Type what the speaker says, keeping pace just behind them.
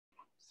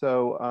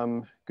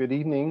Good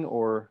evening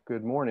or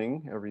good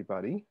morning,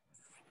 everybody.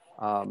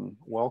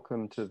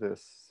 Welcome to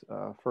this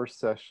first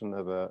session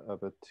of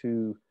a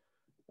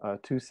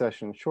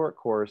two-session short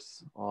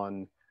course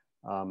on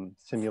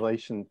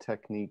simulation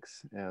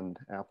techniques and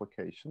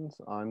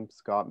applications. I'm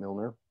Scott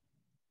Milner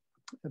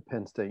at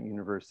Penn State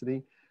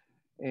University.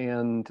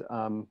 And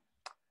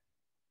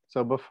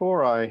so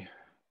before I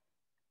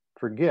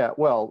forget,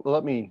 well,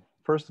 let me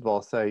first of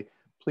all say,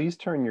 please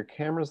turn your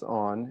cameras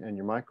on and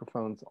your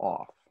microphones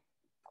off.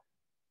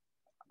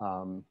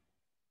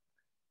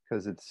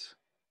 Because it's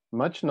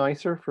much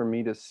nicer for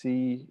me to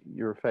see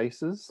your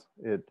faces.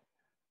 It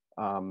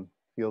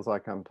feels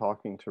like I'm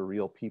talking to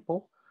real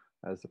people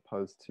as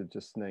opposed to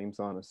just names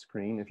on a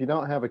screen. If you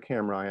don't have a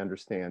camera, I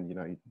understand,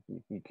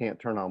 you can't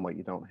turn on what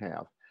you don't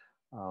have.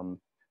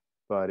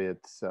 But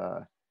it's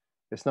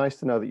nice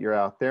to know that you're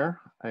out there.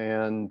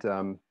 And,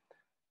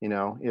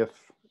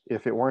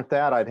 if it weren't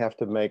that, I'd have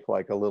to make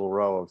like a little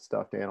row of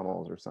stuffed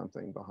animals or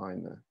something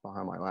behind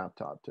my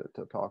laptop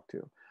to talk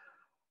to.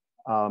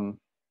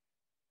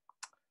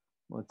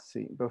 Let's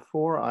see,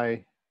 before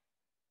I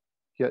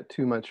get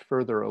too much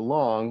further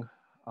along,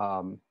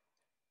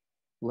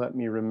 let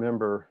me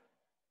remember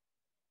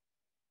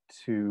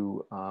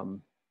to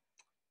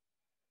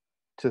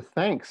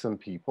thank some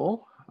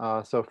people.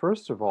 So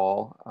first of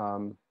all,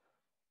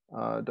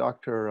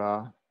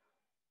 Dr.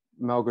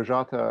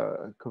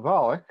 Małgorzata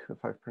Kowalik,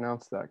 if I've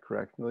pronounced that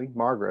correctly,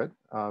 Margaret,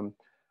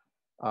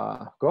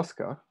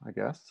 Goska, I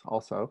guess,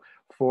 also,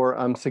 for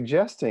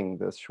suggesting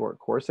this short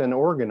course and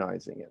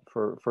organizing it,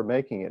 for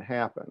making it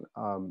happen.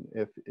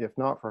 If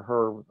not for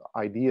her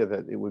idea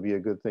that it would be a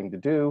good thing to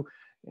do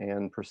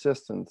and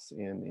persistence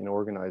in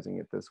organizing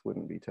it, this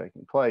wouldn't be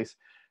taking place.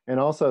 And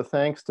also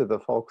thanks to the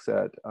folks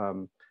at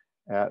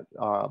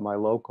my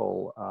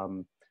local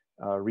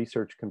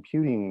research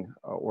computing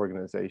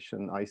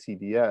organization,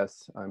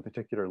 ICDS, in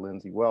particular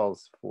Lindsay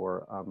Wells,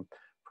 for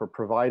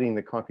providing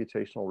the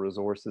computational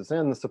resources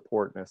and the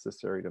support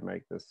necessary to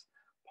make this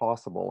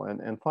possible.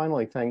 And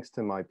finally, thanks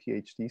to my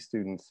PhD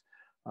students,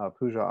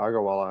 Pooja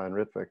Agarwala and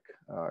Ritvik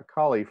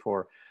Kali,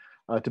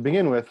 to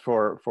begin with,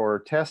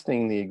 for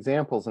testing the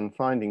examples and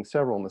finding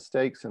several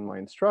mistakes in my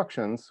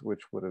instructions,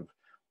 which would have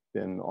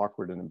been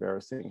awkward and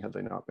embarrassing had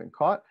they not been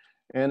caught.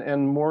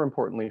 And more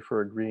importantly, for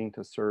agreeing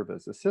to serve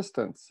as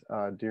assistants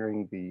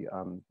during the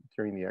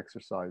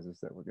exercises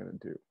that we're going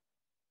to do.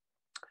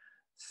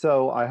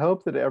 So I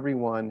hope that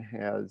everyone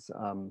has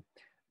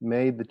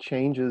made the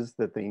changes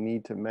that they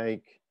need to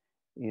make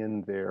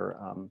in their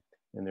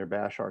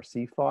bash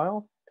RC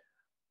file,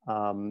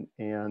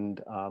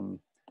 and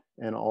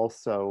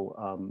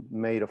also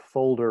made a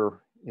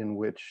folder in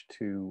which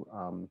to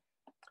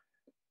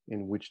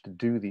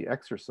do the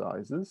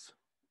exercises.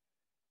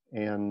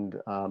 And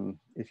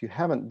if you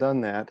haven't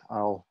done that,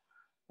 I'll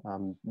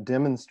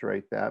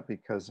demonstrate that,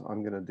 because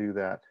I'm going to do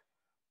that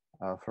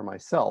for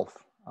myself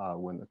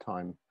when the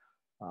time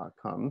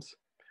comes.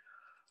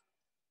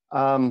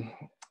 And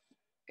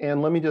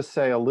let me just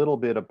say a little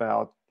bit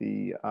about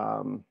the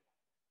how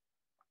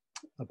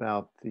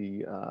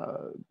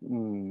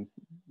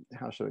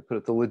should I put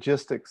it, the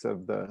logistics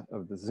of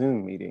the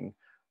Zoom meeting.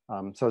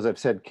 So as I've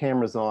said,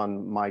 cameras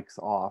on, mics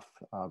off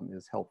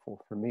is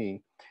helpful for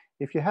me.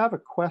 If you have a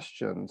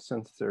question,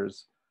 since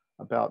there's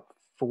about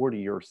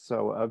 40 or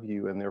so of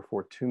you and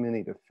therefore too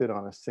many to fit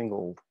on a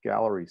single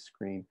gallery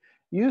screen,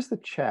 use the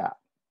chat.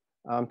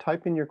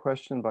 Type in your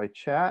question by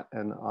chat,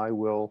 and I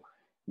will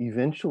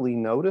eventually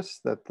notice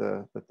that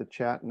the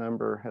chat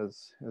number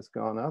has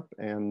gone up,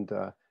 and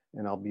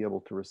I'll be able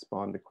to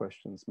respond to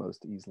questions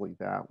most easily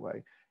that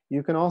way.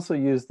 You can also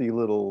use the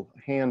little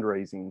hand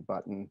raising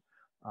button,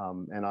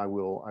 and I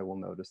will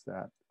notice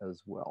that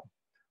as well.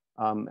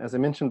 As I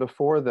mentioned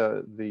before,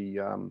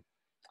 the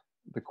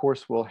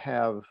course will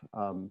have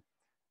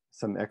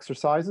some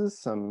exercises,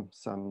 some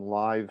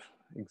live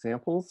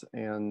examples,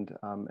 and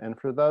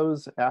for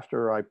those,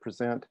 after I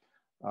present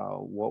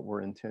what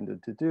we're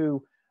intended to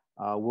do,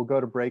 we'll go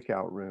to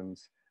breakout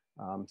rooms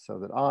so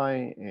that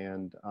I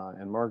and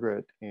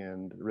Margaret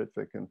and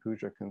Ritvik and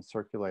Pooja can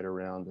circulate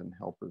around and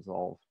help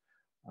resolve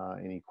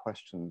any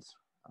questions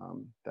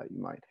that you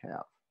might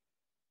have.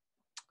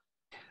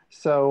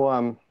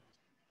 So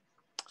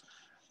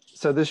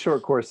this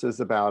short course is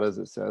about, as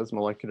it says,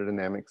 molecular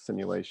dynamics,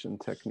 simulation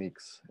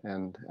techniques,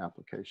 and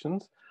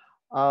applications.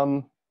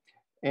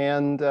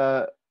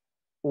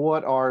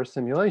 What are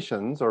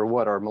simulations, or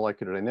what are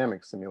molecular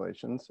dynamics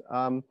simulations?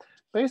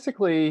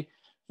 Basically,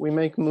 we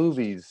make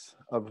movies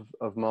of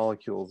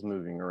molecules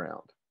moving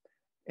around.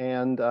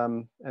 And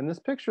this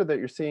picture that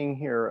you're seeing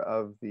here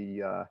of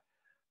the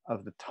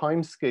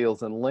time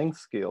scales and length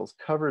scales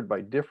covered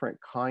by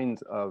different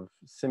kinds of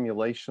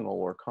simulational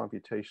or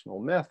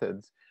computational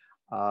methods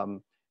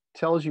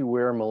tells you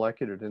where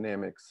molecular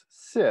dynamics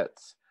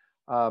sits,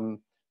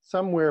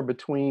 somewhere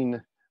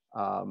between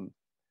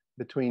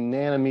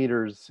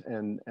nanometers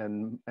and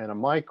a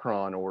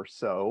micron or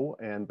so,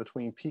 and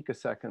between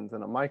picoseconds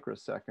and a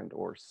microsecond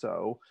or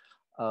so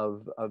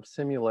of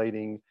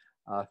simulating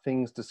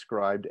things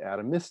described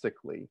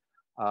atomistically.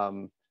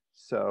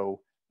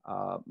 So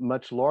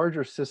much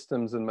larger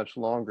systems and much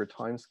longer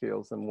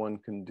timescales than one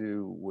can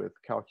do with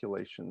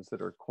calculations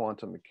that are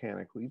quantum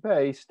mechanically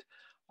based.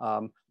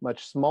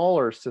 Much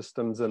smaller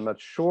systems and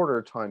much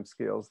shorter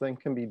timescales then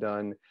can be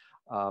done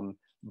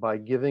by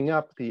giving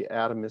up the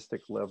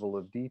atomistic level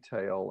of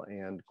detail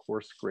and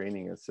coarse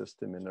graining a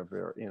system in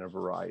a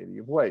variety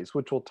of ways,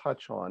 which we'll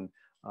touch on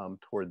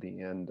toward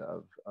the end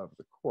of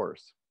the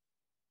course.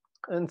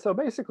 And so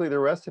basically the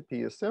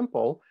recipe is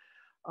simple.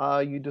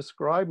 You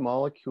describe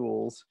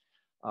molecules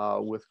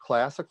with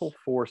classical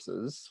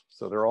forces.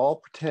 So they're all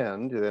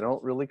pretend, they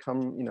don't really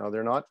come,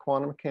 they're not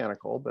quantum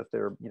mechanical, but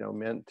they're,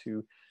 meant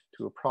to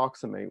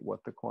approximate what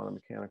the quantum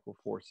mechanical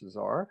forces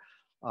are,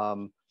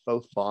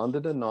 both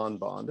bonded and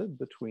non-bonded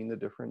between the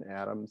different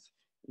atoms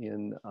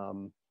in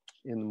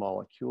the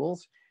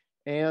molecules.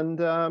 And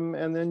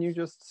then you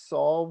just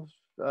solve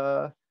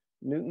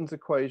Newton's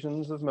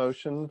equations of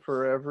motion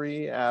for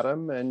every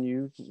atom, and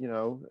you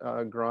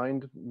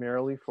grind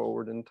merrily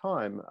forward in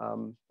time.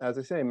 As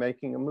I say,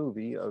 making a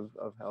movie of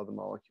how the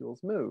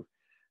molecules move.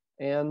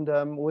 And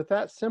with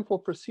that simple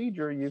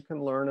procedure, you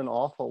can learn an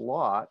awful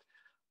lot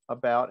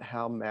about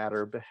how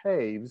matter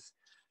behaves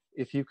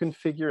if you can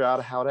figure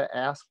out how to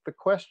ask the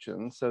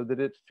question so that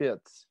it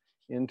fits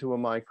into a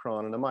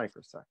micron and a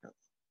microsecond.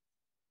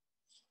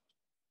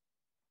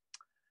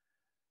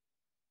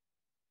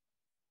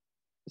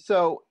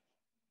 So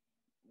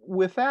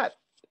with that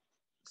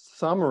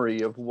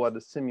summary of what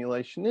a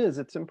simulation is,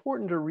 it's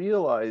important to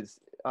realize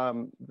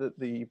that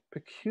the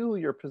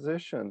peculiar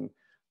position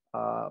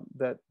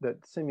that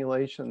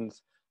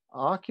simulations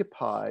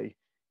occupy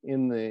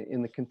in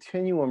the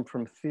continuum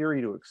from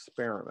theory to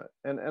experiment.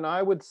 And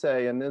I would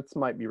say, and this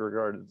might be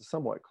regarded as a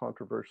somewhat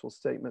controversial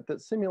statement,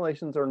 that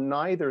simulations are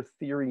neither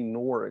theory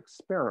nor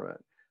experiment.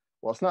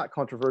 Well, it's not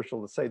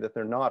controversial to say that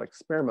they're not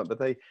experiment, but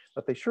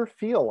they sure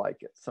feel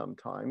like it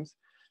sometimes,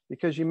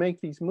 because you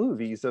make these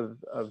movies of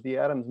the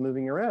atoms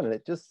moving around, and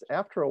it just,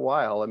 after a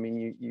while, I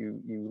mean,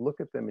 you look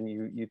at them and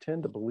you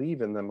tend to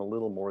believe in them a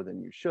little more than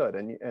you should,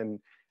 and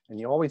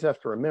you always have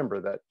to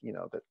remember that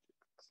that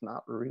it's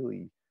not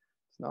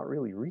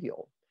really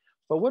real.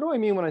 But what do I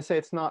mean when I say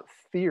it's not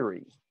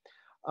theory?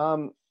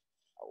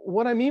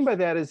 What I mean by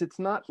that is it's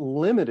not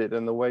limited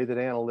in the way that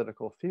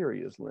analytical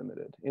theory is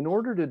limited. In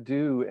order to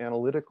do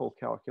analytical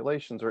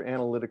calculations, or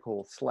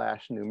analytical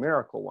 /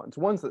 numerical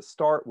ones that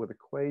start with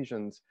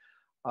equations,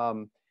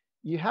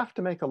 you have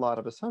to make a lot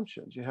of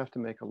assumptions. You have to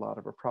make a lot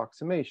of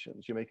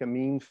approximations. You make a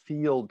mean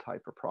field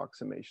type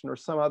approximation or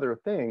some other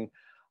thing.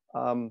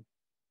 And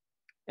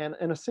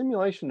a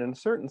simulation, in a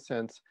certain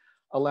sense,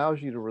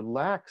 allows you to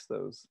relax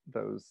those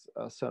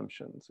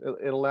assumptions.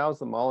 It allows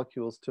the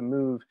molecules to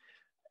move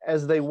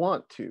as they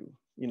want to,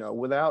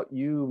 without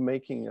you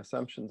making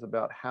assumptions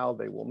about how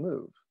they will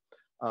move.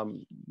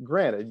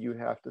 Granted, you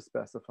have to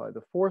specify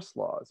the force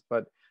laws,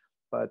 but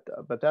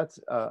that's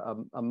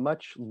a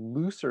much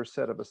looser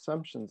set of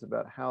assumptions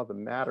about how the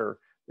matter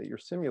that you're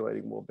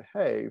simulating will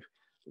behave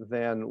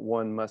than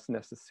one must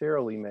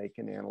necessarily make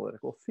in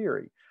analytical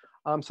theory.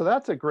 So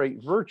that's a great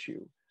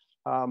virtue.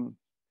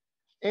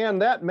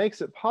 And that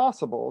makes it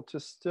possible to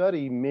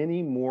study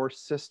many more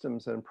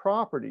systems and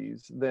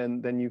properties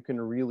than you can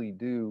really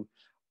do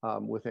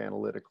with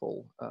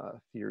analytical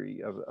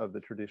theory of the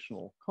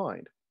traditional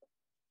kind.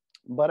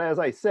 But as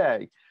I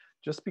say,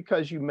 just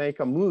because you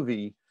make a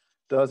movie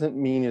doesn't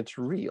mean it's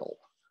real.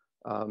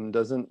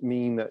 Doesn't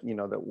mean that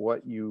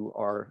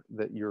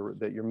that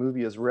your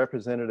movie is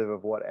representative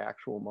of what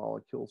actual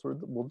molecules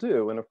will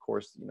do. And of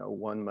course,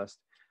 one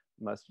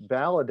must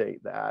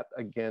validate that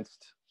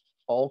against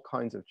all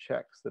kinds of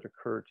checks that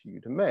occur to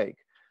you to make.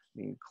 I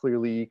mean,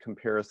 clearly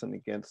comparison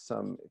against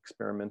some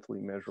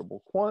experimentally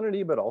measurable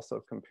quantity, but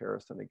also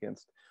comparison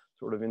against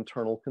sort of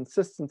internal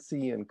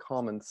consistency and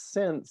common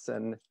sense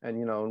and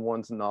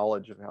one's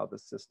knowledge of how the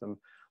system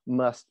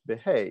must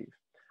behave.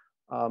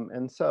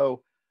 And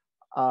so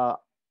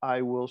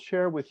I will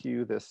share with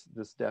you this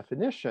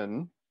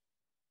definition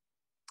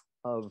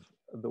of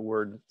the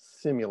word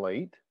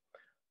simulate.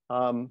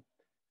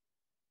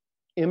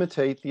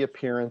 Imitate the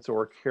appearance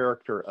or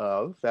character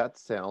of, that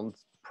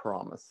sounds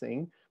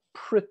promising.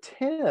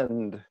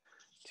 Pretend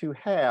to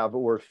have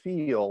or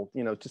feel,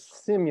 to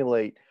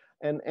simulate,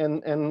 and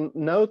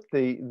note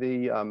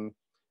the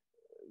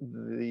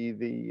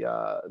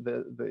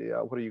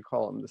what do you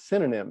call them? The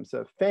synonyms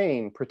of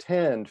feign,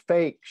 pretend,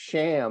 fake,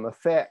 sham,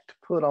 affect,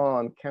 put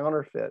on,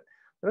 counterfeit.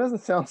 That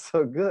doesn't sound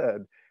so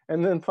good.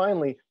 And then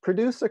finally,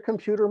 produce a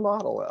computer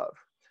model of.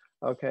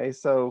 Okay,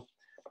 so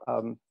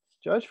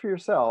judge for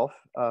yourself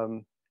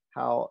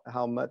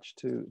how much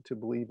to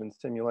believe in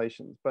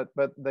simulations, but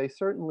they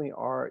certainly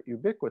are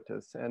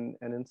ubiquitous, and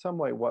in some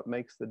way what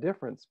makes the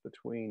difference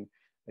between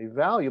a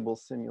valuable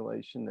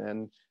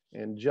simulation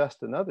and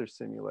just another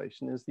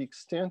simulation is the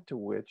extent to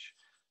which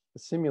the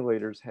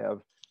simulators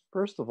have,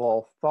 first of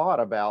all, thought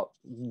about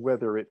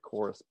whether it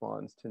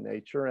corresponds to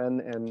nature,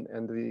 and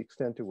to the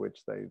extent to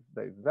which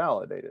they've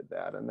validated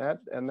that, and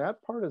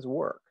that part is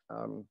work,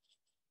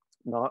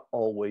 not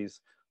always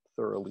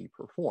thoroughly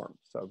performed.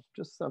 So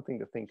just something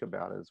to think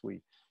about as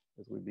we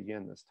as we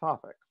begin this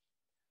topic.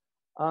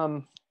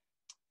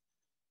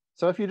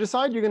 So if you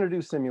decide you're going to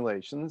do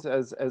simulations,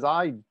 as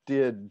I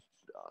did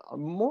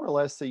more or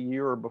less a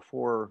year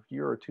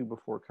or two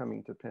before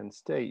coming to Penn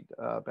State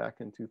back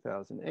in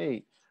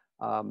 2008,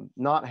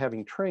 not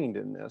having trained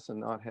in this and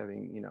not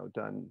having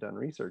done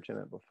research in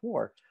it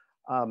before,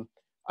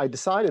 I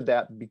decided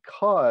that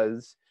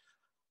because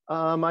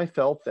I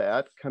felt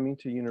that coming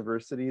to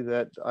university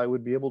that I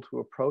would be able to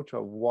approach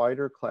a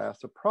wider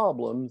class of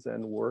problems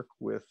and work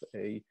with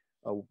a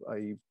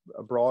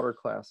broader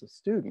class of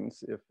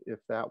students if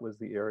that was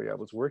the area I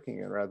was working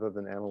in rather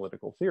than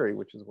analytical theory,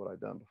 which is what I'd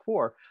done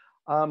before.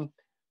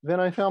 Then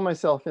I found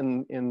myself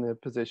in the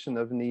position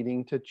of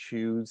needing to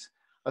choose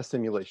a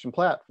simulation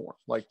platform.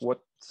 Like, what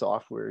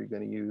software are you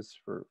going to use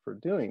for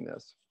doing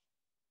this?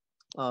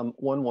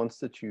 One wants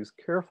to choose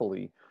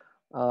carefully.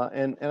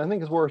 And I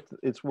think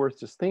it's worth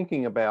just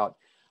thinking about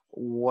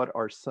what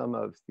are some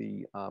of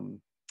the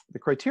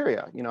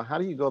criteria. How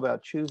do you go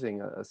about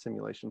choosing a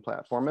simulation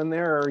platform? And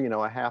there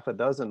are a half a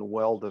dozen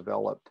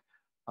well-developed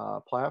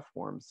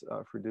platforms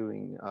for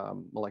doing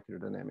molecular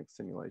dynamics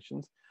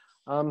simulations.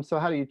 So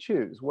how do you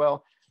choose?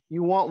 Well,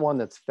 you want one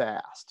that's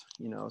fast.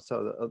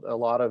 So a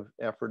lot of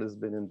effort has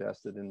been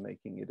invested in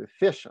making it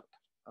efficient.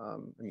 I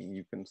mean,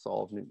 you can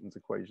solve Newton's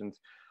equations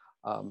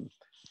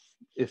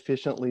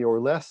efficiently or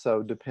less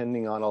so,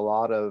 depending on a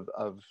lot of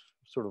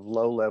sort of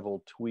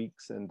low-level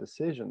tweaks and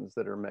decisions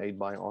that are made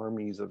by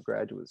armies of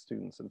graduate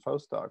students and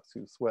postdocs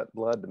who sweat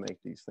blood to make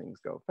these things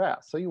go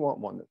fast. So you want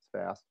one that's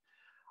fast.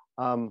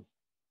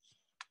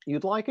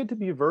 You'd like it to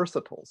be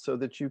versatile so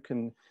that you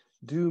can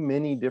do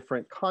many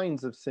different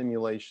kinds of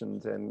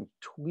simulations and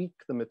tweak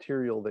the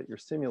material that you're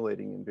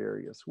simulating in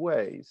various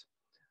ways.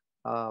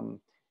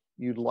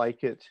 You'd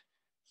like it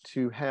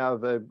to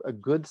have a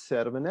good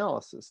set of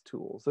analysis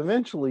tools.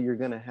 Eventually, you're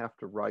going to have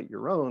to write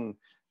your own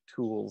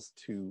tools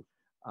to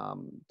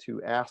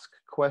ask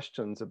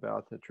questions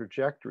about the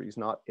trajectories.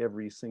 Not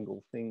every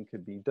single thing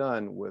could be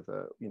done with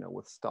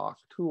with stock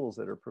tools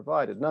that are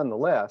provided.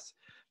 Nonetheless,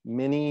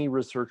 many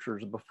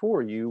researchers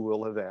before you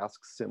will have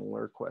asked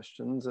similar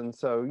questions, and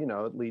so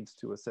it leads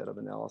to a set of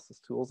analysis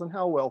tools. And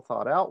how well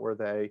thought out were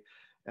they,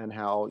 and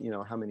how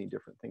many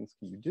different things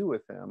can you do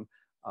with them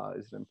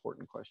is an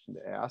important question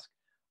to ask.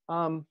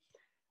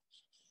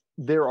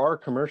 There are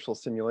commercial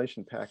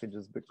simulation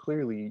packages, but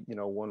clearly,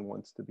 one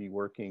wants to be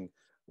working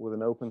with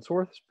an open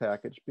source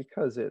package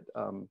because it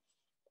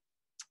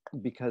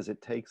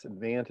takes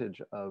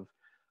advantage of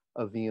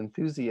the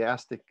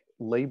enthusiastic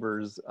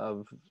labors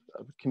of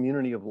a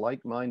community of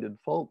like-minded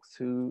folks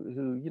who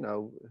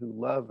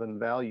love and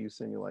value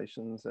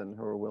simulations and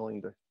who are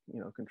willing to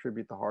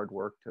contribute the hard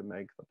work to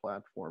make the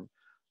platform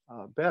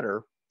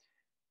better.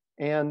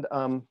 And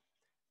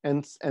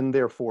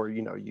therefore,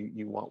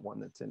 you want one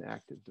that's in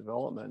active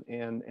development.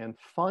 And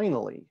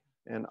finally,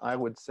 and I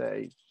would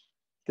say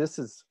this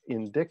is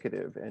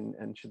indicative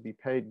and should be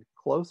paid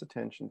close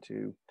attention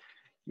to,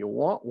 you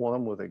want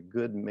one with a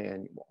good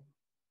manual.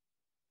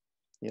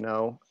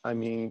 I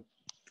mean,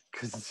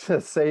 because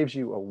it saves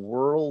you a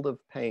world of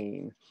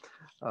pain.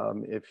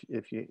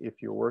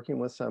 If you're working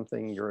with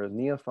something, you're a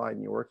neophyte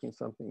and you're working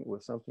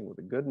with something with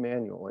a good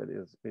manual, it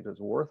is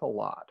worth a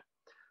lot.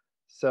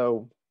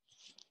 So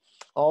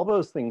all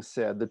those things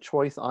said, the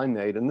choice I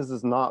made, and this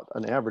is not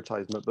an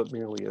advertisement, but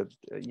merely a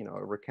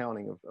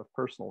recounting of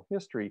personal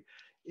history,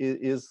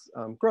 is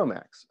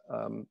GROMACS,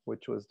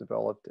 which was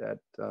developed at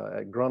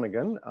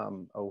Groningen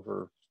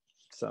over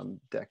some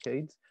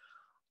decades.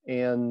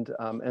 And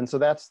so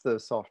that's the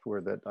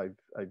software that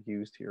I've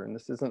used here. And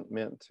this isn't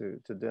meant to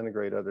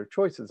denigrate other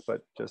choices,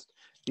 but just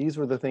these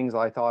were the things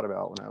I thought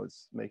about when I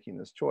was making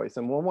this choice.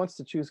 And one wants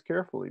to choose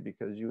carefully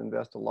because you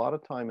invest a lot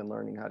of time in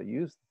learning how to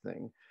use the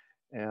thing.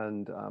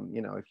 And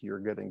if you're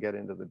going to get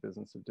into the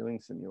business of doing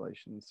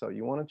simulations, so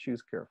you want to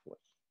choose carefully.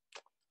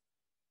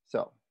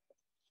 So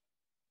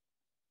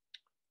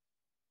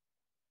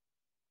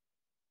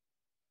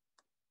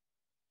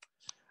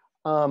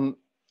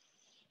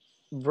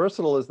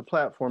versatile as the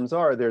platforms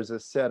are, there's a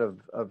set of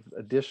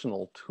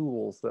additional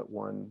tools that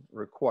one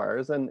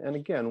requires. And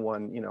again,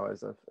 one,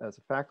 as a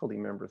faculty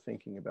member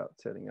thinking about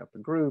setting up a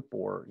group,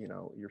 or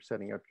you're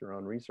setting up your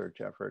own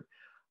research effort,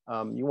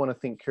 you want to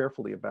think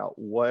carefully about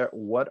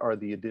what are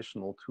the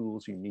additional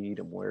tools you need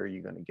and where are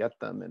you going to get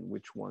them and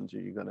which ones are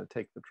you going to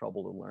take the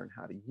trouble to learn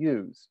how to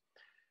use.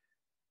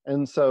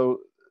 And so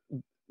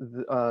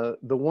the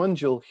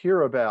ones you'll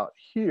hear about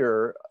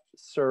here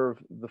serve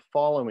the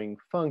following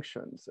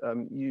functions.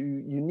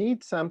 You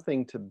need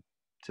something to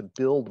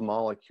build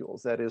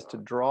molecules, that is to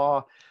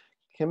draw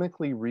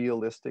chemically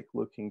realistic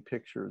looking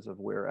pictures of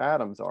where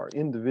atoms are,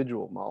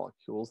 individual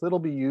molecules that'll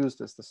be used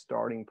as the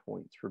starting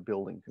points for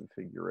building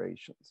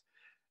configurations.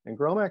 And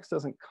GROMACS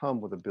doesn't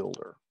come with a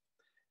builder.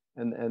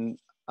 And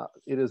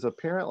it is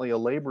apparently a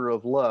labor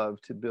of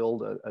love to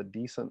build a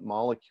decent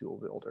molecule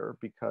builder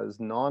because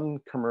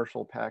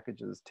non-commercial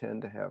packages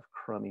tend to have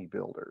crummy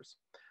builders.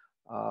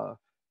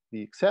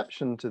 The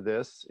exception to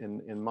this,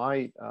 in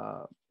my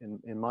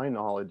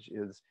knowledge,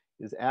 is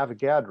is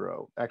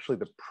Avogadro, actually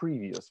the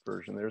previous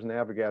version. There's an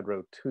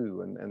Avogadro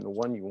 2, and the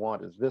one you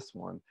want is this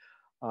one,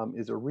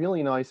 is a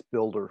really nice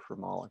builder for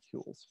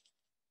molecules.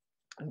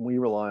 And we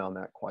rely on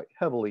that quite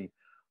heavily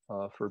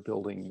for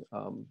building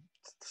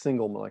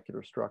single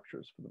molecular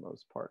structures for the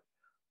most part.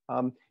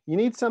 You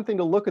need something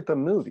to look at the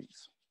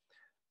movies.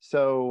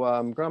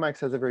 So GROMACS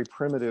has a very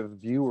primitive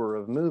viewer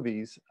of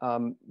movies.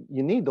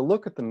 You need to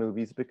look at the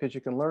movies because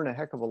you can learn a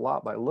heck of a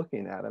lot by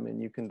looking at them,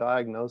 and you can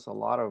diagnose a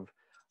lot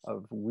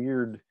of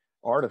weird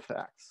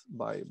artifacts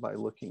by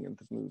looking at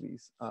the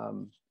movies.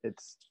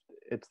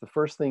 It's the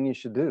first thing you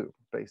should do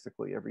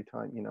basically every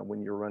time, you know,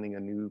 when you're running a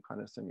new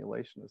kind of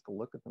simulation, is to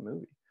look at the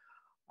movie.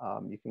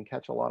 You can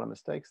catch a lot of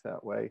mistakes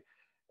that way.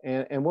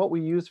 And what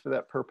we use for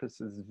that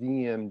purpose is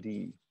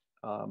VMD,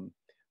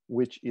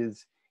 which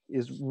is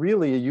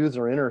really a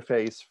user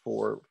interface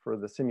for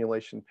the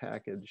simulation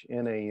package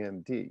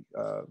NAMD,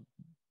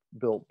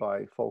 built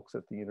by folks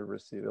at the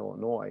University of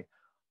Illinois.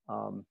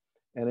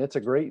 And it's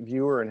a great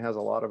viewer and has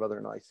a lot of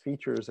other nice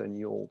features, and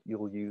you'll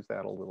use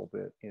that a little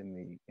bit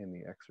in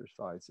the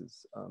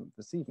exercises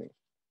this evening.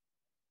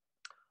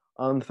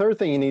 The third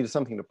thing you need is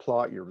something to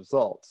plot your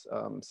results.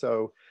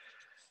 So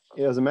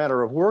as a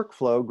matter of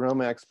workflow,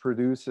 GROMACS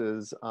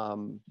produces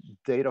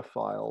data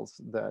files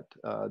that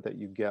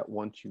you get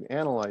once you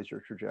analyze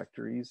your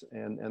trajectories,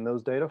 and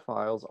those data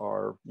files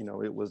are, you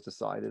know, it was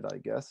decided, I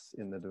guess,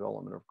 in the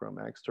development of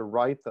GROMACS to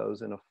write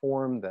those in a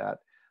form that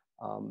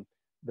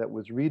that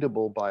was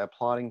readable by a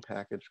plotting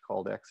package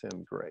called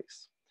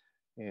XMGrace.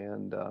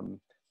 And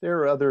there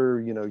are other,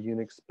 you know,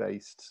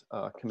 Unix-based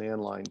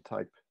command line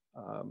type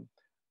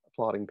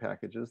plotting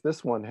packages.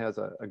 This one has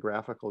a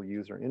graphical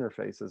user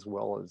interface as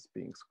well as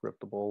being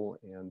scriptable,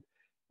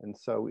 and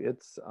so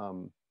it's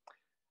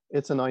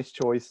a nice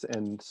choice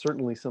and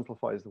certainly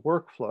simplifies the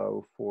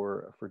workflow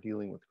for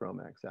dealing with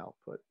GROMACS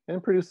output,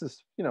 and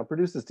produces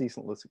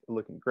decent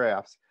looking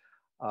graphs.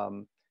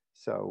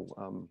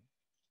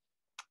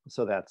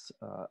 So that's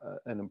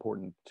an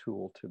important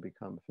tool to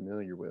become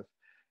familiar with.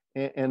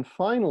 And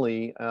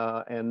finally,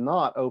 and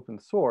not open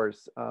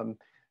source,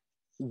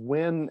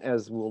 when,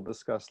 as we'll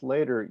discuss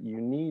later,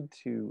 you need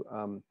to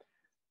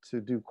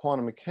do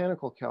quantum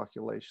mechanical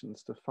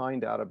calculations to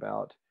find out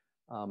about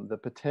the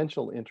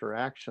potential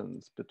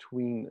interactions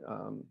between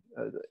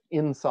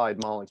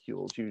inside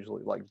molecules,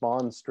 usually like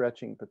bond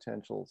stretching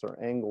potentials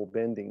or angle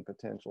bending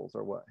potentials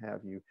or what have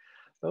you.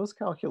 Those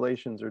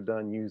calculations are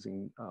done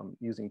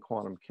using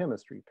quantum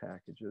chemistry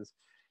packages.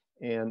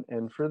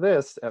 And for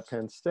this, at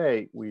Penn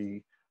State,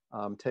 we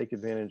take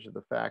advantage of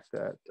the fact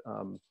that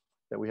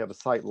we have a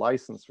site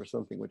license for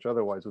something which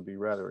otherwise would be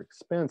rather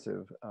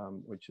expensive,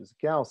 which is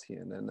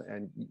Gaussian.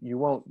 And you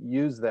won't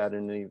use that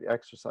in any of the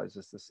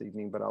exercises this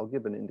evening, but I'll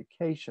give an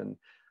indication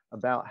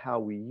about how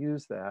we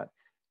use that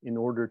in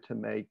order to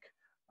make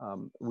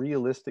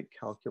realistic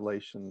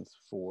calculations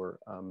for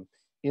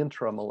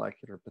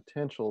intramolecular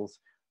potentials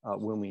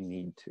when we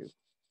need to.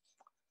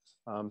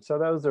 So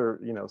those are,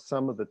 you know,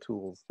 some of the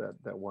tools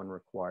that one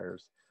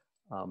requires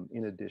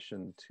in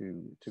addition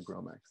to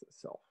GROMACS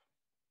itself.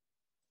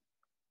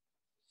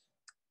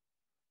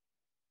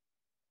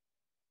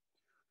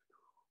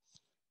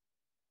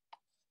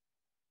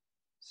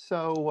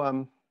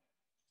 So,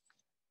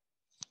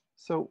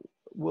 so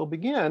we'll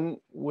begin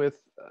with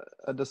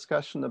a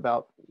discussion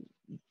about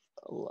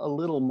a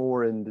little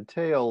more in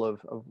detail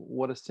of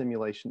what a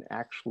simulation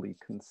actually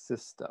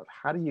consists of.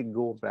 How do you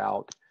go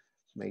about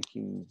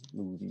making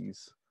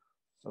movies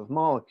of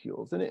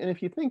molecules? And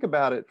if you think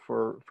about it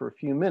for a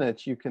few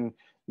minutes, you can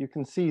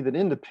see that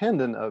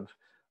independent of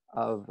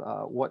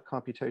what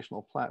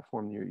computational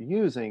platform you're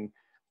using,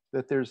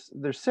 that there's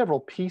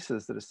several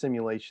pieces that a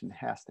simulation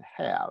has to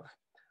have.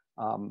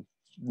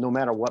 No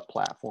matter what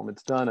platform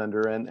it's done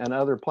under, and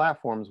other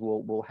platforms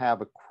will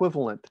have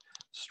equivalent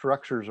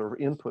structures or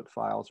input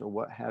files or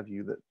what have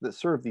you that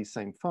serve these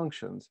same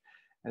functions.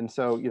 And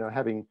so, you know,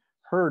 having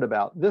heard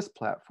about this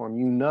platform,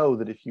 you know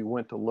that if you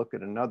went to look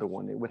at another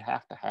one, it would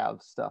have to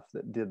have stuff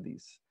that did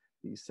these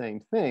same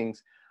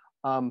things.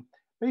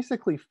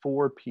 Basically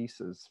 4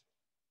 pieces.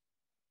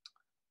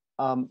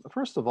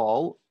 First of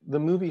all, the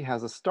movie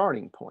has a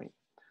starting point.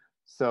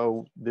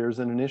 So there's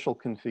an initial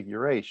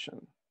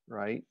configuration,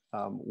 right?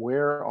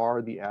 Where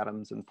are the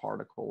atoms and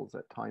particles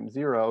at time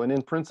 0? And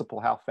in principle,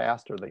 how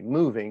fast are they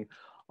moving?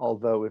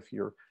 Although if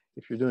you're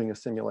doing a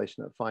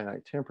simulation at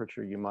finite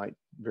temperature, you might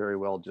very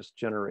well just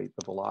generate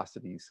the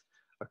velocities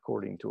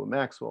according to a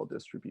Maxwell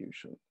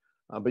distribution.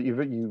 But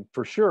you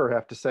for sure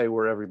have to say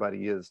where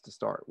everybody is to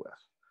start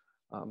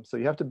with. So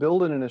you have to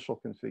build an initial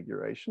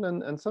configuration,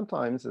 and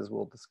sometimes, as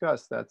we'll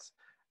discuss, that's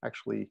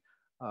actually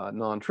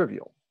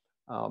non-trivial.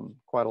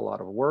 Quite a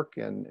lot of work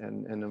and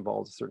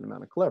involves a certain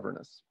amount of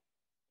cleverness.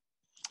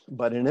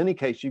 But in any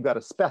case, you've got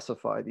to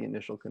specify the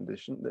initial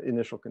condition, the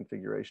initial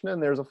configuration,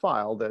 and there's a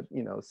file that,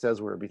 you know,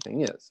 says where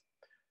everything is.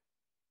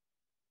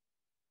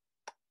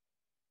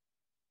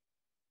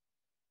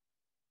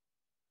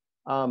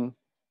 The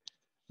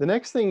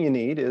next thing you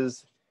need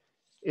is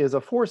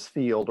a force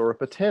field or a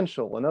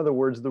potential. In other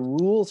words, the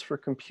rules for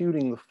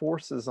computing the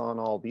forces on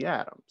all the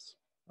atoms.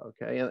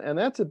 Okay, and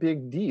that's a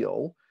big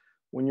deal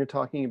when you're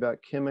talking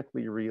about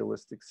chemically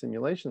realistic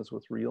simulations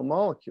with real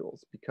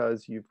molecules,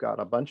 because you've got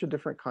a bunch of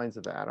different kinds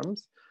of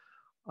atoms,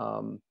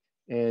 um,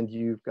 and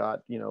you've got,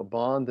 you know,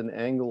 bond and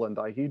angle and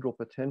dihedral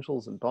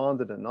potentials and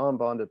bonded and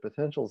non-bonded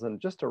potentials, and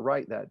just to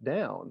write that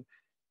down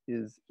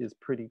is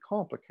pretty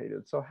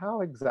complicated. So how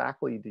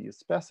exactly do you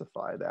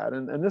specify that?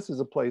 And this is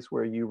a place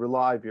where you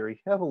rely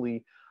very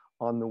heavily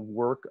on the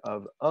work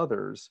of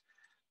others.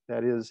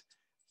 That is,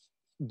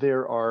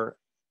 there are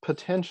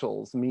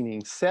potentials,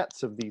 meaning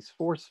sets of these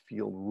force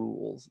field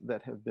rules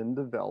that have been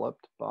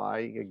developed by,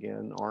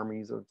 again,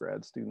 armies of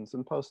grad students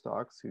and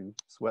postdocs who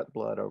sweat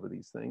blood over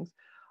these things.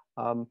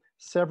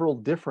 Several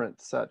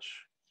different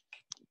such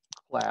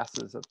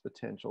classes of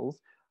potentials.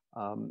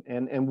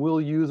 And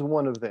we'll use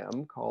one of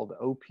them called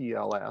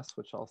OPLS,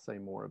 which I'll say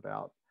more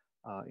about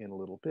in a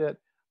little bit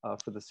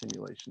for the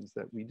simulations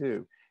that we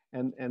do.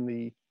 And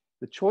the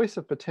choice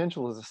of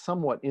potential is a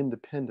somewhat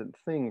independent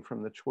thing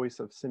from the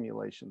choice of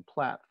simulation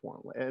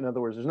platform. In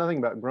other words, there's nothing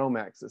about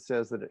GROMACS that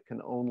says that it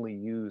can only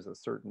use a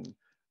certain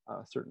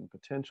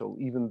potential,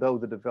 even though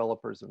the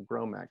developers of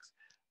GROMACS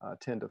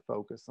tend to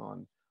focus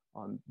on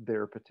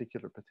their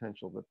particular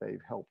potential that they've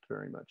helped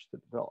very much to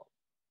develop.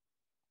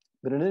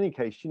 But in any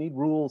case, you need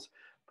rules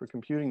for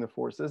computing the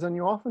forces, and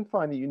you often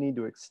find that you need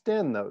to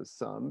extend those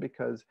some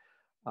because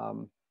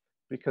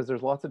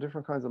there's lots of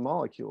different kinds of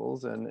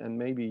molecules, and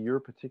maybe your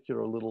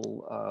particular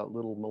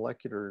little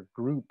molecular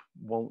group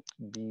won't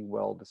be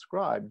well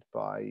described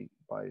by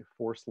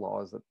force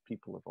laws that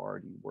people have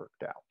already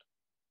worked out.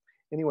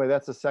 Anyway,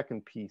 that's the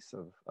second piece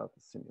of the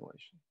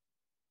simulation.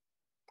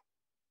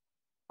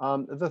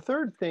 The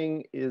third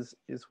thing is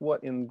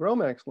what in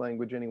GROMACS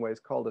language anyway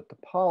is called a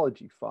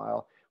topology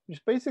file,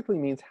 which basically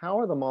means how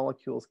are the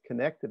molecules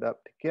connected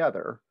up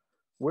together,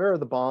 where are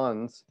the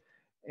bonds,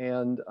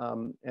 and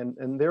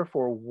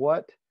therefore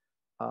what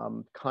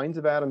kinds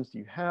of atoms do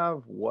you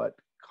have, what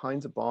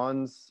kinds of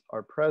bonds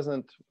are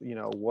present, you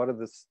know, what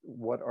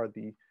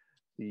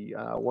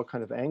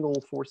kind of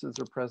angle forces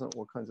are present,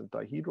 what kinds of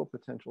dihedral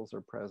potentials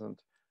are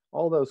present.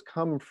 All those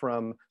come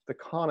from the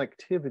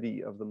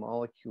connectivity of the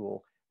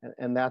molecule,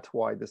 and that's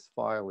why this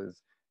file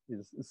is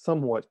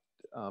somewhat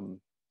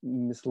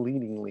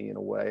misleadingly in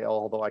a way,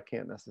 although I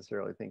can't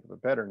necessarily think of a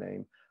better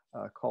name,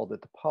 called the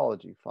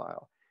topology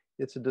file.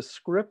 It's a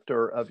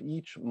descriptor of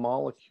each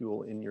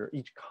molecule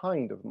each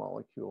kind of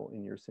molecule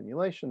in your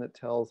simulation that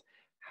tells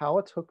how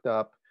it's hooked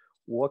up,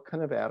 what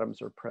kind of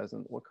atoms are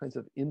present, what kinds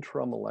of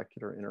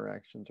intramolecular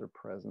interactions are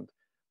present,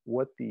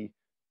 what the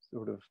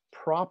sort of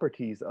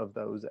properties of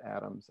those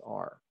atoms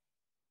are.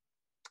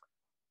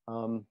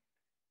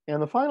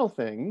 And the final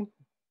thing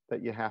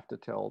that you have to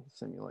tell the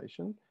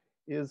simulation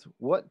is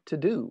what to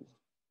do.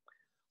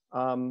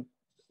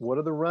 What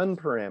are the run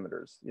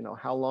parameters? You know,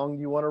 how long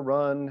do you want to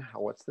run?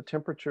 What's the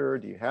temperature?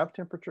 Do you have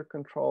temperature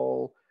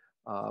control?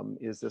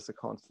 Is this a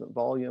constant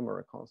volume or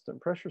a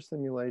constant pressure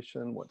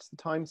simulation? What's the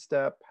time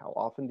step? How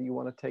often do you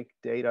want to take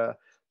data?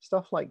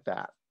 Stuff like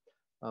that.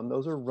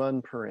 Those are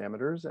run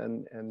parameters,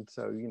 and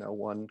so, you know,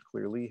 one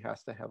clearly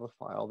has to have a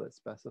file that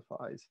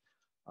specifies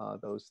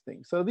those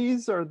things. So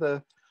these are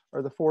the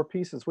four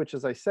pieces, which,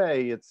 as I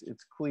say,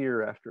 it's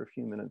clear after a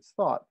few minutes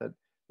thought that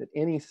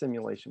any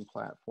simulation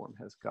platform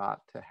has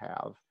got to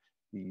have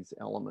these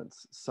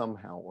elements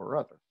somehow or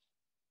other.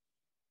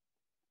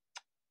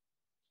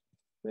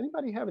 Does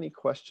anybody have any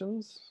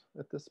questions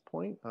at this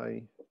point?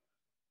 The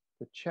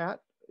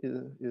chat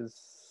is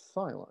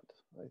silent,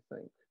 I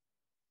think.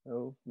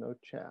 No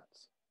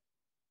chats.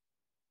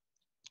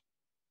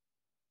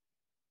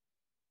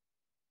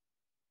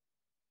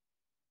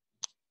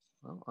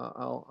 Well,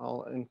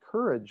 I'll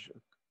encourage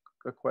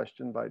a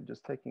question by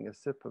just taking a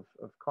sip of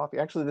coffee.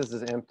 Actually, this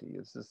is empty.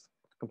 It's just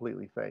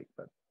completely fake,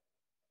 but.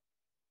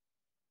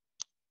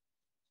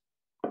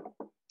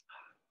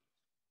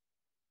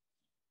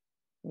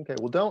 Okay,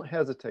 well, don't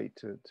hesitate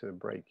to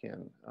break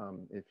in.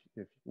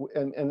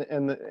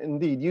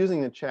 Indeed,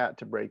 using the chat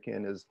to break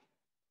in is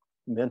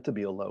meant to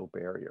be a low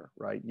barrier,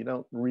 right? You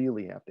don't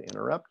really have to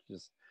interrupt.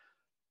 Just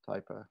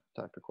type a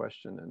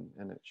question,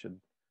 and it should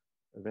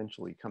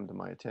eventually come to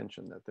my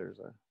attention that there's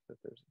a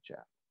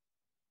chat.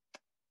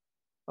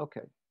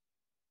 Okay.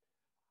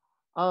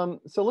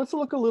 So let's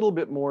look a little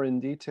bit more in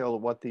detail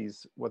at what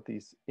these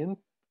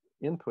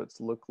inputs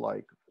look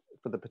like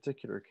for the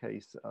particular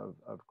case of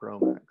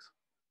GROMACS.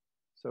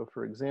 So,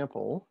 for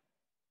example,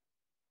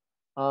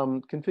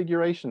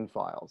 configuration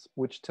files,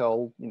 which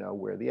tell, you know,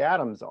 where the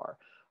atoms are.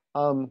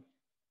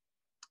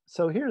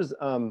 So here's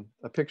a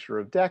picture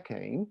of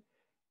decane,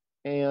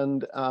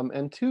 and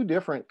two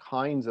different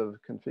kinds of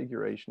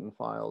configuration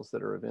files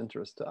that are of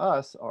interest to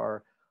us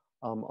are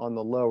on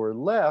the lower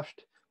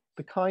left,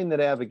 the kind that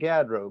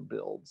Avogadro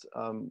builds,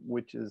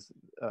 which is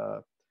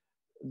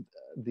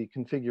the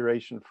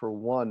configuration for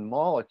one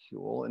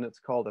molecule, and it's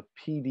called a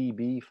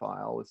PDB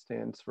file. It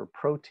stands for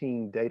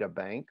Protein Data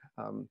Bank,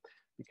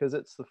 because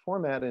it's the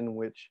format in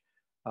which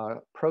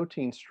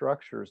protein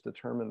structures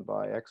determined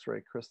by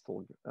X-ray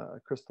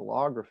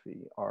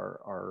crystallography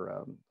are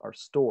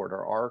stored,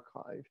 are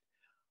archived.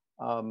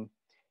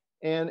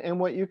 And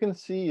what you can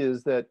see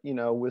is that, you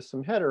know, with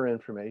some header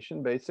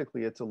information,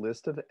 basically it's a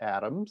list of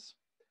atoms.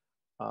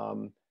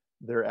 Um,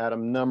 their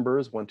atom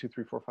numbers, 1, 2,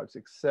 3, 4, 5,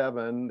 6,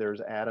 7.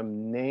 There's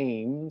atom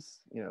names,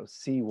 you know,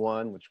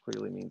 C1, which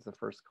clearly means the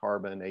first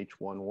carbon,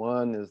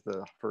 H11 is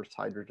the first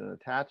hydrogen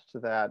attached to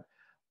that,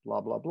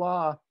 blah, blah,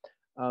 blah.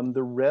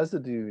 The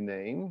residue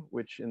name,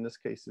 which in this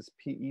case is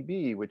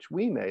PEB, which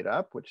we made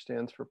up, which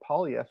stands for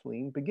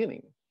polyethylene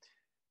beginning.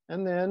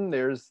 And then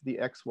there's the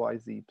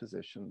XYZ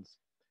positions.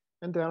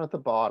 And down at the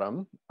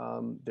bottom,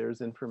 there's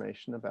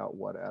information about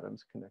what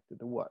atoms connected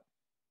to what.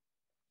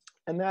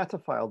 And that's a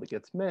file that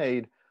gets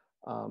made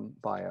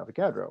by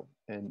Avogadro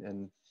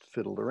and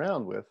fiddled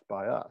around with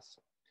by us.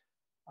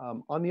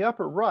 On the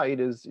upper right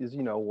is,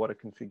 you know, what a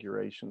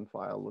configuration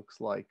file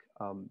looks like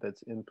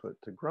that's input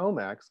to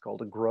GROMACS,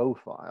 called a GRO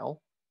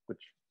file,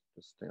 which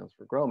just stands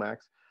for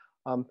GROMACS.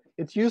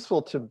 It's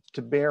useful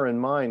to bear in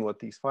mind what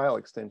these file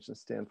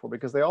extensions stand for,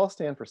 because they all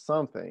stand for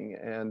something.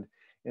 And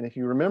if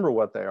you remember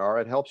what they are,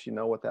 it helps you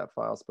know what that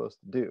file is supposed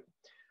to do.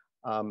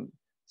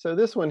 So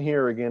this one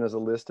here, again, is a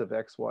list of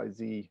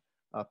XYZ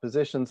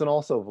positions and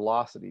also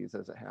velocities,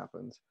 as it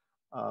happens,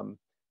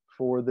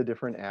 for the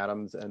different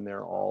atoms, and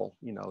they're all,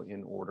 you know,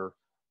 in order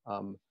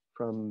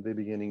from the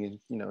beginning,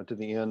 you know, to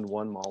the end,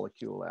 one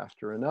molecule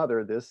after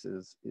another. This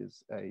is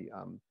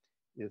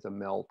a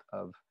melt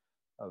of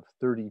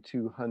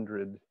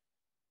 3,200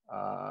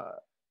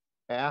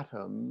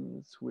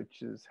 atoms,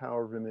 which is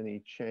however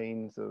many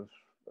chains of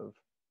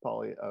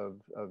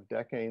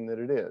decane that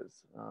it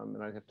is.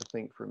 And I'd have to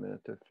think for a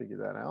minute to figure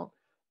that out.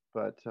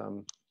 But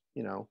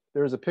you know,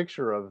 there's a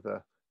picture of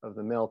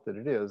the melt that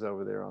it is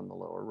over there on the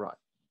lower right.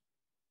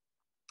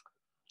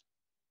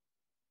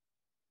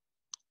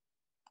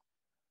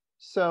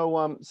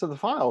 So so the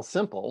file's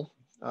simple.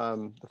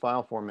 The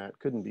file format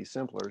couldn't be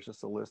simpler. It's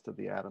just a list of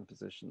the atom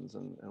positions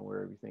and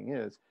where everything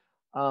is.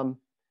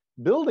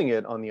 Building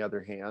it, on the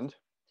other hand,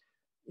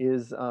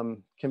 is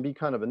can be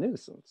kind of a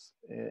nuisance,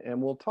 and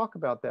we'll talk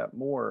about that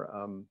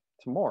more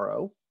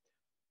tomorrow.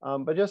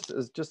 But just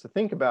to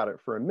think about it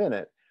for a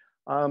minute,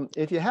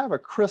 if you have a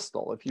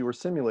crystal, if you were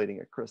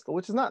simulating a crystal,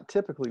 which is not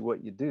typically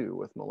what you do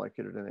with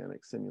molecular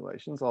dynamic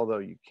simulations, although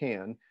you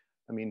can.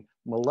 I mean,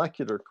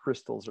 molecular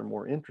crystals are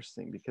more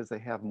interesting because they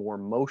have more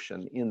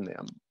motion in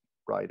them,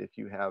 right? If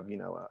you have, you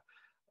know,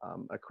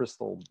 a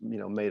crystal, you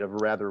know, made of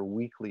rather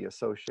weakly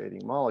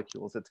associating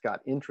molecules, it's got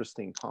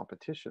interesting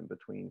competition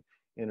between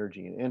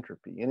energy and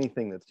entropy.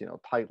 Anything that's, you know,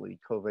 tightly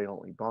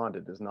covalently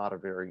bonded is not a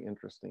very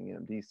interesting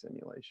EMD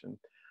simulation.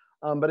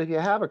 But if you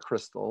have a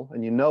crystal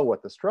and you know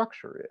what the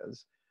structure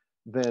is,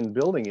 then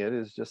building it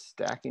is just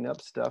stacking up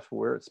stuff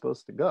where it's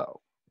supposed to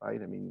go,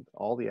 right? I mean,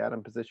 all the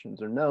atom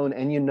positions are known,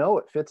 and you know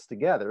it fits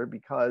together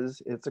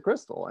because it's a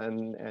crystal,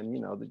 and you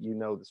know that you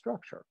know the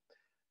structure.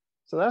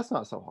 So that's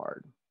not so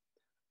hard.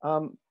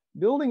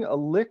 Building a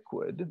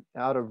liquid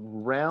out of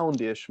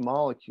roundish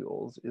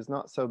molecules is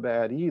not so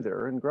bad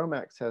either, and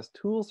GROMACS has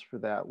tools for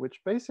that, which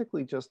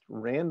basically just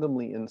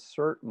randomly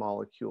insert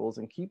molecules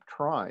and keep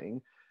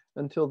trying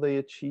until they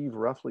achieve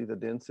roughly the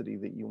density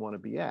that you want to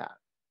be at.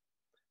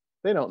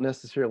 They don't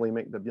necessarily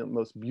make the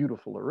most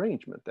beautiful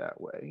arrangement that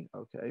way,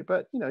 okay?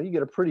 But, you know, you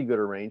get a pretty good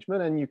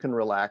arrangement, and you can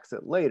relax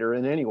it later,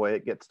 and anyway,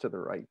 it gets to the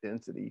right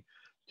density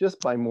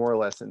just by more or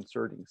less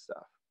inserting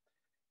stuff.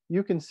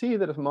 You can see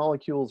that if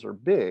molecules are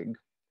big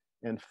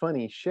and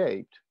funny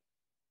shaped,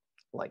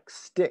 like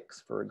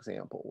sticks, for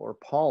example, or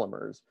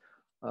polymers,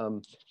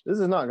 this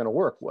is not going to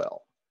work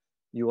well.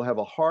 You will have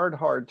a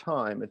hard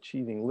time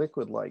achieving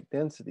liquid-like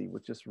density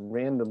with just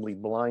randomly,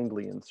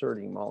 blindly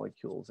inserting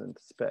molecules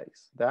into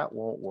space. That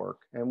won't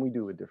work, and we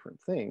do a different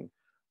thing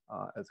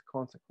as a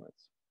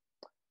consequence.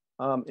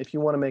 If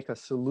you want to make a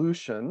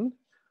solution,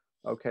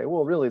 okay,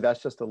 well, really,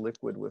 that's just a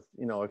liquid with,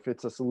 you know, if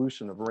it's a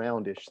solution of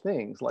roundish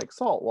things like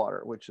salt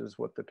water, which is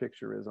what the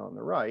picture is on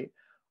the right,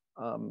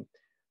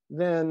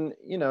 then,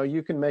 you know,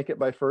 you can make it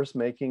by first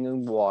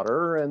making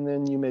water, and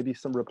then you maybe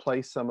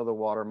replace some of the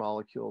water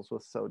molecules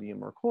with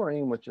sodium or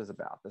chlorine, which is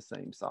about the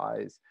same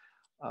size.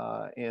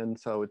 And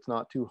so it's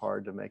not too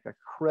hard to make a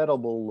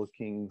credible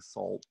looking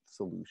salt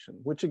solution,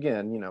 which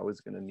again, you know,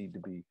 is going to need to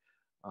be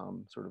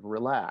sort of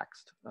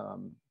relaxed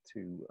and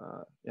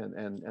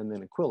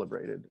then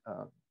equilibrated.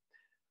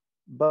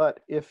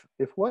 But if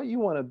what you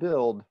want to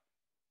build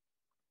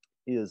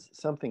is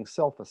something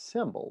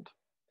self-assembled,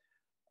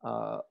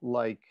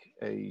 like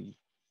a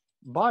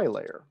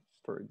bilayer,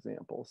 for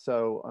example.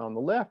 So on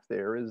the left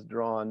there is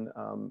drawn,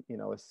 you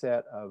know, a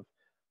set of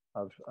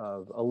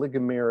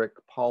oligomeric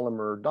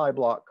polymer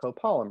diblock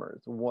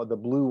copolymers. The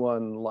blue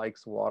one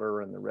likes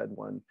water and the red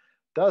one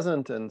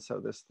doesn't, and so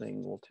this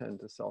thing will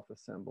tend to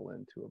self-assemble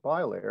into a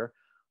bilayer,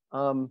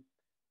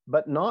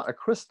 but not a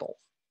crystal.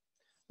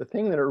 The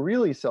thing that it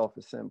really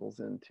self-assembles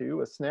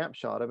into, a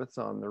snapshot of it's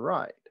on the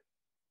right.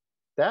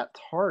 That's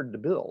hard to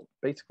build,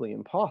 basically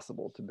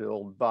impossible to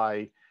build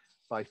by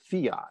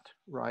fiat,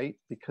 right?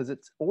 Because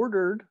it's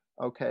ordered,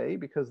 okay,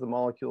 because the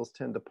molecules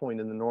tend to point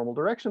in the normal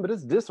direction, but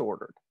it's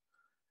disordered.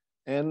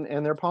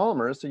 and they're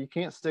polymers, so you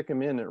can't stick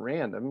them in at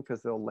random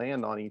because they'll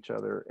land on each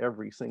other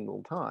every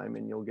single time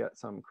and you'll get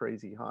some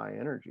crazy high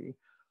energy.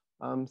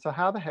 So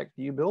how the heck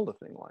do you build a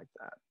thing like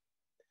that?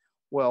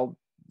 Well,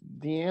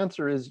 the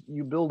answer is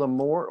you build a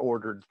more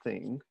ordered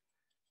thing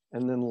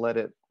and then let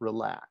it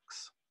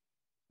relax.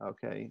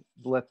 Okay,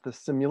 let the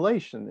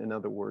simulation, in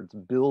other words,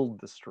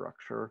 build the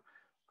structure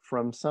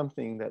from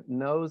something that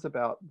knows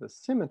about the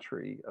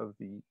symmetry of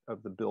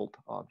the built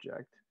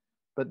object,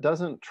 but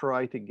doesn't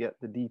try to get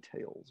the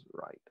details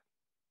right.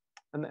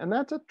 And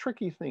that's a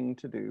tricky thing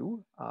to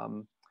do.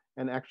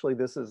 And actually,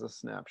 this is a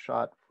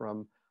snapshot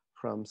from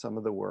some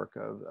of the work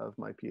of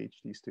my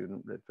PhD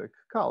student, Ritvik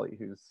Kali,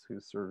 who's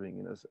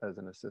serving as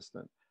an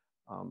assistant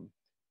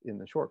in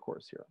the short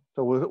course here.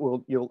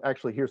 So you'll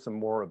actually hear some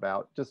more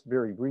about, just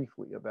very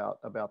briefly,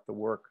 about the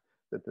work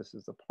that this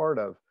is a part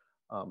of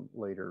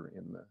later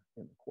in the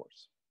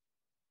course.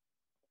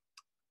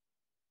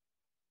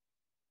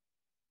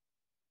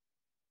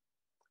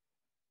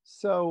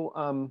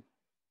 So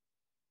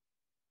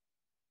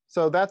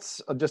so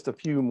that's just a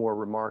few more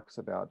remarks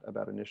about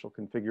initial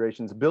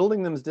configurations.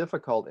 Building them is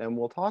difficult, and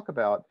we'll talk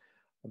about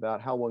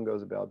how one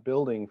goes about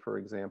building, for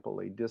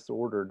example, a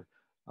disordered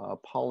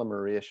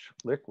polymer-ish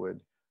liquid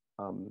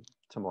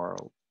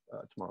tomorrow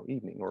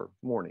evening or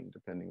morning,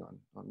 depending on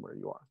where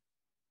you are.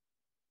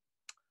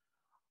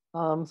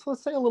 So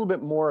let's say a little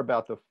bit more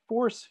about the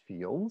force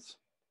fields.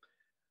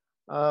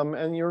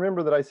 And you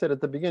remember that I said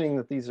at the beginning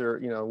that these are,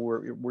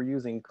 we're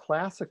using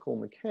classical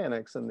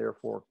mechanics and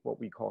therefore what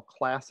we call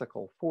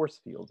classical force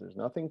fields. There's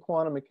nothing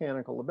quantum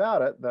mechanical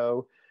about it,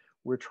 though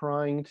we're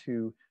trying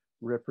to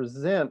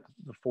represent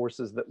the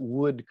forces that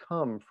would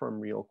come from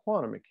real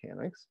quantum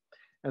mechanics,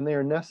 and they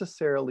are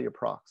necessarily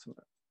approximate.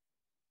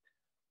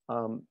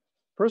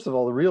 First of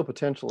all, the real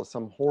potential is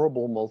some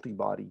horrible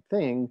multi-body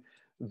thing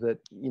that,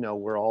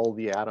 where all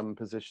the atom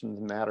positions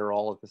matter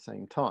all at the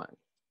same time.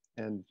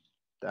 And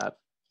that,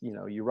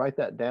 you write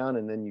that down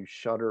and then you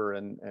shudder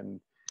and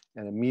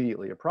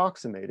immediately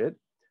approximate it.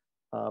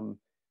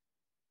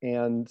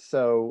 And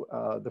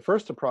so the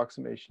first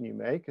approximation you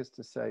make is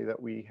to say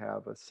that we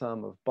have a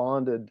sum of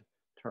bonded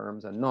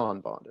terms and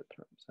non-bonded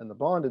terms. And the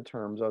bonded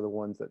terms are the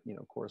ones that,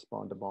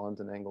 correspond to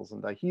bonds and angles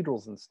and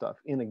dihedrals and stuff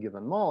in a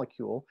given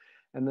molecule.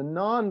 And the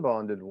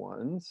non-bonded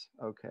ones,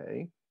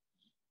 okay,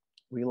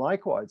 we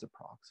likewise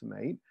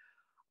approximate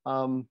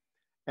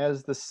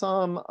as the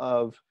sum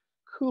of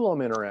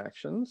Coulomb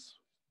interactions.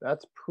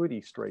 That's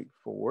pretty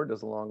straightforward,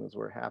 as long as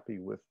we're happy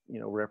with,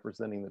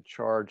 representing the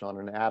charge on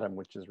an atom,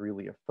 which is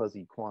really a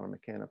fuzzy quantum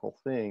mechanical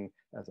thing,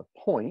 as a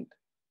point,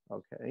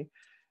 okay?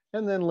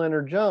 And then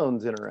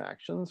Lennard-Jones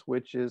interactions,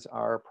 which is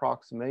our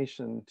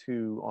approximation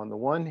to, on the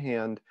one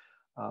hand,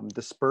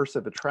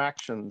 dispersive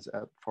attractions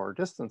at far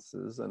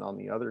distances, and on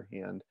the other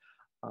hand,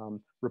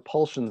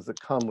 repulsions that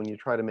come when you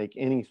try to make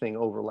anything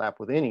overlap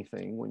with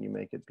anything when you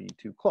make it be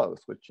too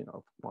close, which,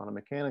 quantum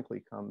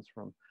mechanically comes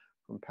from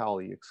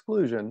Pauli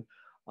exclusion.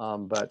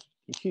 But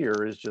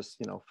here is just,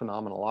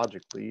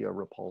 phenomenologically a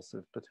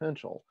repulsive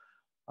potential.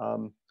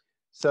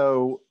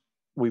 So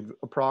we've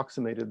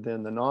approximated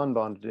then the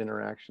non-bonded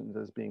interactions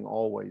as being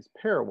always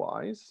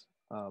pairwise,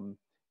 and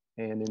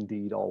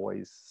indeed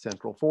always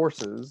central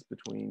forces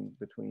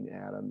between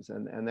atoms,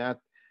 and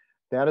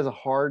that is a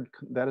hard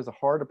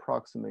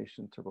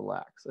approximation to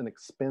relax, an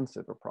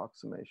expensive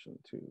approximation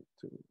to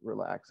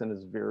relax, and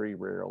is very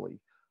rarely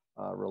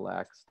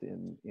relaxed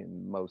in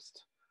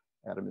most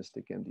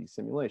atomistic MD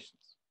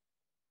simulations.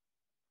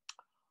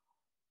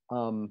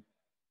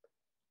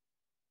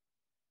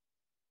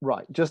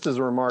 Right, just as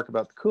a remark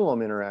about the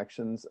Coulomb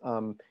interactions,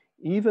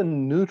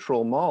 even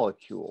neutral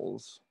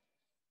molecules,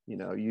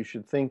 you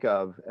should think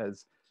of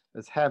as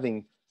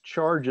having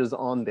charges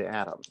on the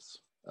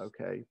atoms,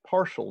 okay?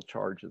 Partial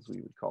charges,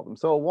 we would call them.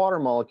 So a water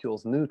molecule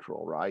is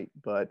neutral, right?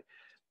 But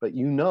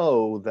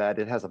that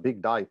it has a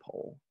big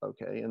dipole,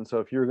 okay? And so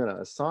if you're gonna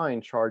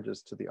assign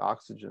charges to the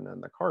oxygen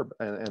and the carbon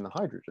and the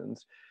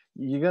hydrogens,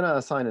 you're gonna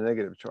assign a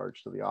negative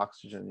charge to the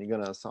oxygen, you're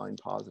gonna assign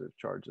positive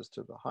charges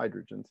to the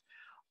hydrogens,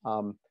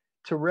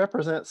 to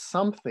represent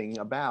something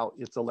about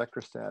its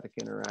electrostatic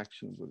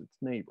interactions with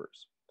its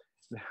neighbors.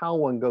 And how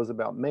one goes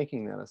about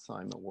making that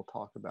assignment we'll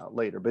talk about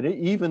later. But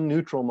even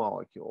neutral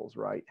molecules,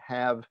 right,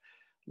 have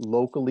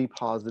locally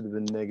positive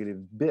and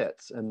negative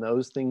bits, and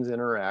those things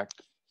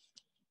interact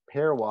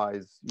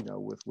pairwise,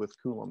 with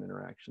Coulomb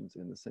interactions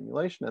in the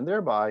simulation, and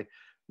thereby,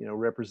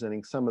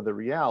 representing some of the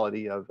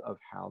reality of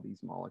how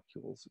these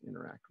molecules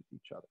interact with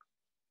each other.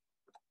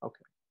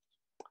 Okay.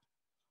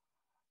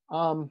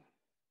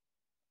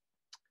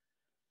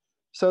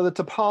 So the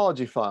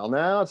topology file,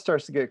 now it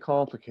starts to get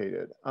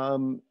complicated.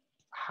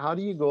 How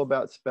do you go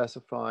about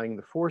specifying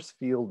the force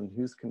field and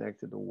who's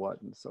connected to what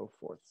and so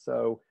forth?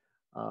 So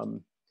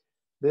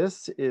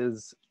this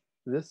is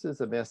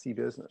a messy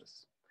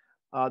business.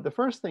 The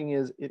first thing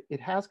is it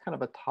has kind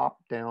of a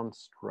top-down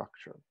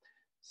structure.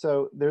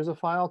 So there's a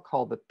file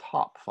called the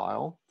top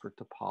file for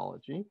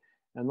topology,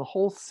 and the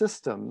whole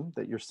system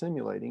that you're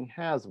simulating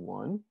has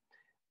one.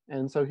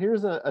 And so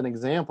here's an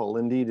example,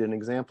 indeed an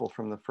example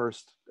from the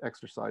first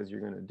exercise you're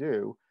going to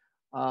do,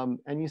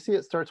 And you see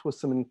it starts with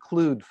some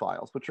include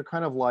files, which are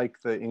kind of like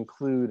the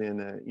include in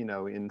a,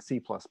 in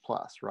C++,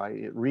 right?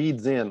 It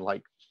reads in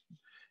like,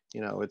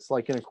 it's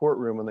like in a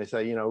courtroom when they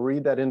say,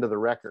 read that into the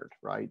record,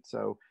 right?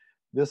 So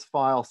this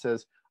file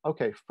says,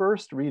 okay,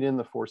 first read in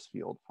the force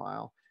field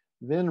file,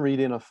 then read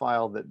in a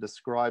file that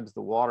describes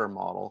the water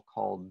model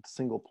called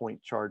single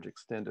point charge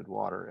extended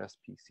water,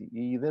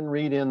 SPCE, then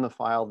read in the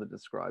file that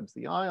describes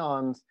the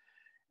ions,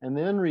 and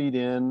then read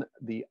in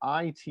the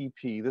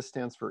ITP, this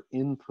stands for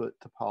input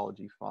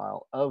topology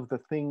file, of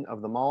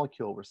the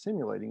molecule we're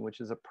simulating, which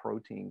is a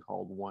protein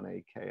called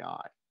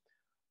 1AKI.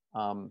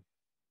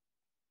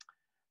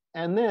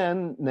 And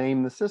then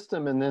name the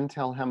system and then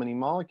tell how many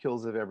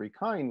molecules of every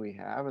kind we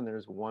have. And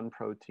there's one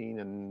protein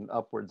and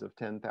upwards of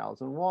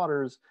 10,000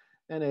 waters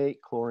and 8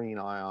 chlorine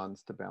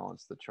ions to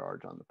balance the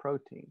charge on the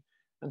protein.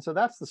 And so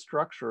that's the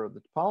structure of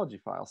the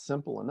topology file,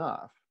 simple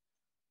enough.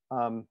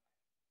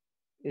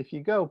 If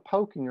you go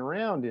poking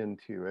around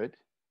into it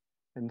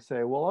and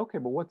say, well, okay,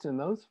 but what's in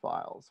those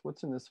files?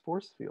 What's in this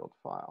force field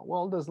file?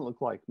 Well, it doesn't look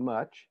like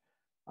much.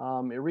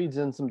 It reads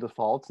in some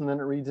defaults and then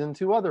it reads in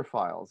 2 other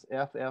files,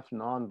 FF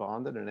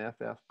non-bonded and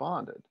FF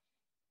bonded.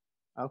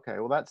 Okay,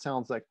 well that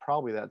sounds like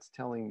probably that's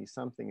telling me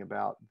something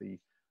about the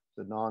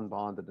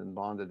non-bonded and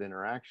bonded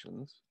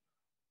interactions.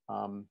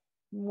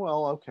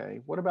 Well,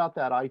 okay, what about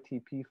that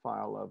ITP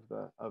file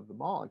of the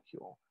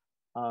molecule?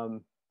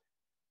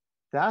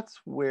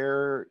 That's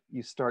where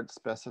you start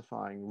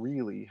specifying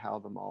really how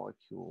the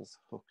molecule's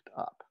hooked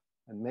up.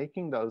 And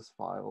making those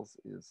files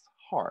is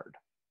hard.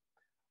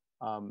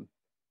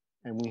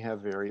 And we have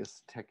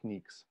various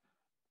techniques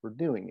for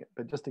doing it.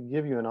 But just to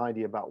give you an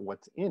idea about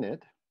what's in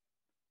it,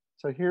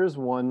 so here's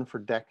one for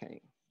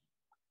decane.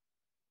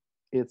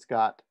 It's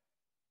got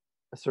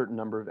a certain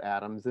number of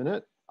atoms in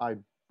it. I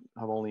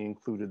have only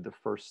included the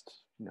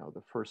first,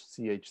 the first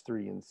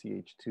CH3 and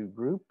CH2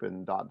 group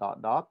and ...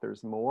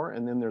 There's more.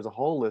 And then there's a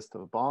whole list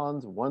of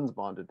bonds. 1's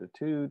bonded to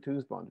 2,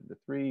 2's bonded to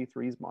 3,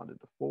 3's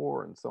bonded to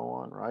 4, and so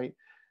on, right?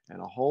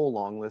 And a whole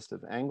long list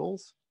of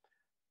angles,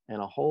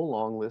 and a whole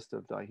long list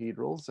of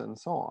dihedrals, and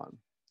so on.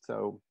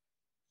 So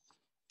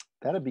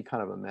that'd be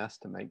kind of a mess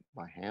to make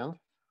by hand.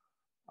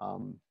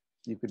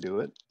 You could do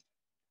it.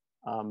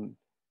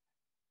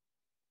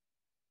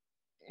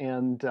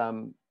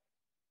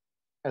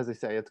 As I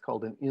say, it's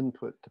called an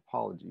input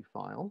topology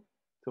file.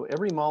 So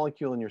every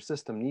molecule in your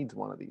system needs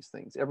one of these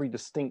things. Every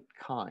distinct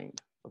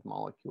kind of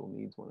molecule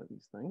needs one of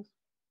these things.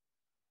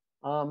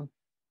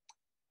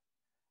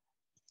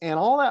 And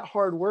all that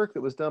hard work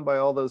that was done by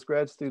all those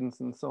grad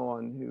students and so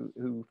on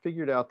who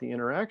figured out the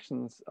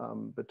interactions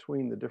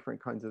between the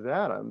different kinds of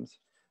atoms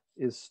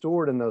is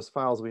stored in those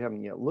files we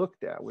haven't yet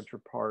looked at, which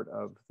are part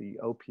of the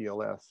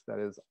OPLS, that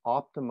is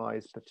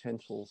optimized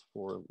potentials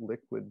for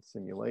liquid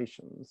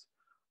simulations.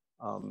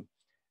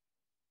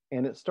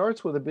 And it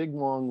starts with a big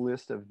long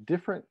list of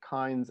different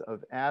kinds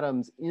of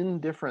atoms in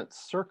different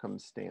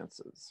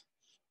circumstances.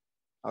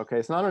 Okay,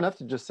 it's not enough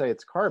to just say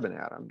it's carbon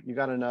atom. You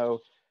got to know,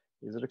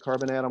 is it a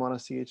carbon atom on a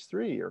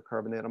CH3 or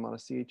carbon atom on a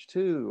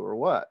CH2 or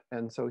what?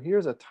 And so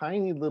here's a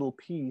tiny little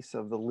piece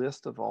of the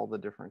list of all the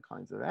different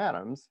kinds of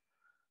atoms,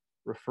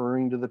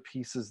 referring to the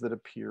pieces that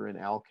appear in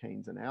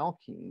alkanes and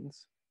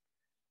alkenes.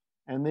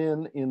 And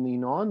then in the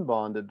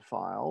non-bonded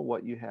file,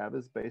 what you have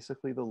is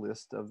basically the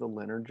list of the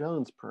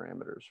Lennard-Jones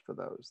parameters for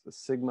those, the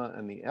sigma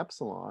and the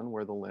epsilon,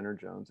 where the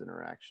Lennard-Jones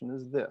interaction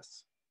is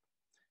this.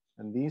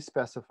 And these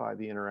specify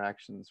the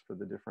interactions for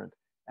the different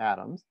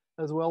atoms,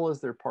 as well as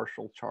their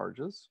partial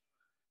charges.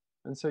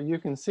 And so you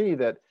can see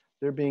that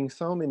there being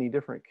so many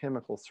different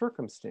chemical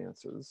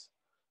circumstances,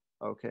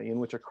 okay, in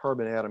which a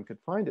carbon atom could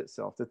find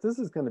itself, that this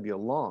is going to be a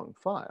long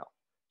file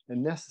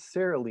and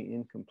necessarily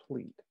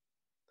incomplete.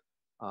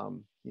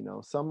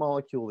 Some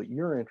molecule that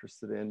you're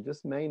interested in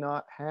just may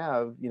not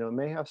have,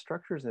 may have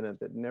structures in it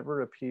that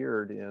never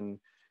appeared in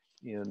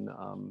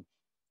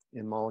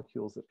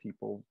molecules that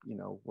people,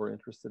 were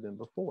interested in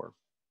before.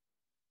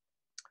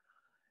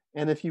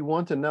 And if you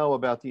want to know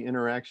about the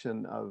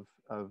interaction of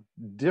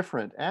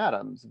different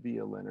atoms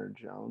via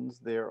Lennard-Jones,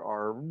 there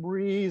are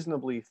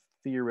reasonably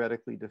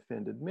theoretically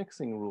defended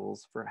mixing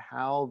rules for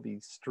how the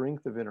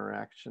strength of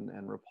interaction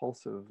and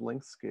repulsive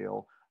length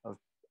scale of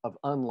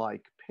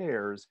unlike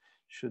pairs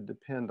should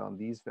depend on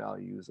these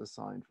values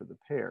assigned for the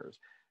pairs.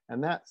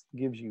 And that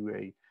gives you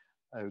a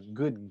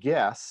good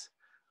guess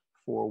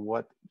for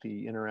what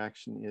the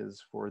interaction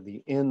is for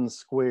the n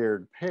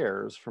squared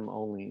pairs from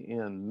only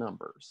n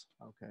numbers,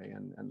 okay?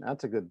 And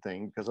that's a good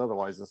thing, because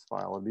otherwise this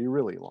file would be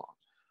really long,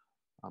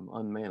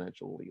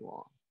 unmanageably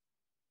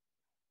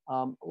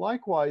long.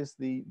 Likewise,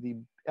 the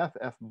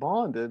FF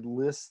bonded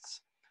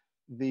lists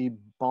the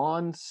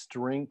bond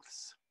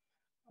strengths.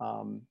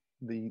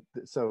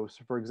 So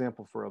for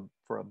example,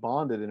 for a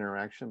bonded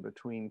interaction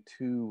between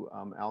 2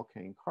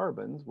 alkane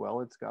carbons,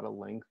 well, it's got a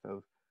length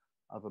of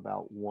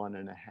about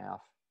 1.5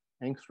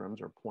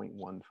 angstroms, or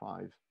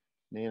 0.15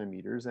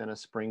 nanometers, and a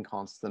spring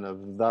constant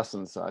of thus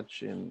and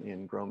such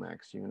in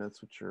Gromax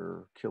units, which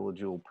are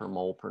kilojoule per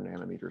mole per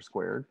nanometer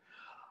squared.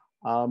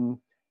 And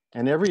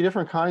every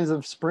different kinds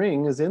of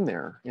spring is in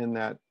there in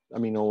that I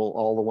mean,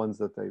 all the ones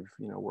that they've,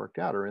 worked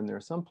out are in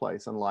there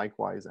someplace, and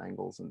likewise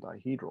angles and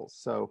dihedrals.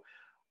 So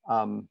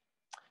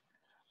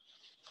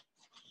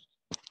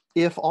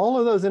if all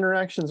of those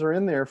interactions are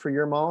in there for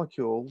your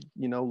molecule,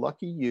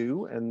 lucky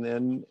you, and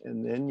then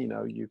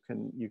you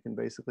can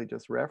basically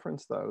just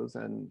reference those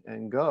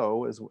and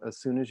go as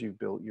soon as you've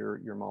built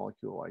your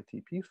molecule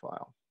ITP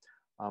file.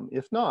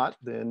 If not,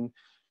 then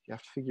you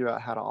have to figure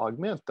out how to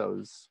augment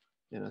those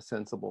in a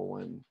sensible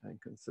and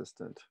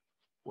consistent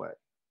way.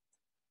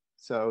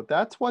 So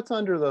that's what's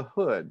under the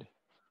hood.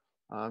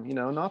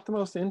 Not the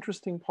most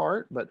interesting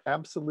part, but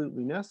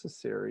absolutely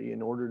necessary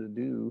in order to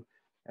do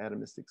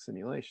atomistic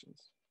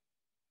simulations.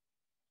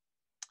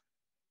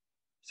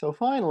 So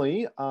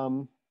finally,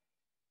 the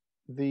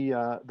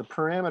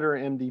parameter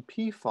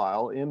MDP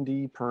file,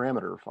 MD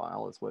parameter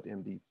file is what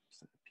MDP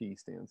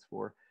stands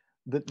for,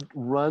 that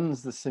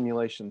runs the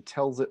simulation,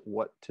 tells it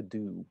what to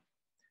do.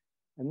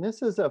 And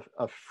this is a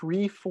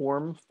free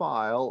form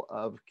file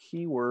of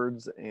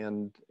keywords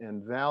and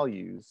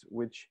values,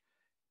 which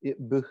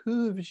it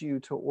behooves you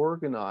to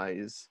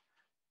organize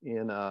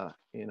in a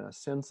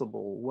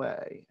sensible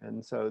way.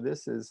 And so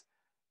this is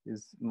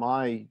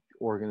my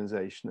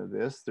organization of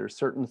this. There's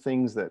certain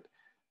things that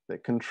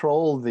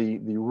control the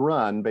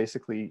run,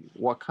 basically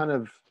what kind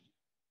of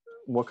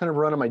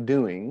run am I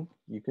doing?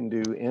 You can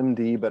do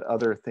MD, but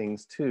other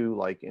things too,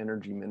 like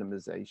energy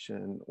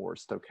minimization or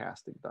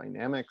stochastic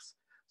dynamics.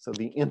 So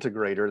the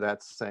integrator,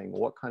 that's saying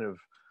what kind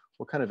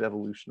of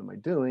evolution am I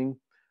doing?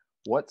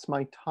 What's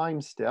my time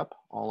step?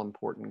 All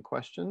important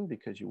question,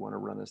 because you want to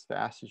run as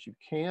fast as you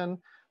can.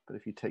 But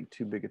if you take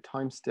too big a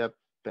time step,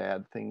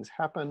 bad things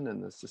happen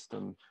and the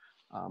system,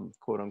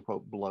 quote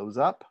unquote, blows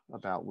up,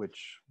 about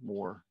which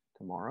more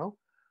tomorrow.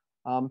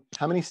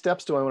 How many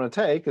steps do I want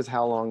to take is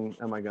how long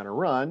am I going to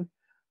run?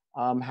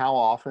 How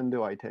often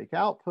do I take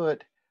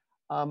output?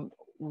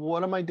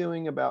 What am I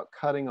doing about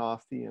cutting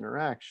off the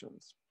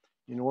interactions?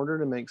 In order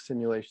to make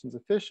simulations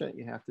efficient,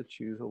 you have to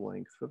choose a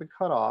length for the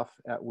cutoff,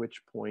 at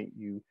which point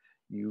you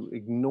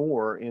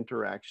ignore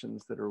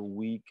interactions that are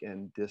weak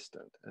and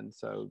distant. And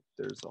so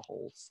there's a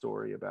whole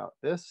story about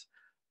this.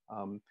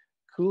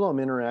 Coulomb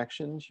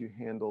interactions you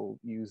handle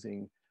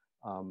using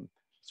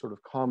sort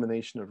of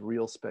combination of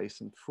real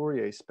space and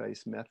Fourier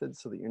space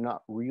methods, so that you're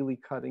not really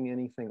cutting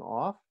anything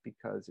off,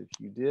 because if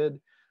you did,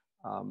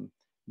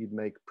 you'd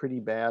make pretty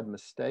bad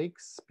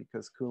mistakes,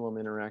 because Coulomb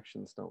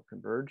interactions don't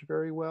converge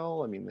very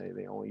well. I mean,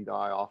 they only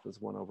die off as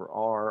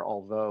 1/r,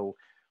 although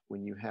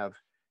when you have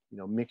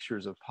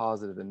mixtures of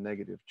positive and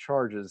negative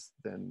charges,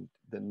 then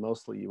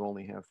mostly you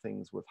only have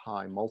things with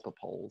high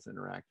multipoles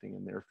interacting,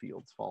 and their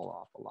fields fall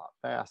off a lot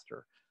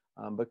faster.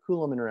 But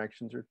Coulomb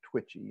interactions are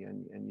twitchy,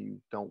 and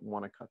you don't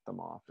want to cut them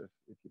off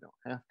if you don't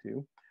have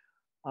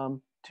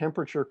to.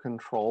 Temperature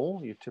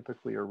control, you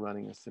typically are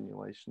running a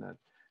simulation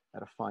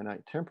at a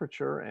finite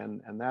temperature,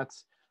 and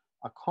that's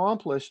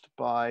accomplished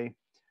by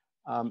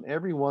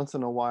every once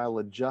in a while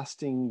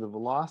adjusting the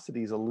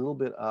velocities a little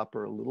bit up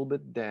or a little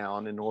bit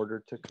down in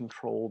order to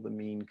control the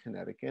mean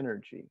kinetic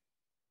energy.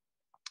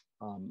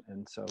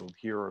 And so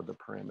here are the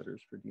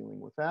parameters for dealing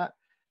with that.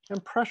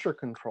 And pressure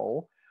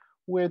control,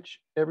 which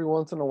every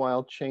once in a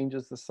while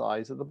changes the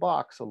size of the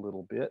box a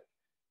little bit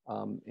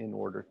in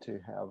order to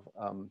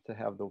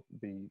have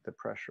the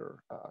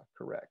pressure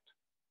correct.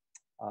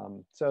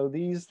 So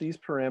these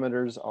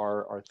parameters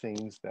are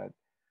things that,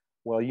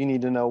 well, you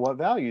need to know what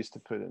values to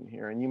put in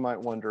here. And you might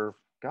wonder,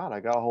 God, I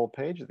got a whole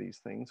page of these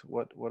things.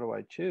 What do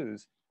I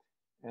choose?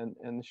 And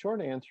the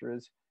short answer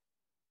is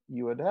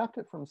you adapt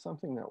it from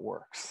something that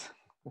works.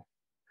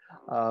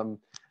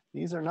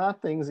 These are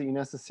not things that you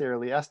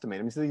necessarily estimate.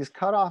 I mean, so these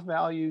cutoff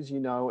values,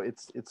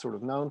 it's sort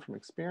of known from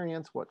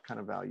experience what kind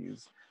of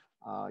values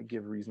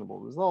give reasonable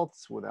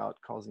results without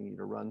causing you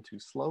to run too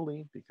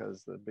slowly,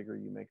 because the bigger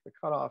you make the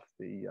cutoff,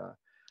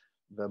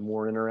 the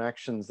more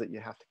interactions that you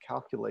have to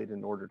calculate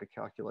in order to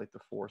calculate the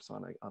force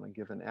on a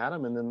given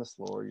atom, and then the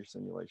slower your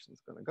simulation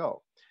is going to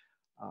go.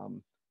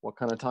 What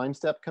kind of time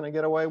step can I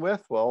get away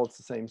with? Well, it's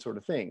the same sort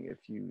of thing.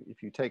 If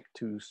you take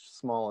too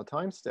small a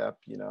time step,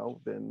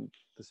 then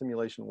the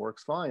simulation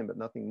works fine, but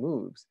nothing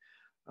moves.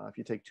 If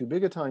you take too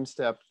big a time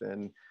step,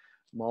 then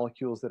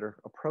molecules that are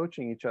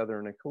approaching each other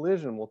in a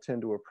collision will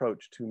tend to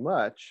approach too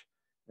much,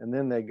 and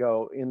then they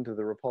go into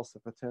the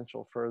repulsive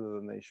potential further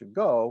than they should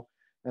go,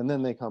 and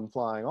then they come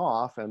flying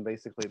off, and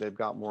basically they've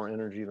got more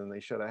energy than they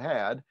should have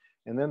had,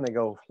 and then they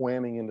go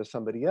whamming into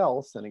somebody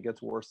else, and it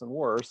gets worse and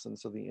worse, and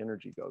so the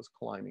energy goes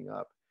climbing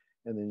up,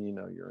 and then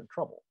you're in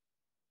trouble.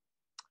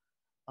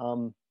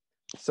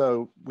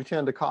 So we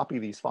tend to copy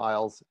these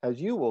files,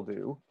 as you will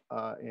do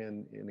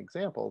in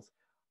examples,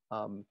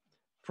 from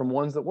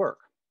ones that work,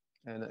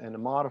 and to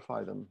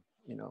modify them,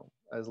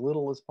 as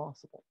little as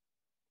possible.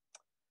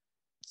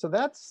 So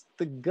that's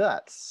the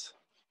guts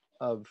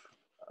of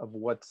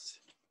what's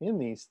in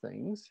these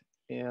things.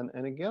 And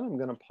again, I'm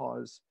going to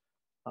pause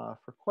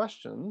for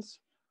questions,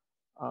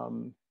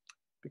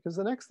 because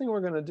the next thing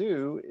we're going to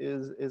do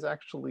is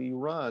actually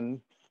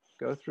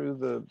go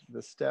through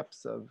the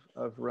steps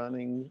of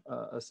running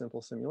a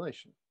simple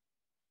simulation.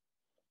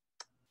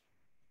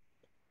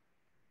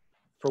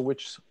 for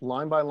which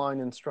line-by-line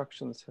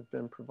instructions have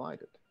been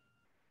provided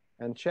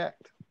and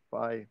checked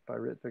by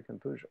Ritwik and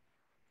Pooja,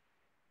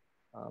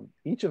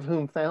 each of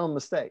whom found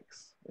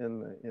mistakes in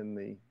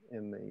the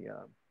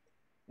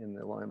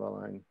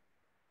line-by-line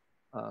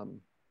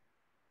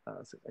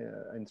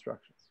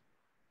instructions.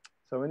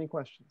 So, any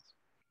questions?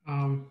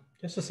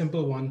 Just a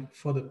simple one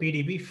for the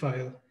PDB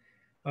file.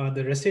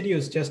 The residue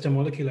is just a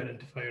molecule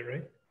identifier,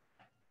 right?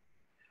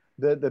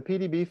 The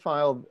PDB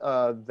file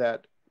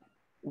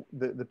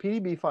the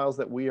PDB files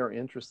that we are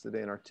interested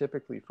in are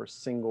typically for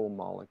single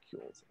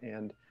molecules,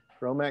 and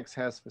GROMACS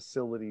has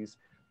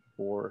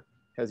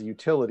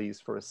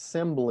utilities for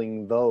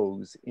assembling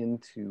those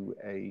into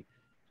a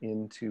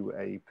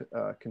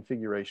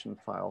configuration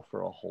file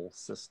for a whole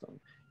system.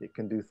 It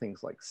can do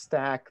things like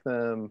stack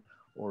them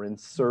or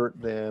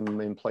insert them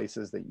in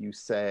places that you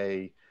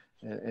say.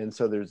 And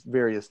so there's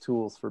various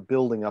tools for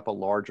building up a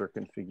larger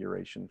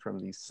configuration from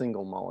these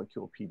single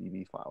molecule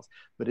PDB files.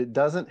 But it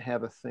doesn't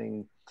have a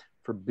thing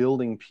for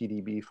building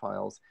PDB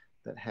files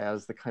that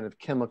has the kind of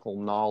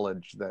chemical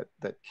knowledge that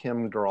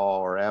ChemDraw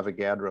or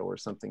Avogadro or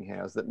something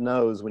has, that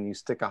knows when you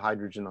stick a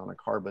hydrogen on a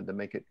carbon to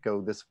make it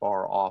go this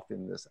far off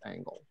in this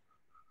angle.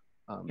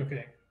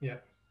 Okay, yeah,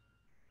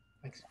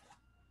 thanks.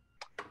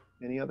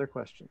 Any other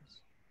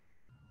questions?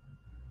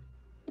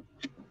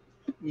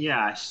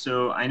 Yeah,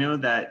 so I know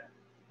that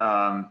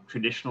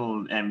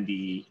traditional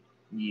MD,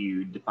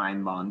 you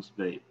define bonds,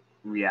 but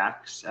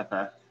React's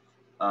FF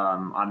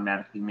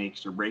automatically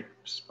makes or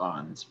breaks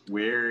bonds.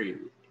 Where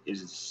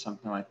is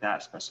something like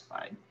that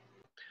specified?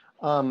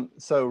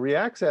 So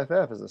React's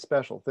FF is a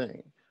special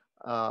thing,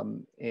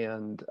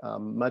 and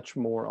much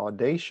more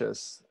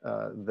audacious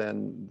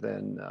than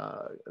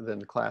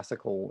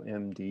classical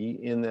MD,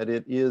 in that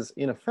it is,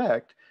 in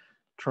effect,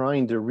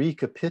 trying to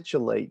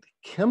recapitulate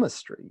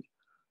chemistry,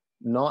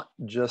 not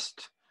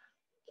just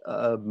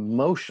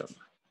motion,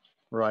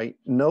 right?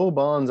 No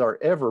bonds are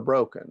ever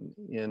broken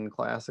in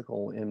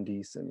classical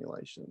MD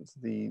simulations.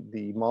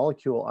 The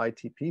molecule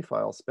ITP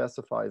file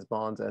specifies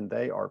bonds and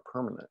they are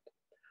permanent.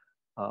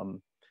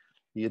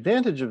 The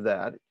advantage of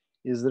that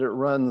is that it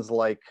runs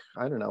like,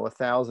 I don't know,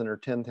 1,000 or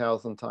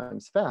 10,000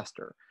 times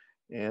faster.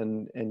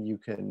 And you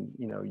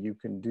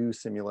can do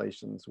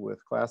simulations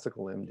with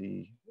classical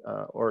MD,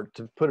 or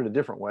to put it a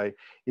different way,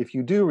 if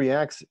you do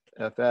React's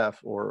FF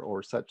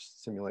or such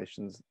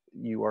simulations,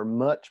 you are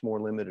much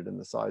more limited in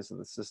the size of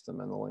the system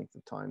and the length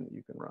of time that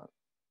you can run,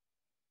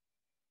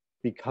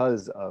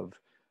 because of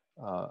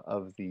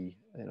the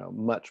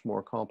much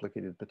more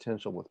complicated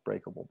potential with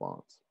breakable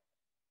bonds.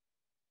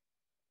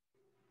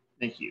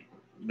 Thank you.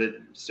 But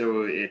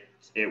so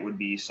it would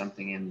be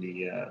something in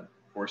the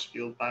force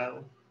field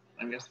file,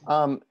 I'm guessing?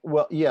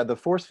 Well, yeah, the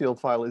force field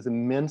file is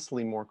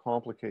immensely more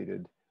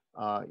complicated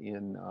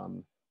in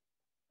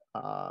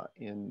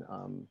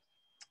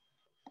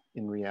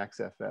React's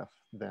FF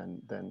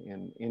than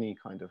in any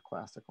kind of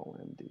classical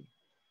MD.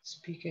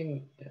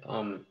 Speaking,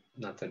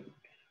 not to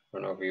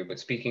run over you, but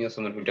speaking as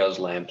someone who does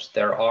LAMPs,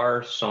 there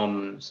are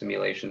some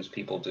simulations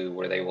people do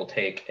where they will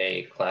take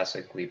a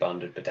classically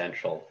bounded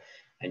potential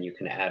and you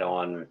can add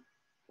on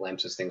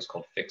LAMPs as things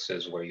called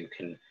fixes, where you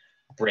can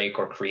break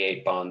or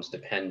create bonds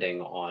depending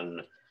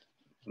on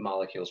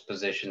molecules'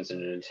 positions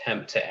in an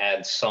attempt to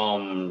add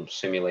some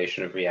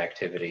simulation of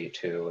reactivity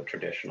to a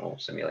traditional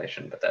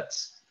simulation. But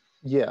that's...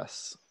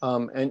 Yes,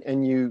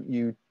 and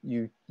you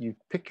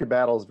pick your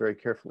battles very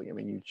carefully. I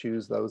mean, you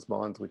choose those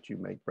bonds which you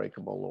make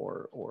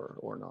breakable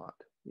or not.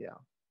 Yeah,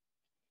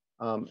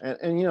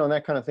 and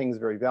that kind of thing is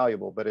very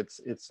valuable. But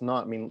it's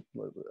not. I mean,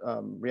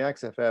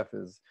 React's FF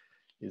is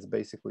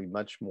basically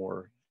much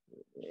more.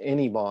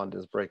 Any bond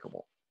is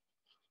breakable,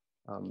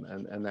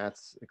 and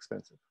that's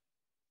expensive.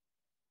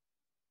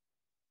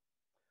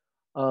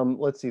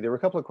 Let's see. There were a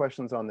couple of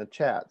questions on the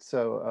chat.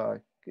 So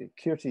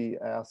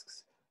Kirti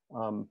asks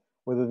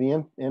whether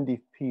the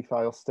MDP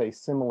files stay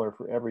similar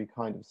for every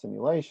kind of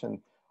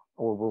simulation,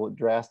 or will it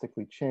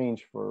drastically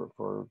change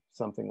for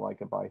something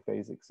like a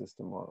biphasic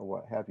system or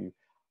what have you.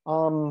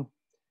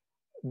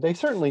 They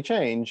certainly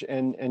change,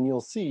 and you'll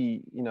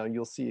see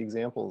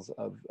examples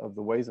of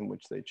the ways in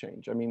which they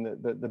change. I mean,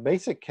 the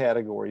basic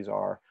categories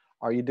are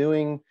you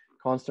doing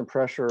constant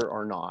pressure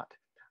or not?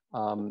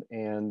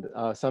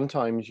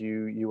 Sometimes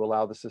you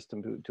allow the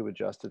system to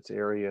adjust its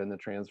area in the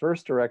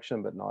transverse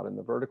direction, but not in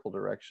the vertical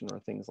direction, or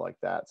things like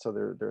that. So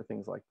there are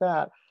things like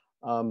that.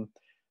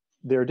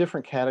 There are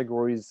different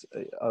categories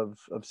of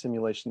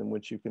simulation in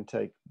which you can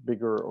take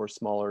bigger or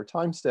smaller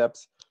time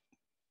steps.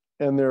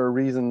 And there are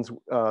reasons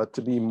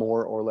to be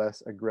more or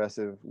less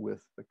aggressive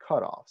with the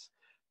cutoffs.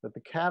 But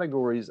the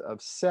categories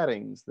of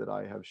settings that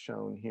I have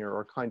shown here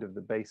are kind of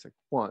the basic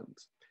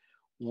ones.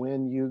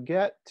 When you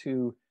get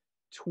to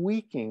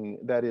tweaking,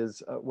 that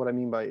is what I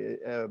mean by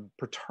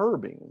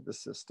perturbing the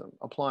system,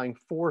 applying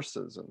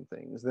forces and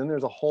things, then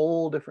there's a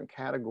whole different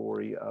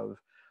category of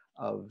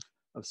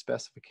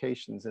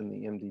specifications in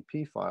the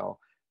MDP file.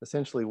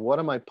 Essentially, what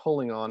am I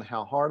pulling on?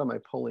 How hard am I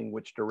pulling?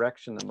 Which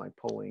direction am I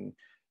pulling?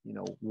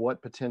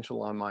 What potential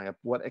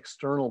what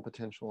external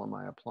potential am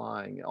I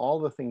applying? All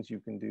the things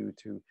you can do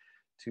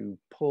to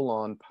pull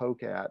on,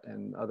 poke at,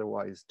 and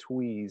otherwise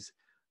tweeze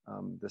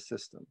the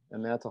system.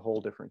 And that's a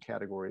whole different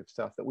category of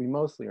stuff that we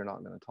mostly are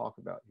not going to talk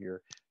about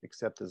here,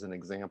 except as an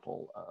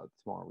example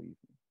tomorrow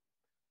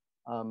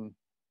evening.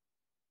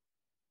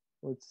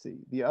 Let's see.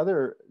 The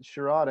other,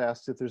 Sharad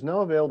asked if there's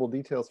no available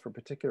details for a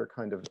particular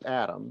kind of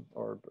atom,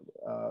 or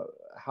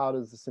how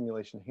does the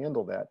simulation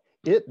handle that?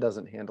 It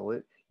doesn't handle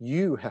it.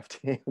 You have to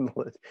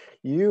handle it.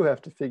 You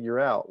have to figure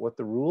out what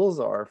the rules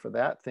are for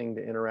that thing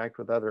to interact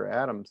with other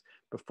atoms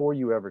before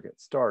you ever get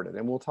started.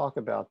 And we'll talk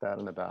about that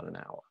in about an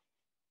hour.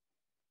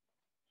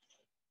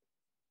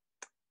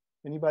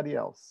 Anybody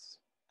else?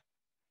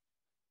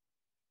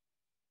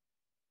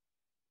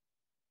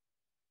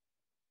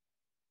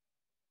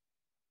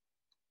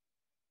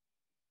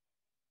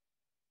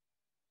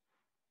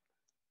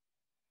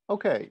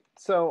 Okay,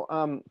 so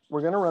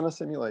we're going to run a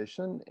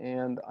simulation,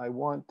 and I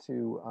want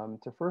to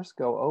first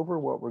go over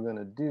what we're going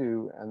to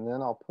do, and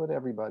then I'll put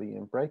everybody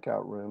in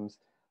breakout rooms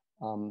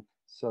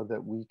so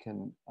that we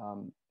can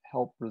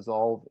help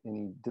resolve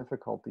any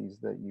difficulties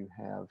that you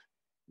have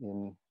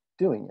in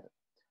doing it.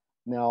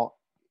 Now,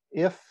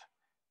 if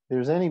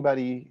there's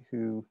anybody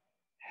who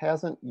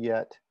hasn't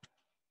yet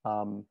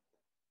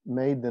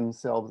made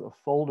themselves a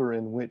folder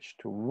in which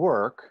to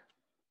work,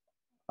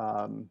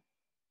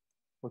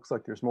 looks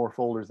like there's more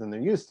folders than there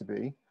used to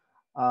be.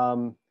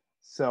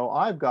 So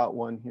I've got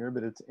one here,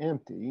 but it's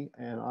empty,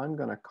 and I'm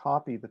going to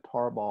copy the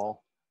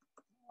tarball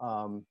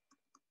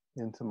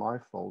into my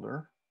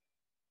folder.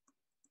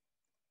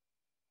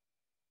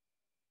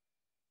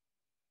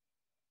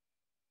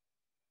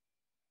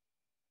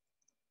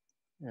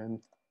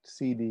 And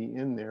CD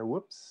in there,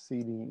 whoops,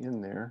 CD in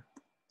there.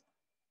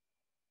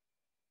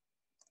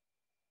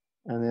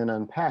 And then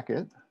unpack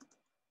it.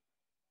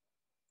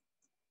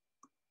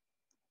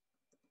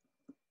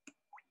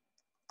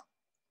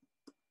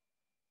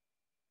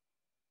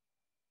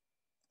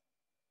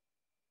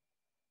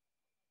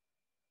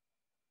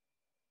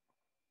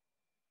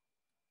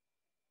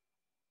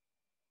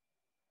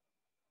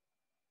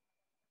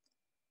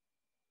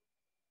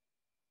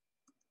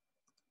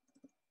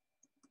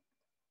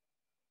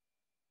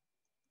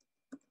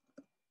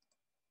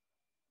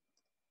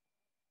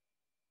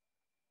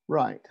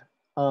 Right.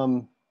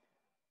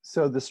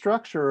 So the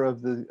structure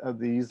of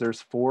these,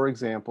 there's 4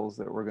 examples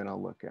that we're going to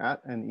look at,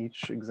 and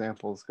each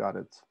example's got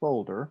its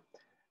folder.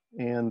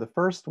 And the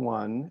first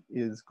one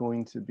is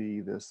going to be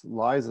this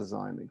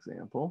lysozyme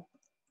example.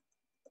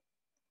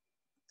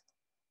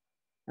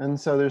 And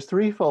so there's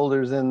 3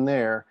 folders in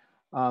there.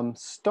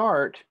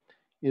 Start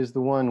is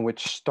the one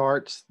which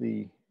starts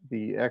the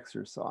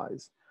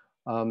exercise.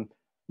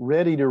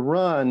 Ready to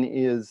run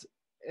is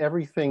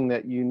everything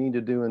that you need to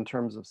do in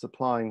terms of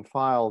supplying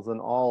files, and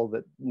all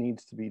that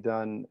needs to be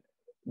done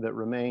that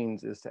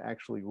remains is to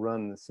actually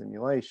run the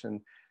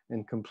simulation.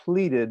 And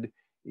completed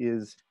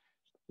is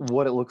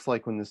what it looks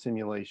like when the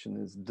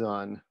simulation is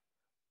done.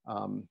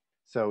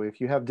 So if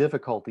you have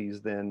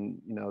difficulties,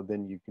 then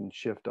then you can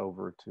shift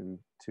over to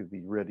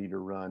the ready to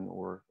run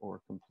or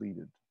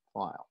completed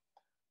file.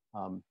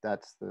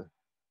 That's the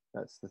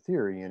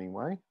theory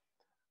anyway.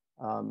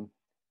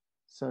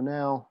 So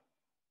now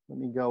let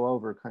me go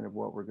over kind of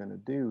what we're going to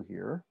do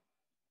here.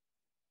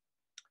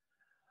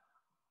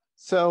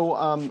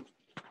 So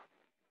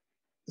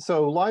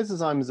so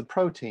lysozyme is a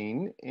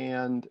protein,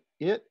 and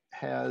it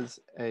has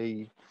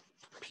a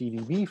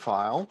PDB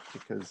file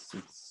because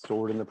it's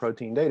stored in the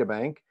protein data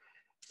bank.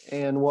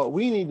 And what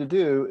we need to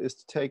do is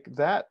to take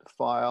that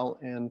file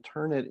and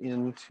turn it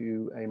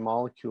into a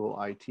molecule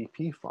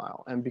ITP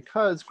file. And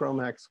because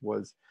GROMACS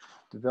was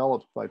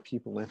developed by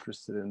people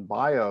interested in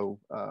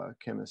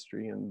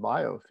biochemistry and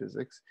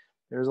biophysics,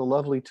 there's a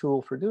lovely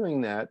tool for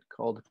doing that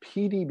called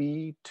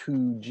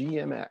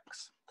PDB2GMX.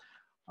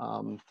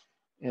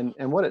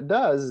 And what it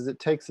does is it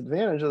takes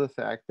advantage of the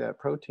fact that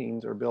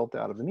proteins are built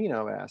out of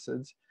amino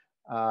acids,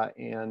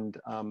 and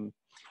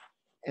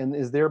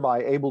is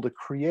thereby able to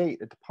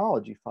create a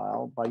topology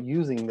file by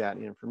using that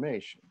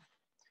information.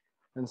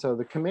 And so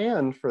the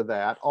command for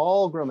that,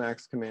 all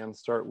GROMACS commands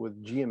start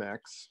with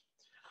GMX,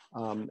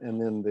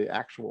 and then the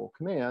actual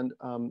command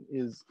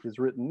is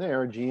written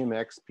there,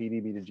 GMX,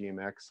 PDB to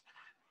GMX.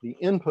 The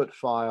input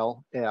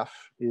file, F,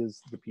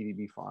 is the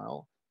PDB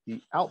file.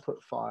 The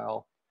output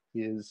file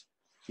is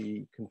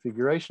the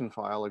configuration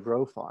file, a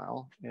GRO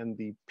file, and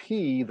the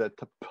P, the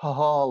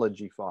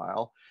topology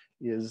file,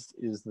 is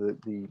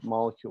the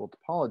molecule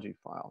topology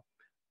file,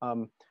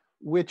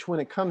 which when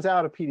it comes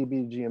out of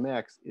PDB to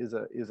GMX is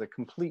a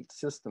complete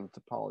system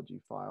topology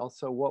file.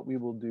 So what we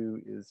will do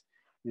is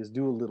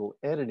do a little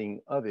editing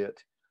of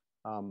it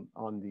on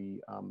the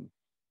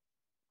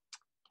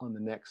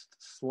next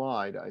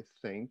slide, I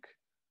think.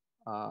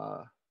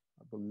 I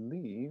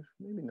believe,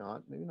 maybe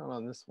not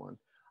on this one.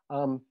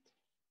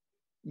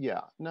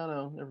 Yeah,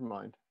 no, never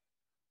mind.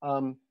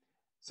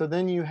 So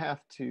then you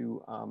have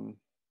to,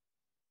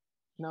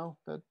 no,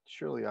 that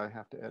surely I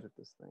have to edit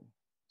this thing.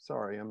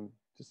 Sorry, I'm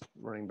just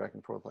running back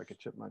and forth like a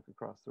chipmunk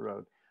across the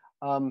road.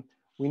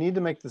 We need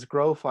to make this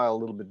GRO file a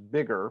little bit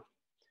bigger.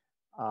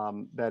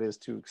 that is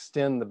to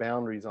extend the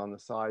boundaries on the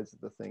sides of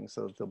the thing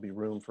so that there'll be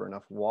room for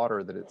enough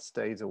water that it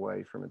stays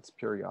away from its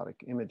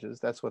periodic images.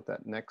 That's what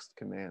that next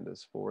command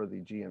is for,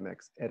 the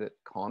gmx edit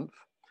conf.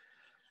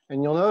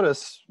 And you'll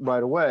notice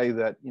right away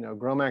that, you know,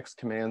 GROMACS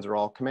commands are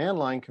all command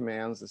line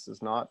commands. This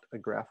is not a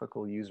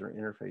graphical user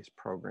interface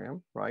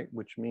program, right?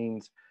 Which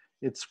means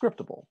it's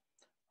scriptable.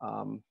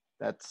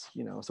 That's,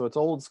 you know, so it's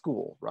old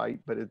school, right?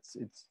 But it's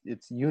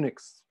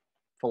Unix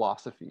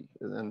philosophy.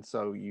 And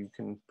so you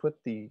can put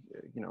the,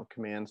 you know,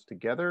 commands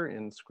together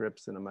in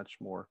scripts in a much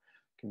more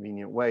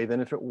convenient way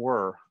than if it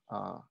were,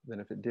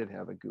 than if it did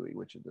have a GUI,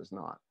 which it does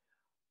not.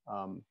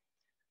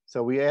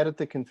 So we added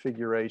the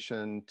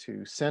configuration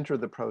to center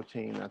the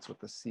protein. That's what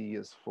the C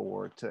is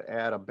for. To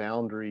add a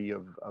boundary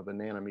of a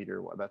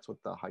nanometer, that's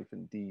what the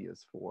 -D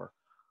is for.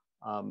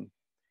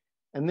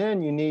 And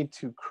then you need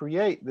to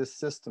create this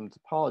system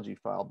topology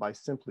file by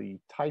simply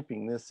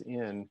typing this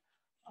in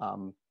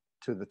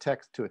to a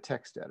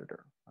text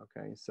editor.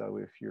 Okay, so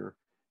if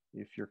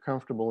you're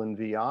comfortable in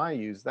VI,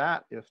 use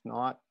that. If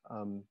not,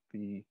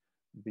 the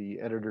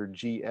editor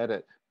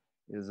gedit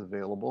is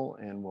available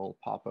and will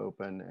pop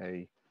open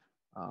a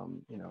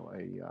you know,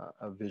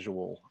 a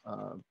visual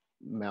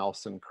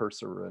mouse and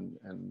cursor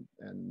and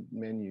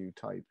menu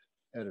type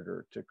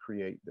editor to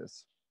create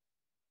this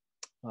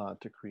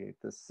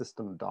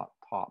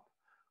system.top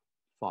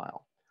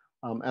file.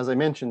 As I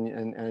mentioned,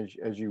 and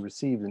as you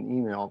received an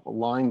email,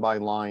 line by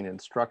line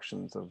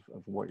instructions of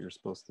what you're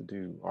supposed to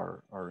do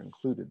are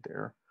included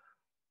there.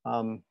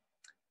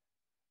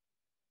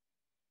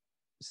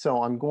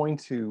 So I'm going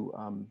to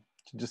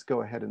just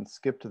go ahead and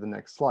skip to the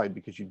next slide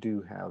because you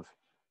do have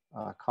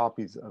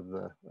copies of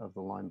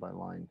the line by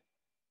line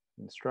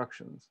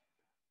instructions.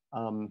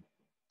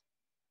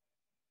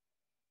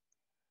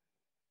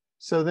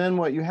 So then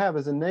what you have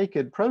is a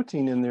naked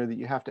protein in there that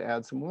you have to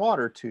add some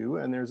water to,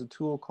 and there's a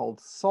tool called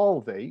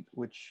Solvate,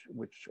 which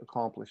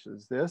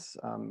accomplishes this.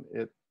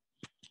 It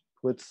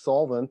puts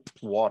solvent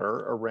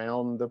water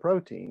around the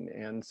protein,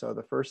 and so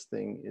the first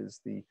thing is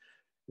the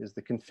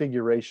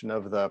configuration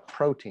of the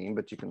protein,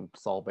 but you can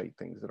solvate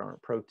things that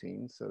aren't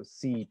proteins, so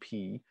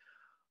CP.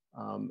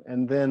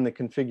 And then the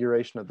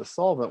configuration of the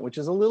solvent, which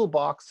is a little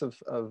box of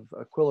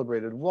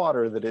equilibrated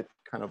water that it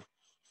kind of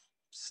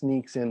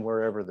sneaks in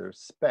wherever there's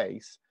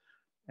space.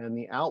 And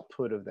the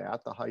output of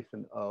that, the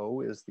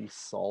 -O, is the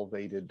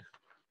solvated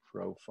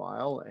GRO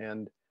file,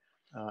 and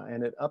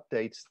it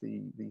updates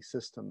the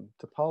system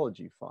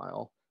topology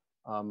file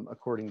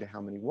according to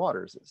how many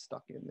waters it's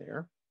stuck in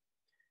there.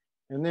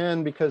 And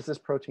then because this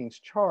protein's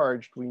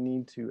charged, we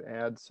need to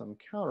add some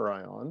counter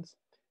ions.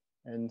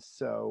 And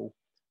so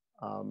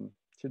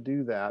to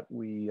do that,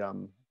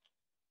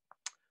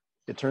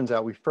 it turns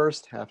out we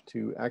first have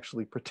to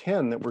actually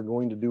pretend that we're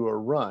going to do a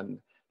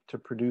run to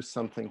produce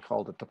something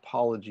called a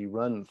topology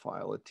run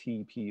file, a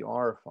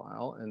TPR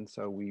file. And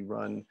so we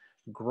run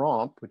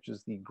gromp, which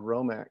is the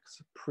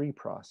GROMACS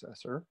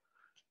preprocessor.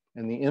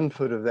 And the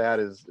input of that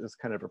is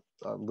kind of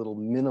a little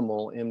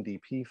minimal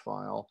MDP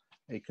file,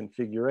 a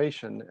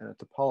configuration, and a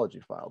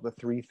topology file, the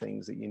three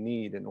things that you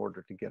need in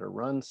order to get a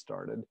run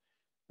started.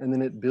 And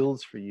then it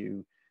builds for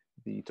you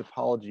the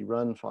topology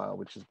run file,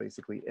 which is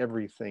basically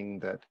everything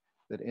that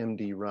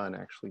MD run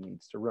actually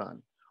needs to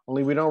run.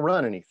 Only we don't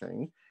run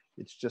anything.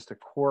 It's just a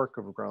quirk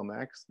of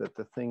GROMACS that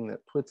the thing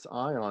that puts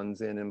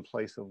ions in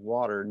place of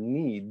water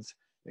needs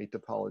a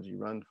topology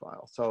run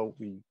file. So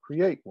we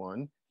create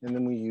one, and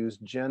then we use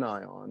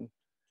genion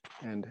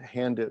and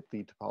hand it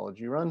the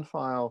topology run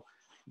file,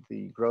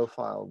 the GRO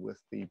file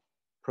with the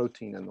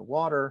protein and the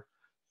water,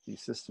 the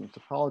system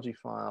topology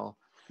file.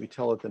 We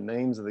tell it the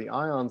names of the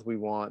ions we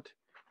want,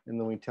 and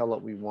then we tell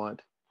it we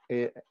want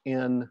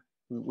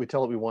we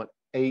tell it we want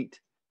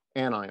 8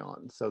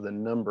 anions, so the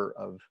number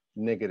of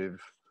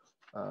negative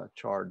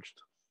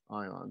charged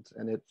ions,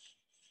 and it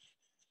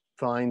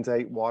finds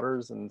 8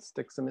 waters and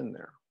sticks them in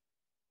there.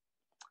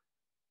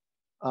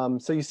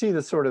 So you see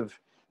this sort of,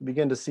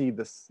 begin to see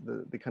this,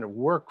 the kind of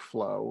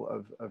workflow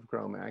of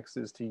GROMACS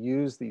is to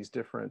use these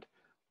different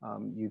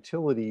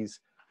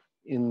utilities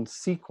in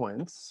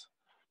sequence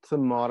to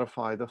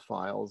modify the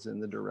files in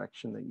the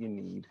direction that you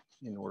need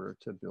in order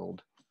to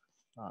build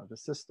the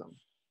system.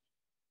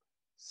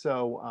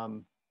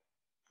 So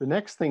the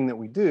next thing that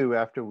we do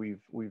after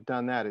we've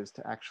done that is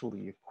to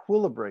actually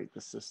equilibrate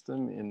the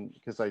system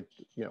because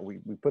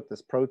we put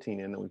this protein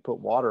in and we put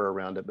water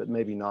around it, but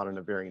maybe not in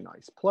a very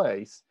nice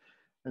place.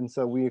 And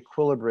so we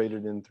equilibrate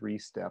it in 3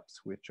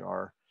 steps, which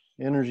are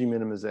energy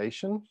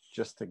minimization,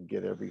 just to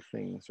get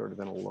everything sort of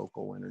in a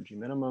local energy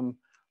minimum.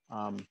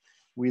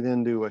 We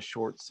then do a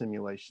short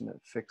simulation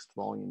at fixed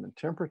volume and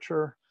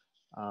temperature.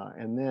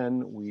 And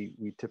then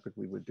we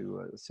typically would do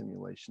a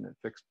simulation at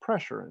fixed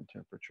pressure and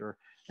temperature,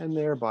 and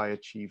thereby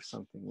achieve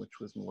something which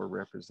was more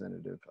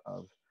representative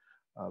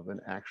of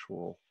an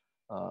actual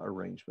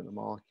arrangement of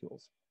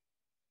molecules.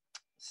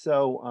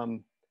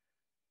 So,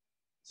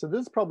 so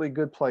this is probably a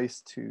good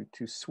place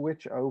to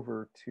switch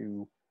over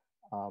to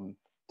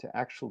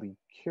actually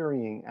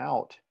carrying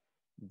out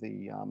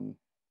the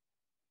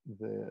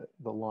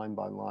line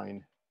by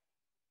line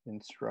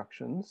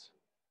instructions.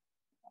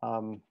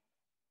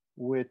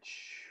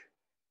 which,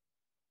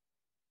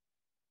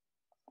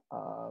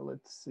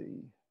 let's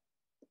see.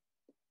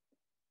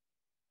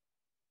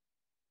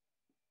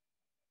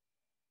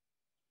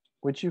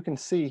 Which you can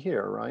see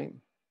here, right?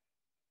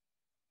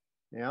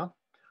 Yeah.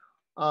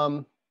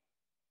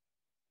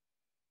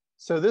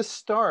 So this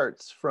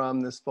starts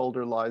from this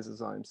folder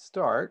lysozyme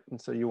start,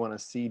 and so you want a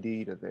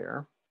CD to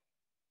there.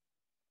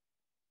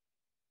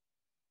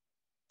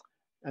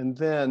 And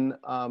then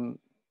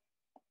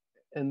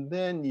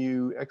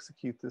you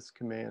execute this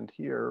command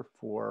here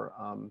for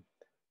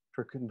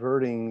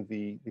converting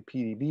the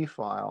PDB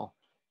file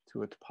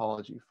to a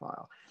topology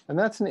file. And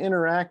that's an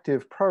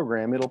interactive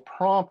program. It'll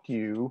prompt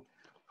you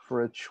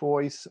for a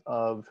choice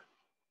of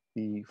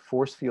the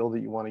force field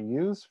that you want to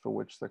use, for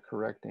which the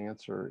correct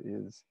answer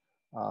is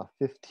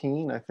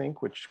 15, I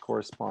think, which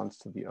corresponds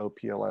to the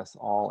OPLS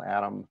all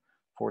atom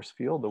force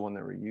field, the one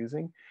that we're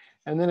using.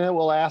 And then it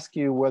will ask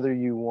you whether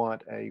you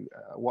want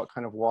what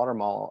kind of water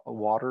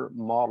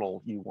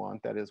model you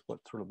want, that is, what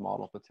sort of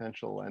model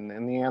potential. And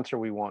the answer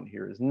we want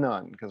here is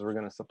none, because we're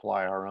going to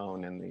supply our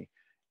own in the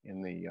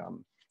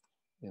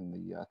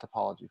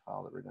topology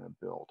file that we're going to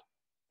build.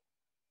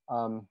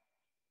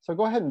 So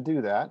go ahead and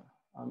do that.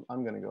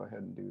 I'm going to go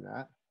ahead and do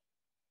that.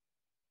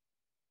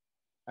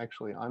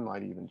 Actually, I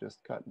might even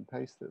just cut and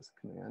paste this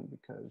command,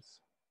 because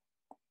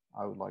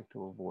I would like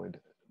to avoid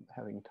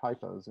having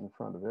typos in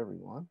front of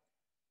everyone.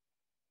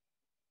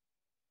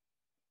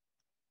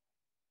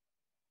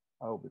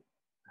 Oh,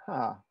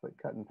 but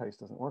cut and paste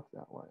doesn't work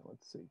that way.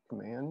 Let's see,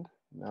 command,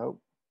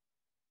 nope.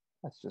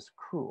 That's just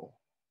cruel.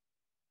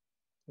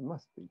 There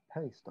must be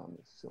paste on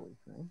this silly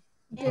thing.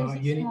 There's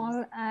a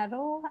small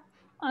arrow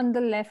on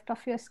the left of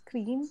your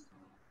screen.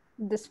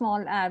 The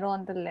small arrow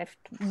on the left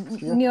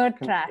near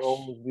trash.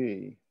 Control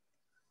V.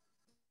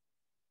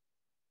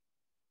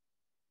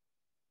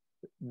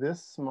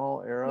 This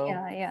small arrow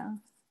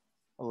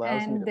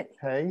allows me to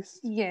paste?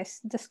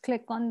 Yes, just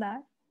click on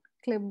that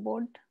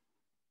clipboard.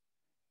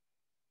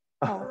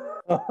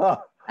 Oh,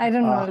 I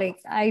don't know, like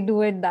I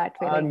do it that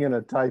way. I'm going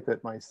to type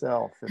it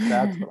myself if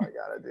that's what I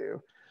got to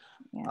do.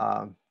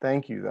 Yeah.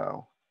 Thank you,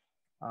 though.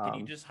 Can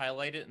you just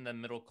highlight it and then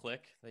middle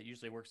click? That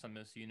usually works on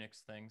most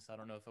Unix things. I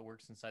don't know if it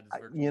works inside this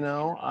virtual You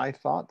know, I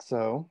thought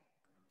so.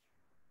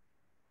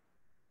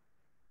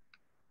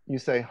 You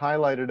say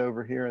highlight it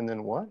over here and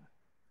then what?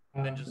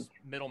 Then just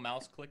middle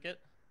mouse click it.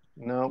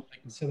 No.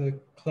 So the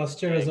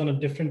cluster is on a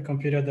different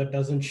computer that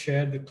doesn't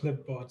share the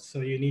clipboard.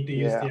 So you need to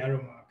use the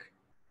arrow mark.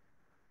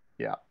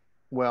 Yeah.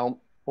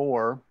 Well,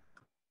 or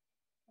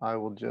I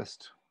will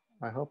just,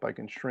 I hope I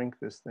can shrink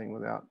this thing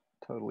without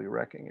totally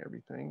wrecking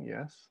everything.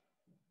 Yes.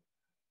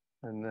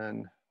 And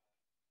then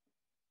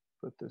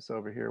put this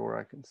over here where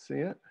I can see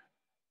it.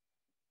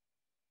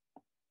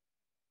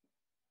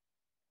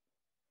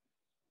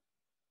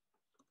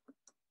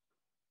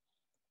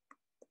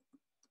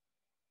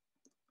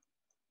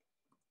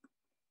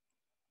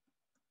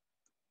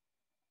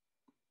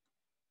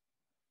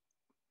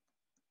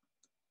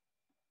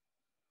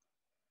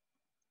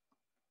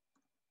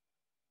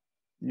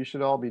 You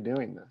should all be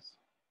doing this.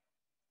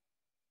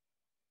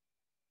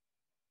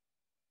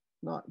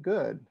 Not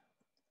good.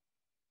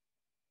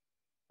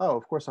 Oh,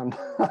 of course I'm,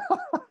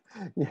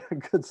 yeah,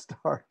 good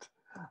start.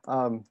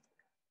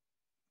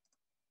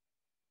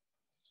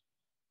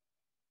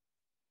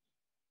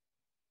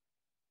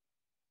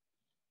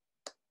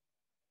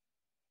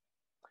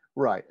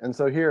 Right, and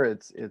so here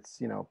it's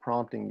you know,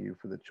 prompting you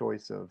for the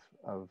choice of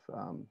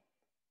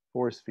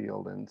force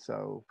field, and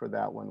so for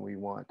that one we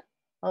want,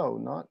 oh,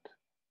 not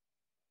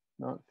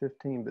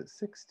 15 but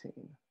 16.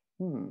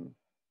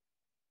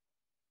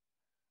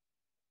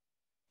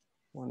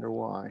 Wonder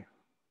why.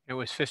 It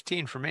was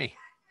 15 for me.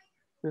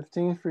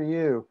 15 for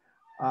you.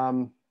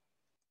 Some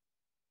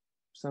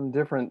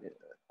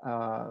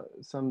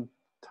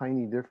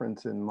tiny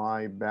difference in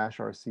my bash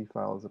RC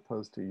file as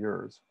opposed to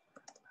yours.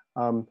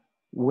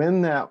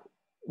 When that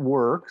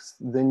works,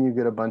 then you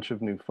get a bunch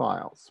of new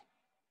files.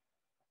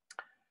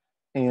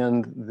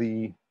 And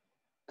the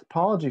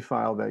topology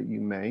file that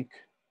you make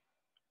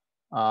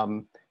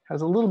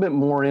has a little bit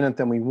more in it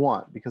than we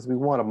want, because we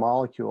want a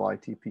molecule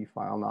ITP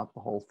file, not the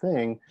whole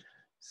thing.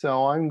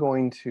 So I'm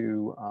going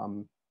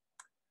to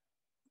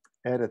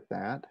edit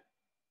that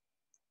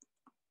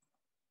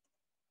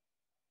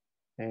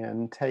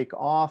and take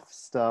off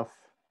stuff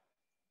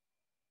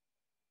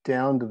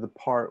down to the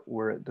part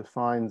where it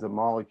defines a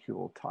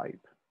molecule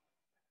type.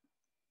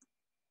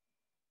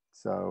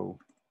 So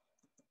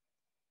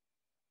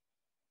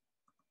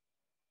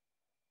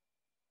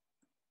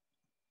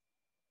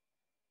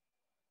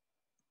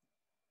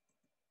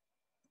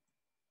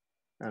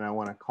and I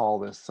want to call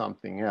this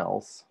something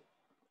else,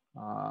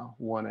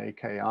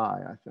 1AKI,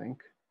 I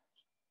think.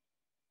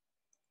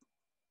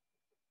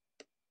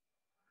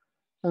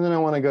 And then I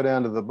want to go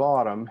down to the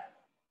bottom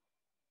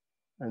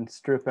and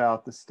strip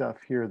out the stuff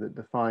here that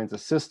defines a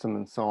system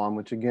and so on,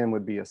 which again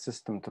would be a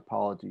system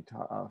topology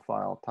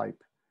file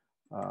type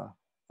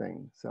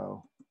thing.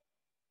 So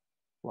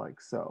like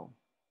so.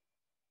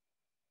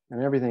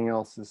 And everything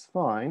else is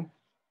fine.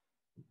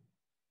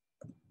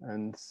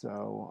 And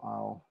so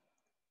I'll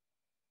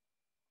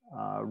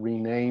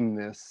rename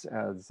this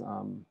as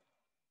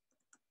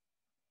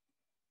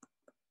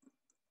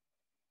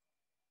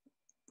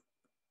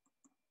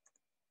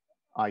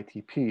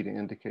ITP to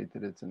indicate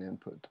that it's an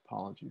input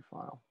topology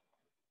file.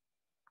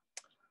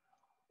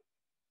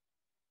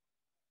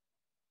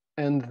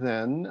 And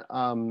then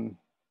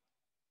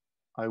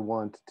I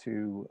want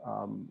to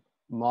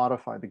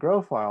modify the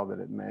grow file that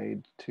it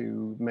made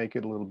to make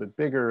it a little bit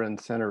bigger and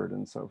center it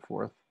and so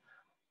forth.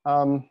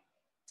 And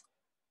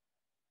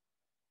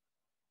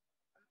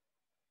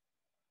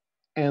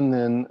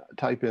then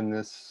type in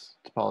this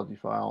topology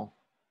file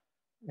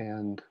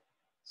and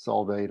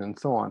solvate and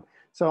so on.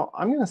 So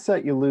I'm going to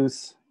set you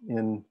loose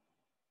in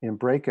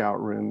breakout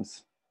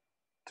rooms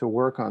to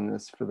work on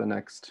this for the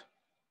next,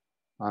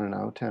 I don't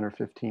know, 10 or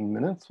 15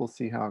 minutes. We'll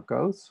see how it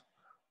goes.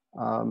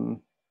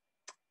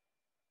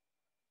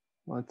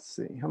 Let's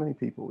see, how many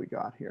people we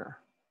got here?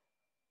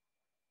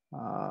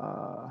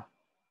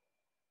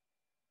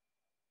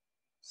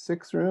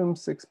 6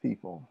 rooms, 6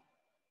 people.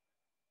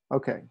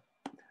 Okay.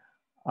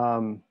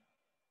 So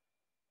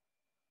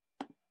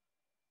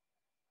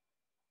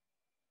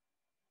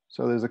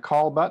there's a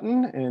call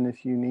button, and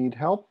if you need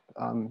help,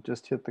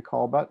 just hit the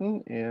call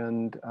button,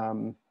 and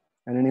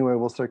anyway,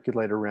 we'll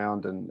circulate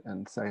around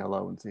and say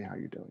hello and see how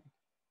you're doing.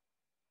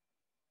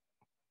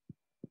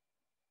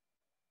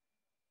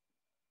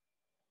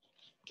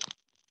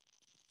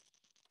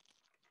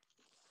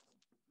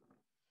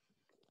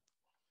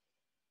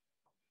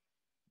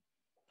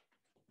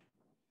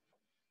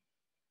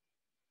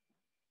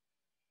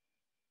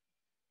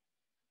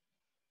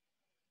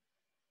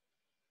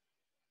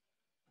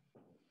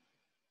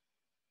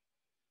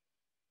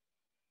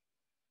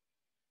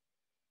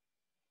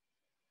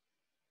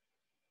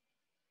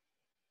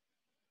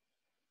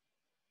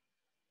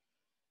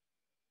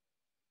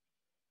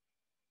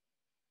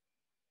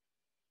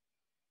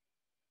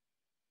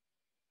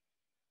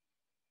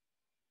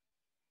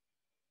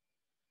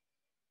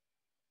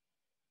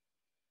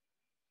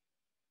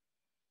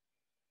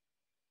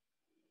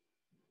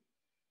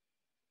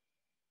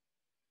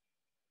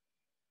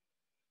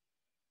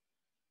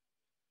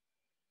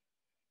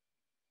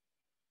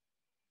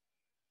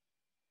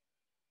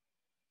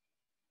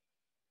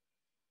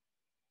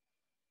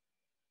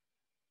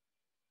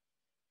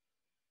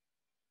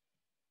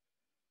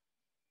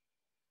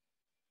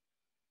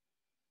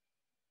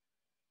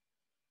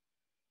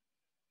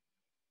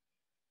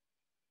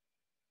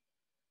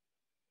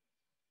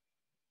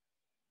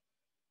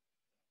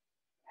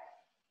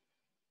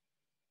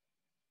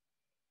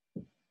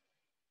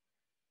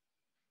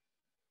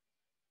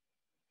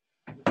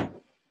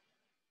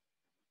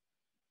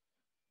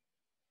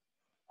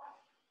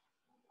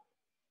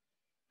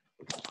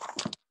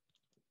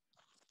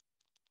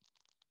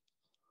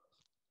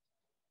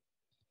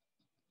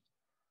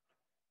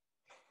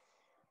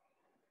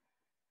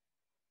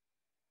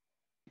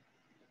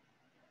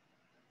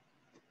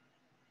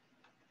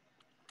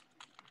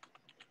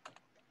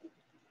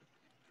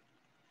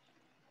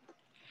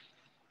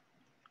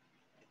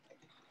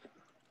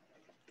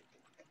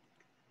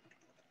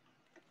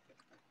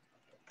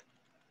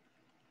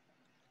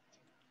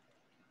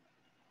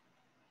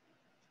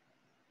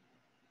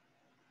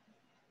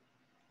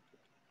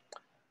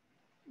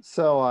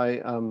 So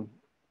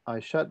I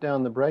shut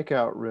down the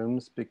breakout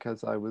rooms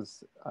because I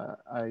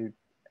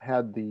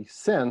had the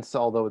sense,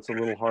 although it's a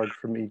little hard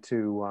for me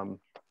to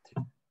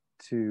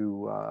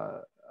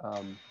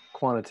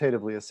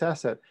quantitatively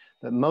assess it,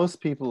 that most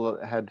people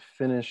had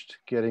finished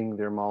getting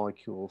their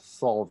molecules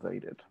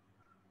solvated.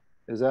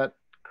 Is that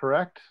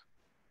correct?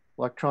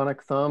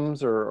 Electronic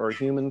thumbs or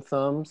human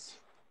thumbs?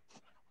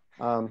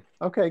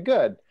 Okay,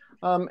 good.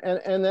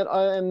 And that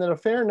a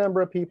fair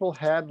number of people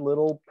had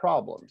little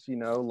problems, you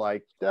know,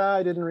 like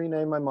I didn't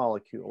rename my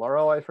molecule, or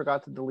oh, I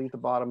forgot to delete the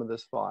bottom of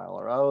this file,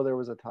 or oh, there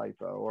was a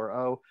typo, or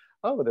oh,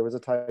 there was a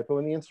typo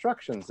in the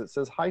instructions. It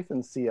says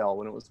 -cl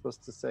when it was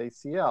supposed to say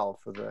Cl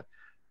for the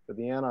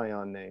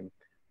anion name.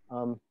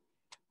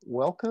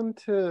 Welcome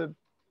to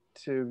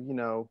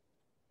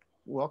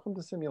welcome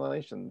to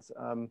simulations.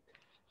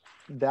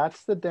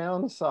 That's the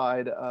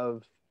downside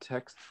of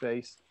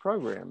text-based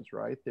programs,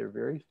 right? They're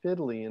very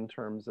fiddly in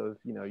terms of,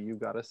 you know, you've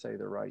got to say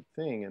the right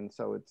thing. And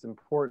so it's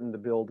important to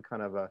build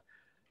kind of a,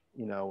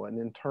 you know, an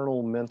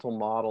internal mental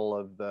model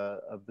of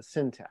the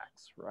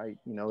syntax, right?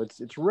 You know,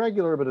 it's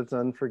regular, but it's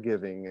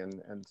unforgiving.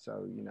 And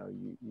so, you know,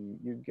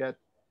 you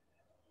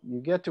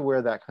get to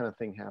where that kind of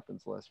thing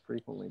happens less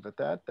frequently, but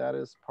that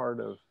is part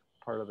of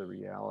the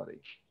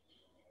reality.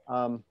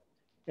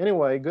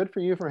 Anyway, good for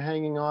you for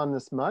hanging on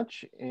this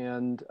much.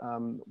 And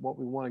what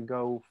we want to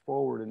go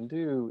forward and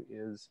do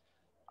is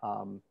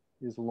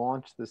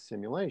launch the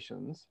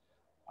simulations.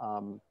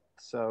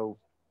 So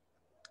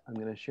I'm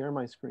going to share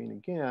my screen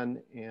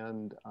again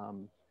and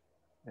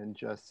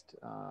just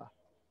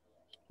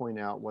point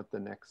out what the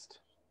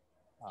next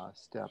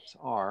steps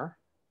are.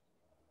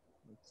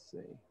 Let's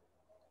see.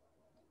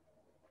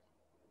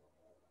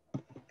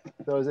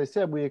 So as I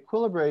said, we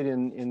equilibrate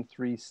in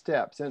 3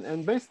 steps.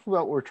 And basically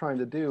what we're trying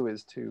to do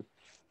is to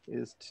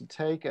is to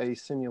take a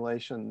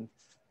simulation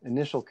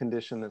initial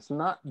condition that's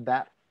not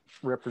that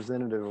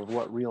representative of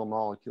what real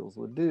molecules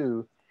would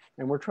do,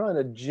 and we're trying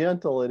to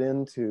gentle it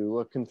into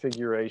a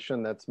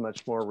configuration that's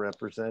much more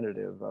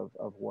representative of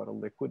what a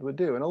liquid would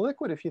do. And a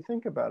liquid, if you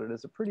think about it,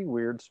 is a pretty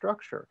weird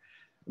structure.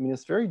 I mean,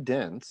 it's very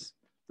dense,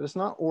 but it's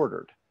not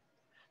ordered.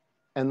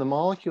 And the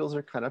molecules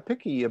are kind of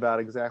picky about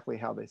exactly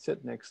how they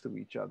sit next to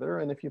each other.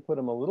 And if you put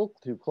them a little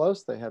too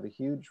close, they have a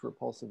huge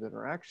repulsive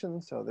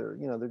interaction. So they're,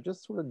 you know, they're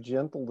just sort of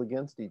gentled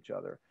against each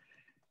other.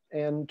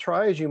 And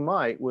try as you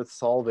might with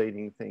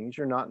solvating things,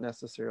 you're not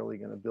necessarily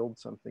going to build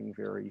something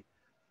very,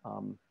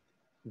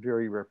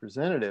 very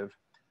representative.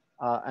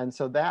 And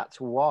so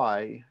that's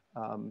why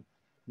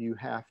you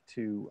have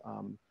to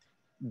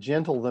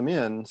gentle them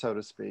in, so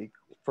to speak,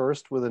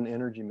 first with an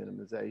energy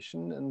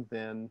minimization, and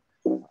then,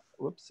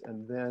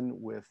 and then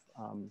with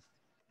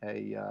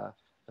a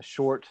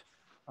short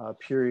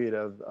period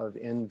of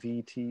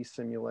NVT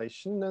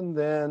simulation, and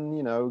then,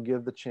 you know,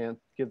 give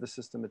the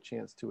system a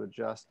chance to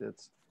adjust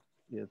its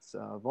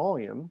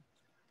volume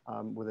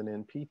with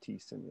an NPT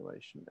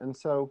simulation. And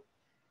so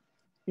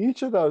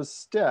each of those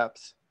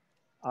steps,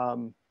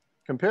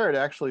 compared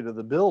actually to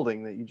the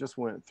building that you just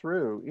went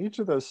through, each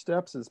of those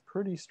steps is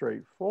pretty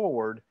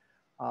straightforward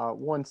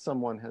once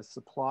someone has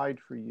supplied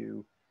for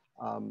you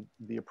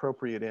the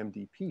appropriate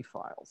MDP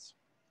files,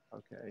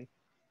 okay?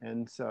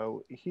 And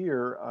so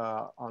here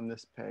on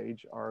this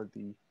page are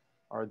the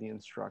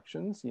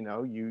instructions. You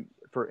know,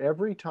 for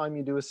every time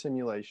you do a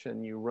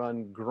simulation, you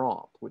run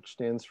GROMP, which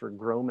stands for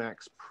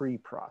GROMACS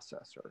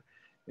preprocessor.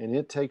 And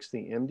it takes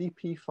the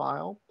MDP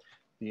file,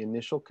 the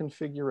initial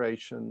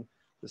configuration,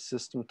 the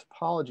system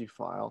topology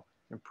file,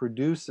 and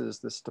produces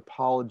this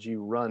topology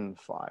run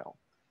file,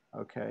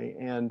 okay?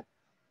 And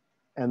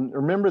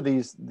remember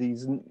these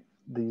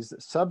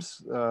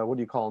subs, what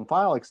do you call them,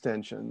 file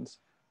extensions,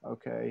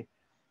 okay?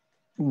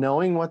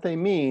 Knowing what they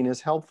mean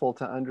is helpful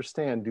to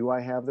understand, do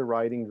I have the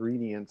right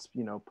ingredients,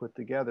 you know, put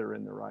together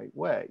in the right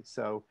way?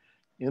 So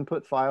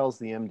input files,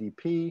 the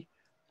MDP,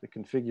 the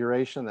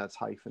configuration, that's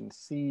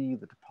 -C,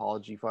 the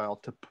topology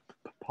file,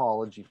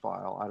 topology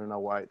file. I don't know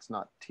why it's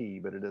not T,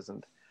 but it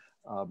isn't,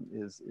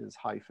 is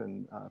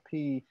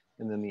 -P,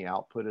 and then the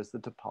output is the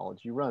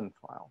topology run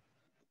file.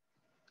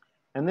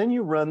 And then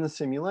you run the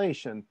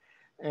simulation.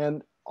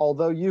 And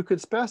although you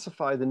could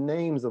specify the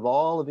names of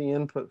all of the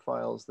input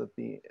files that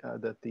the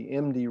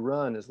MD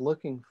run is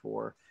looking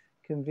for,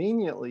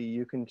 conveniently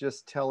you can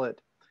just tell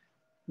it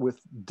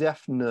with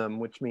defnum,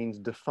 which means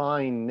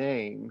define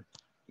name,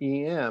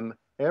 EM,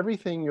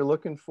 everything you're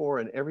looking for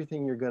and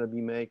everything you're going to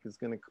make is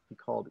going to be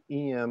called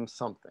EM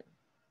something,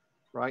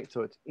 right?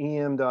 So it's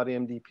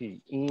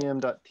em.mdp,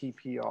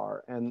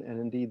 em.tpr, and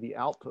indeed the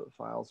output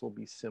files will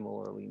be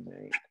similarly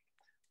named.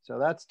 So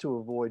that's to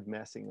avoid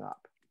messing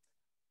up.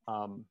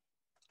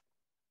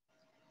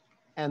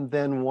 And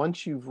then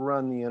once you've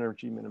run the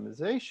energy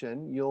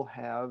minimization, you'll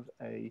have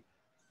a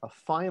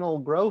final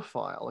grow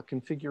file, a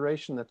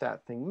configuration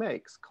that thing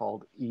makes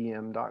called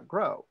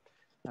em.grow.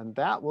 And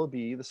that will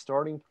be the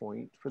starting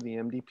point for the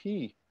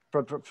MDP,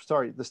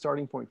 the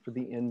starting point for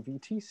the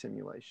NVT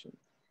simulation.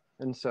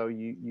 And so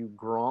you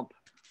gromp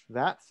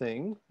that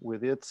thing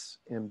with its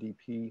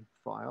MDP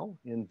file,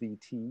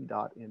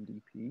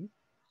 nvt.mdp.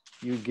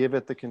 You give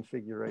it the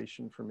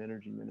configuration from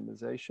energy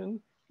minimization.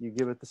 You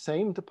give it the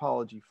same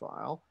topology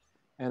file,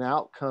 and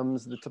out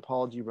comes the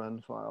topology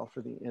run file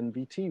for the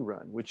NVT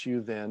run, which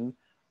you then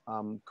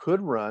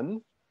could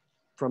run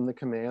from the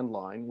command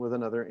line with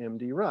another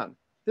MD run.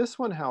 This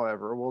one,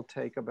 however, will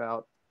take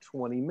about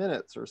 20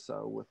 minutes or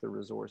so with the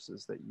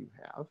resources that you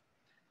have.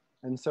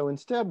 And so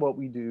instead what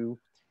we do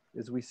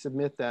is we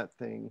submit that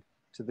thing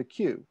to the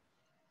queue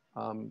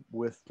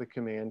with the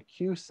command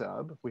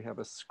qsub. We have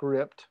a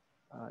script,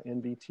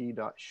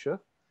 nvt.sh,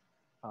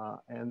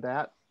 and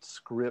that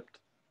script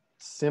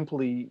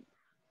simply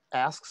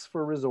asks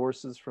for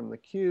resources from the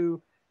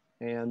queue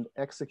and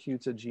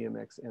executes a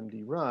GMX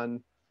MD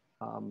run.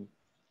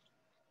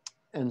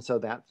 And so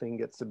that thing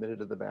gets submitted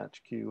to the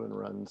batch queue and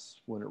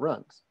runs when it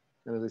runs.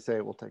 And as I say,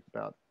 it will take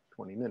about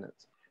 20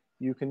 minutes.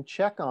 You can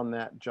check on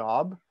that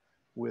job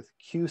with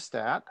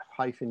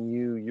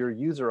qstat-u, your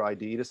user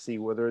ID, to see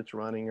whether it's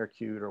running or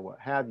queued or what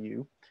have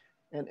you.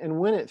 And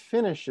when it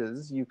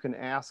finishes, you can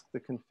ask the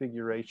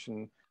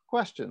configuration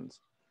questions.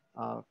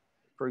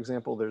 For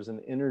example, there's an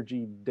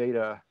energy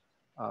data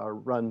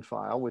run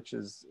file, which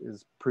is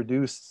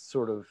produced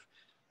sort of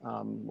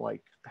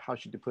like, how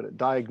should you put it,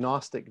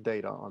 diagnostic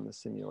data on the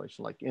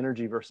simulation, like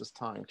energy versus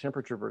time,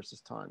 temperature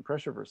versus time,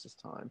 pressure versus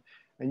time.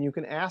 And you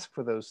can ask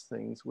for those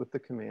things with the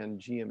command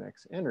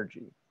gmx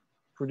energy,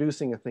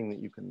 producing a thing that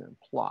you can then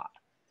plot.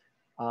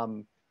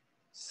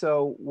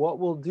 So what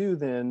we'll do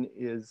then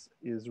is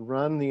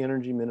run the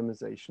energy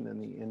minimization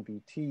and the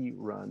NVT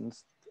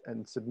runs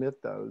and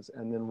submit those.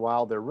 And then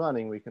while they're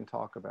running, we can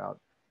talk about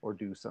or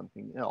do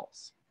something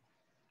else.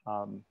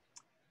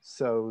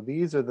 So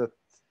these are the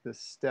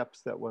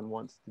steps that one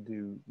wants to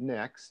do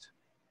next.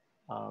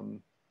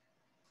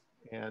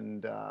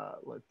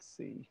 Let's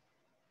see.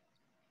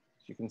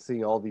 As you can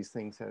see, all these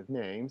things have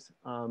names.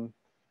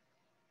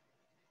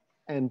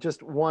 And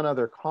just one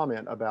other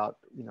comment about,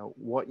 you know,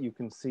 what you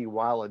can see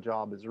while a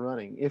job is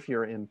running. If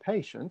you're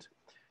impatient,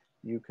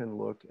 you can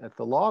look at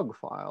the log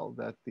file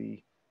that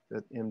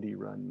MD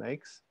Run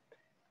makes.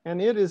 And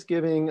it is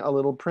giving a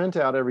little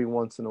printout every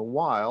once in a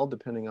while,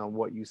 depending on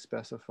what you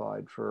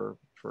specified for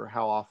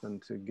how often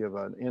to give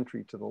an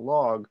entry to the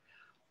log,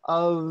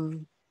 of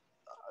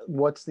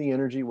what's the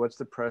energy, what's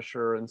the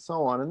pressure, and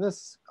so on. And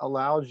this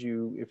allows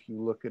you, if you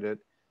look at it,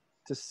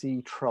 to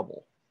see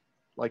trouble.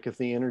 Like if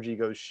the energy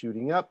goes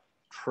shooting up,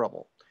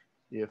 trouble.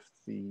 If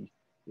the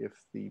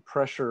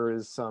pressure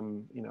is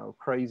some, you know,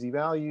 crazy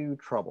value,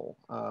 trouble.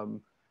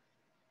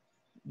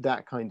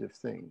 That kind of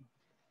thing.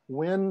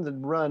 When the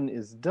run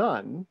is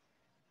done,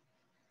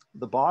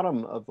 the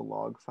bottom of the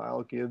log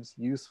file gives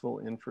useful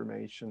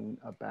information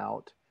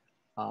about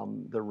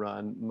the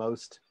run,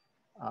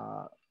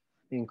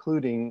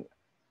 including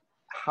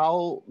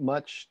how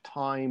much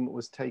time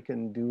was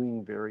taken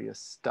doing various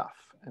stuff.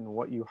 And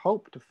what you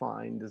hope to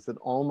find is that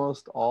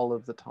almost all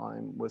of the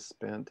time was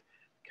spent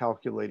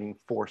calculating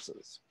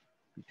forces,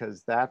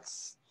 because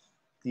that's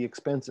the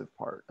expensive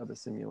part of a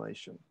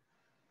simulation.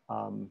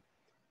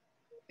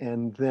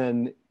 And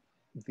then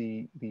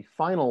the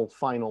final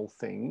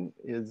thing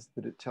is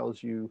that it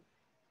tells you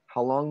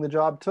how long the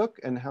job took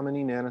and how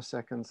many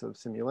nanoseconds of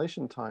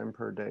simulation time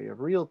per day of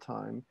real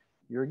time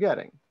you're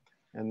getting.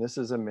 And this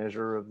is a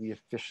measure of the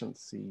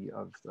efficiency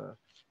of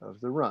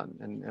the run.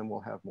 And we'll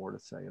have more to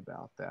say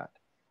about that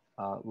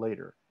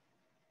later.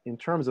 In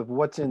terms of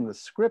what's in the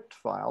script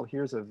file,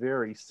 here's a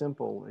very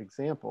simple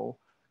example.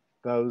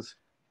 Those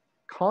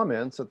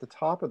comments at the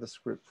top of the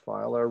script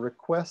file are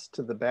requests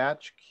to the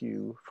batch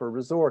queue for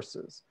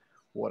resources.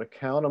 What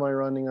account am I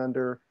running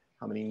under?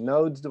 How many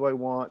nodes do I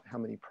want? How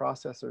many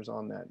processors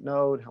on that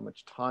node? How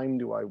much time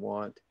do I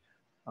want?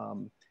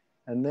 And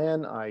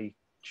then I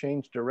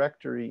change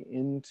directory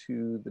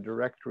into the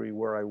directory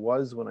where I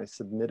was when I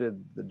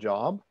submitted the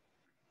job.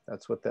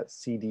 That's what that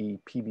cd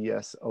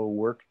pbs-o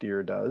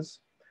workdir does.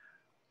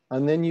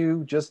 And then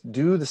you just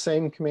do the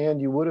same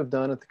command you would have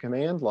done at the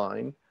command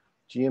line,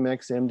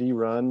 gmx md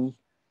run,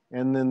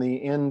 and then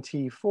the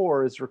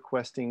NT4 is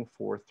requesting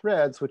 4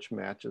 threads, which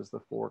matches the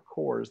 4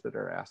 cores that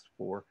are asked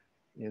for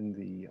in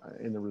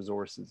the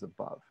resources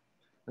above.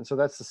 And so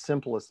that's the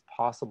simplest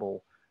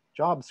possible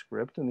job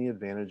script, and the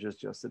advantage is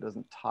just it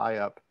doesn't tie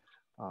up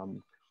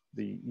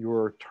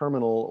your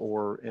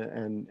terminal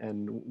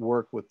and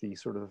work with the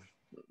sort of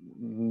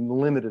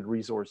limited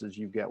resources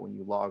you get when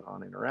you log on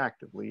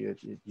interactively.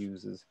 It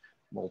uses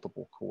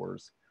multiple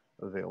cores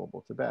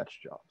available to batch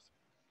jobs.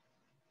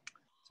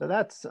 So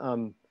that's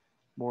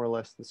more or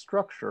less the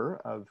structure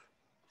of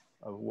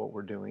what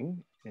we're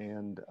doing.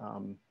 And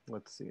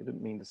let's see, I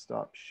didn't mean to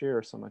stop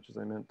share so much as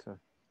I meant to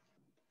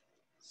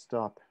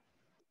stop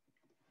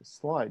the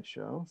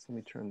slideshow. So let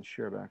me turn the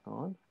share back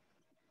on.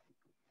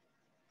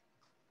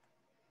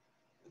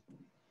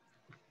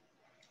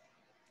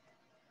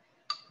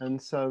 And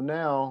so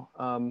now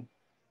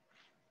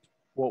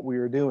what we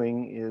are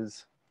doing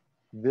is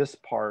this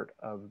part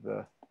of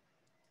the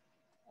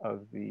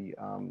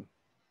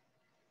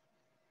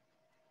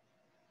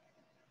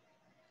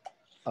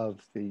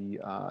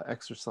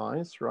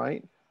exercise,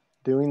 right?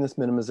 Doing this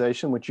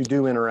minimization, which you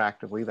do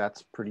interactively,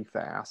 that's pretty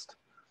fast.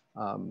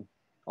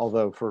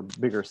 Although for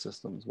bigger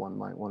systems, one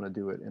might want to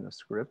do it in a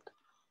script.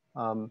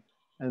 And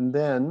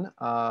then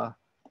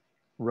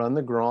run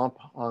the gromp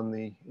on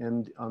the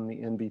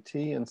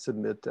NBT and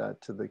submit that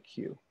to the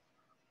queue.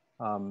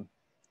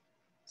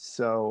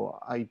 So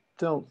I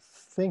don't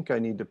think I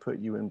need to put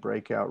you in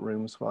breakout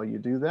rooms while you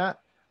do that,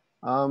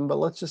 but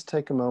let's just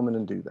take a moment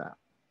and do that.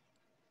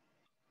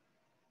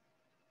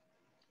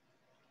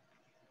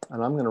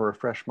 And I'm going to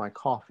refresh my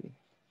coffee.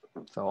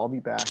 So I'll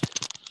be back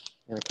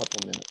in a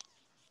couple minutes.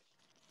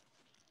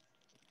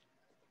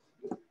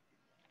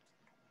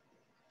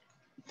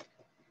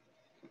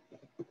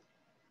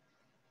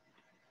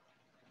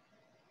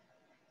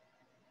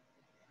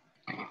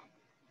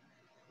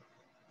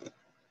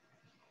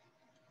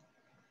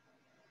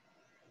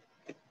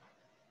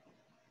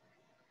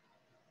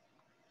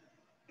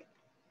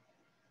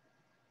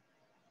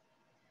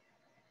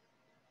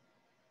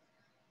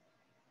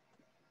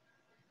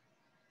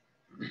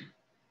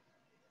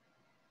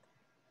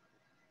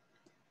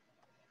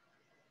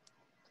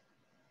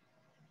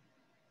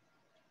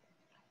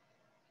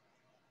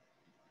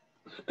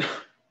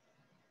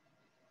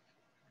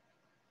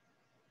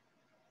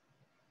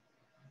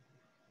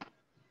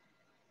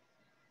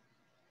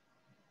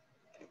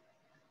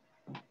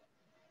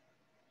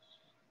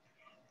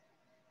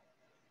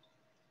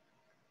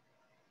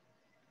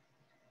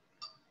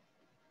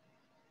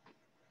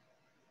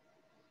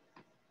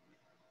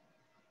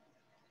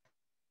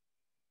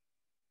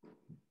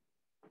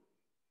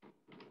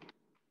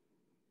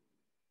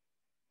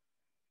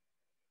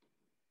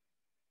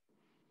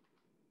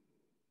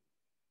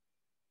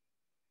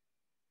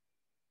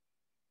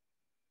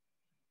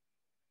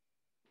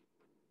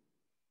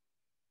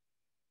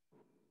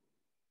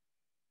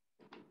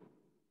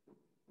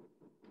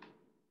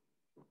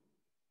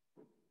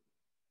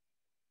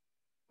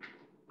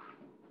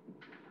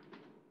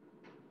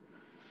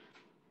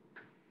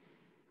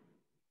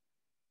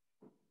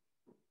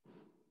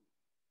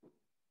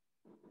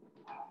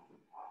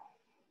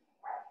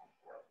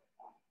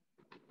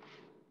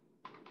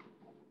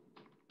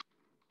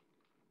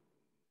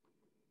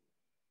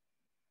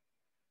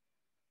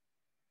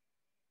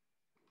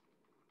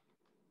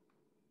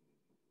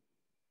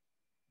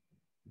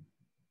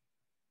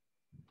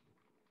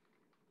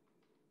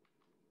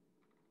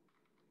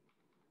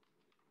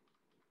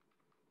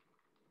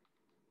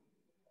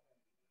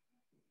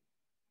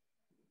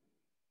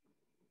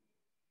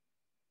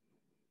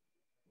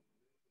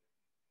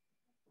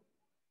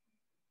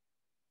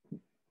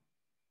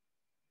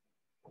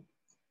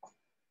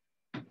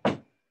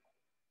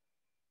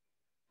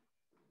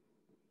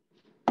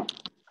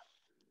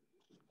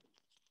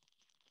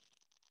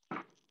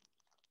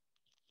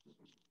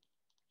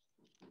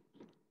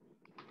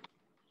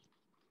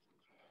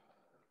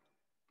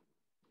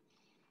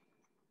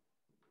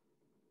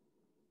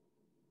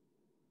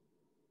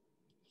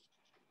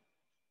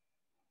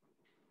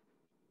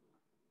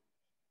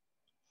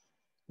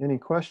 Any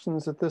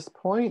questions at this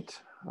point?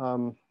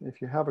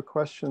 If you have a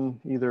question,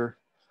 either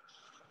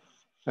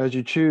as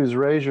you choose,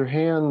 raise your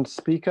hand,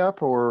 speak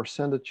up, or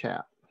send a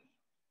chat.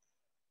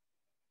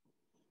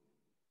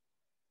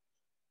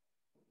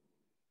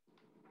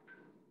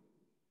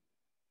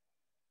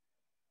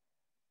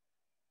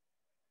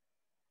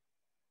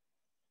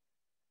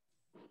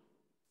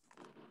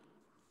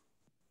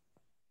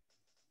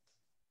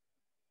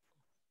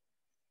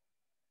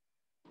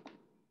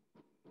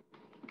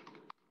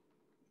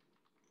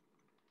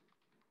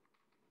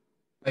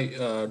 Hi,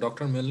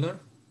 Dr. Milner.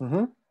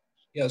 Mm-hmm.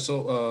 Yeah,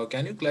 so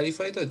can you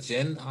clarify the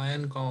gen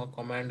ion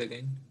command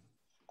again?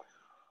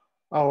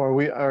 Oh,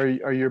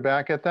 are you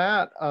back at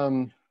that?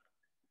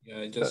 Yeah,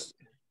 I just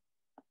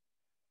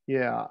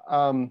yeah.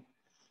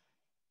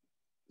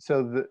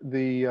 So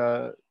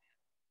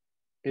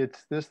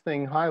it's this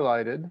thing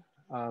highlighted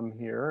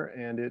here,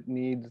 and it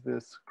needs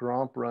this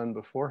gromp run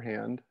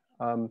beforehand.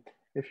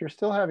 If you're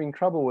still having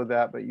trouble with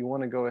that, but you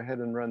want to go ahead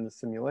and run the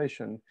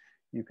simulation,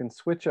 you can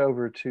switch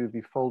over to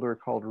the folder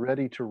called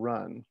Ready to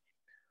Run.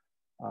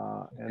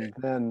 And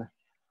then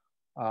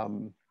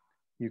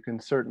you can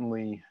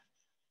certainly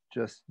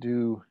just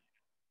do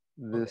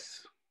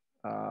this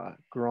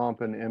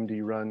gromp and md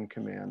run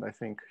command. I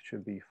think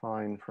should be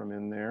fine from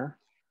in there.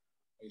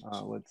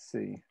 Let's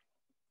see.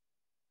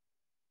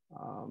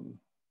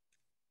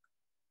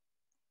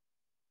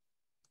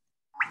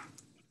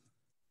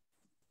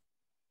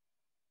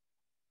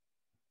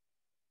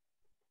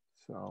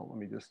 So let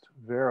me just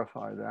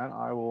verify that.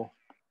 I will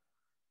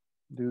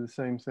do the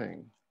same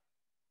thing.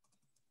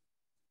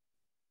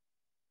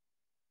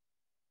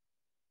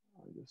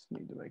 I just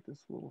need to make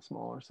this a little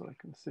smaller so I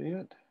can see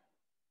it.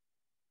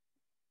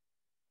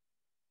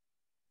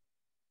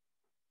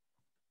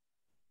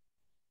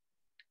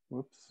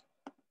 Whoops.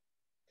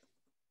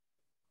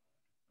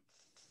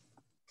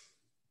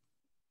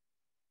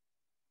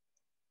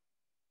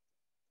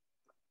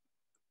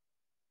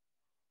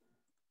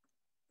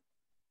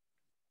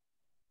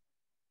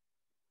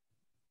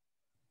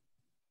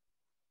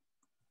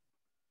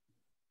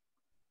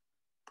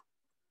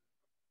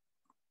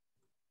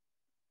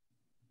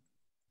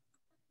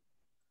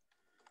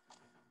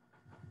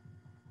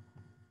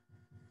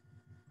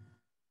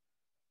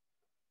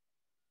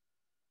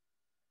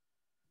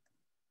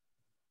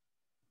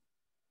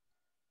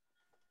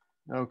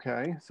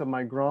 Okay, so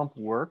my gromp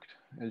worked,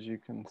 as you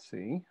can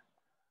see.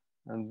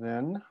 And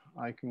then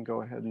I can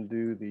go ahead and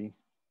do the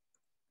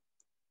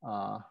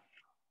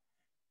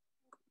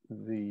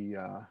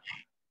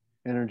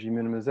energy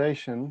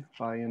minimization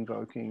by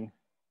invoking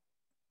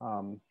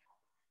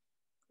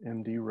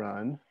MD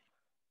run.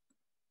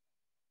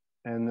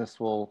 And this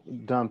will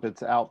dump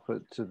its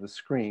output to the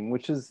screen,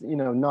 which is,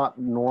 not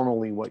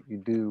normally what you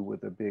do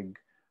with a big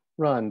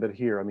run, but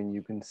here, I mean,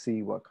 you can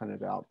see what kind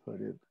of output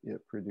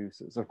it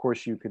produces. Of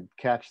course, you could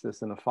catch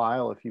this in a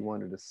file if you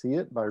wanted to see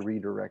it by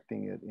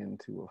redirecting it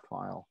into a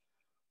file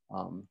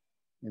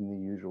in the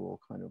usual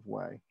kind of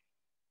way.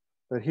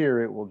 But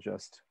here it will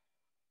just,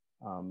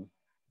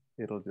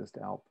 it'll just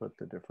output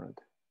the different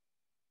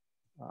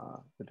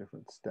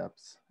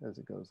steps as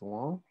it goes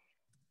along.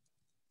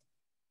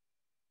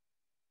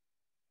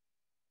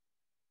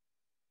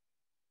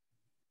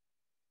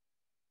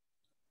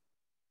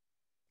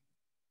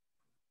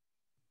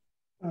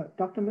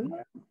 Dr.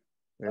 Miller?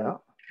 Yeah.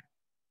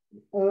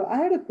 I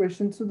had a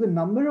question. So the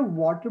number of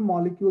water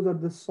molecules or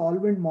the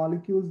solvent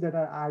molecules that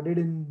are added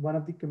in one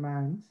of the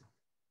commands.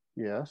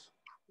 Yes.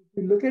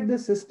 If you look at the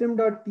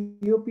system.top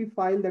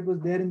file that was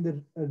there in the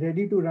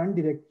ready to run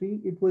directory,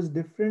 it was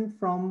different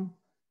from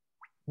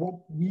what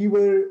we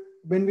were,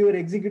 when we were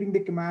executing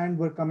the command,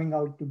 were coming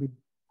out to be.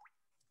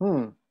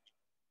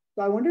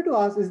 So I wanted to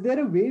ask, is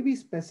there a way we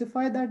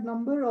specify that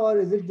number, or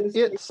is it just?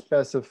 It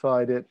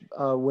specified it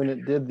when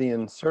it did the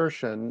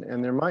insertion,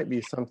 and there might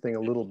be something a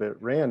little bit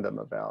random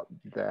about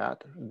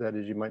that. That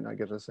is, you might not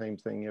get the same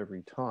thing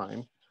every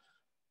time.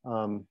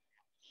 So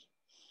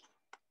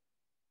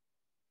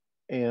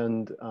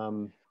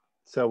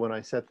when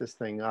I set this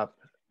thing up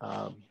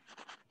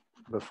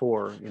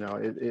before,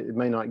 it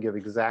may not give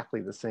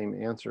exactly the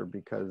same answer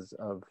because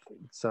of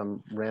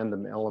some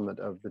random element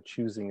of the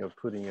choosing of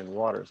putting in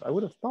waters. I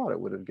would have thought it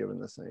would have given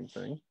the same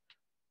thing.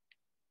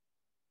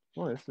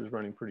 Well, this is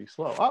running pretty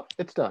slow. Oh,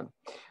 it's done.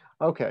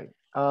 Okay.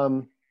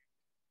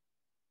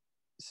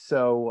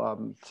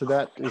 So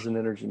that is an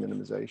energy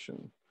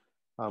minimization,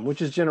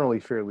 which is generally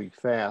fairly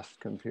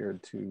fast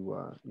compared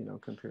to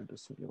compared to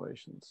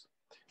simulations.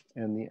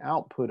 And the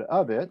output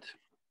of it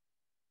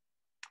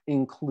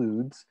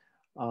includes,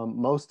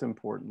 most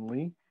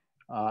importantly,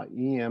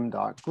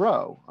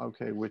 em.grow,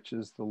 okay, which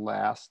is the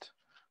last,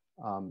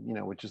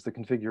 which is the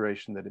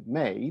configuration that it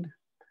made.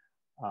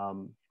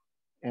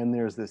 And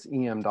there's this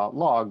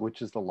em.log,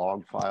 which is the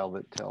log file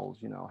that tells,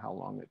 how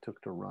long it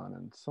took to run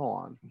and so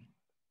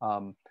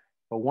on.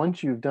 But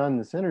once you've done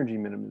this energy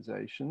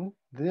minimization,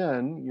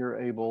 then you're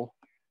able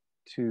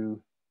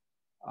to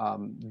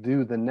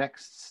do the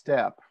next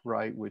step,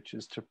 right, which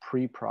is to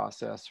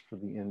pre-process for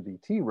the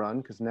NVT run,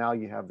 because now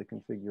you have the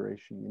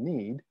configuration you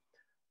need.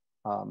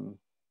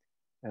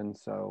 And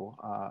so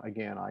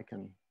again, I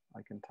can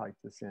type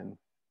this in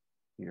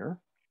here.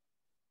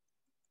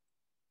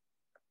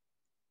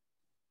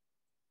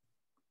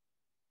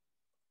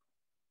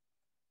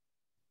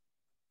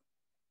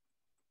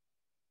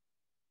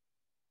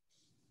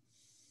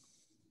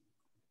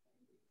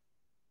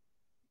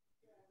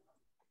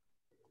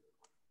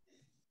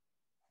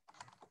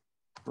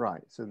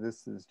 Right, so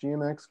this is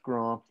GMX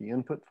gromp, the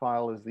input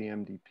file is the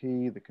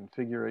MDP, the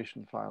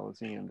configuration file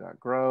is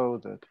em.grow,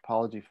 the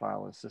topology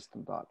file is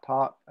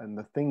system.top, and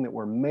the thing that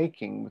we're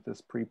making with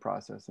this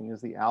pre-processing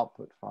is the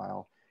output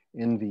file,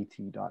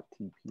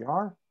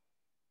 nvt.tpr.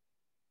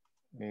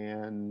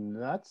 And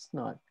that's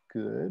not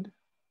good.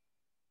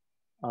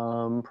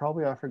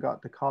 Probably I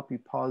forgot to copy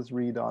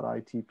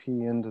posre.itp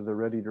into the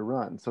ready to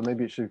run. So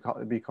maybe it should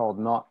be called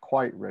not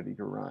quite ready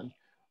to run.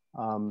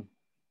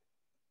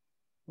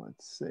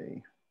 Let's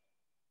see.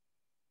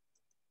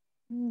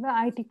 The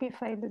ITP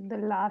file, the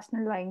last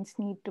lines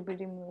need to be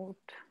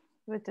removed,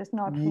 which is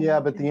not. Yeah,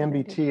 but the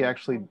MBT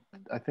actually,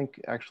 I think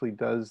actually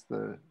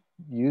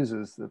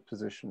uses the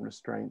position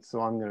restraint.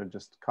 So I'm going to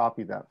just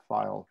copy that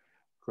file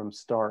from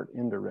start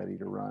into ready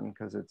to run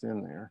because it's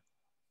in there.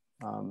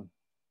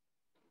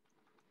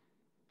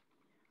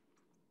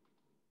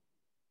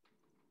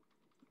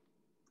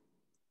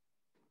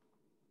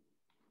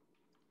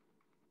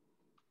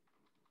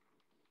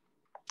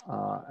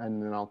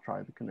 And then I'll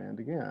try the command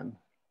again.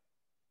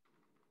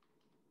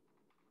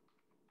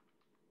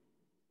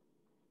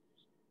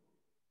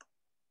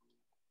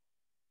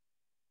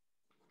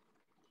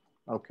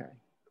 Okay,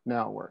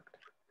 now it worked.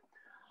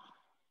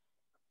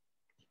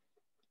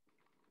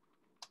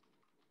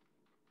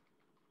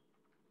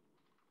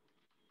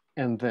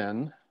 And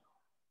then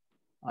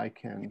I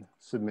can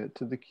submit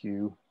to the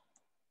queue.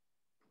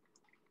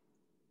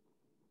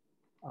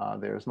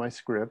 There's my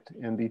script,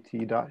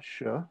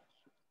 mbt.sh.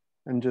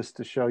 And just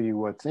to show you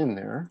what's in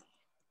there,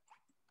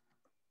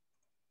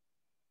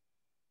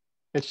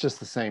 it's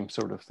just the same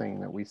sort of thing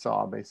that we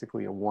saw,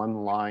 basically a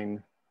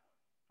one-line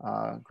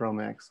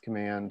Gromax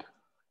command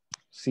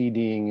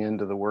CDing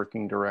into the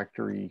working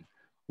directory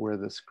where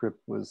the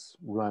script was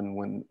run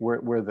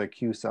where the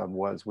Q sub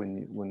was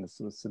when this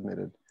was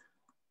submitted.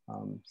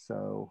 And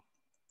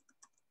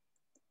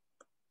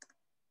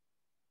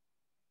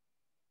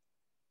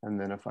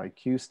then if I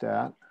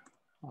qstat,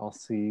 I'll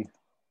see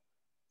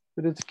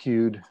that it's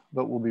queued,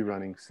 but will be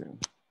running soon.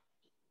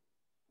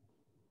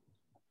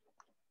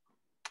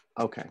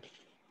 Okay.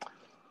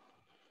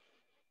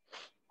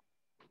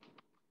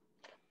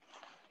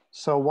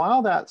 So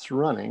while that's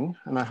running,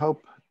 and I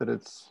hope that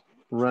it's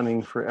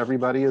running for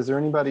everybody, is there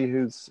anybody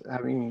who's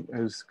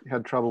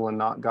had trouble and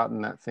not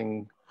gotten that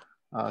thing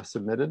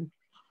submitted?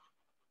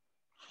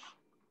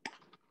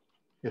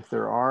 If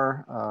there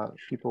are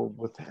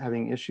people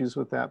having issues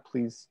with that,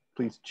 please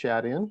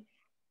chat in.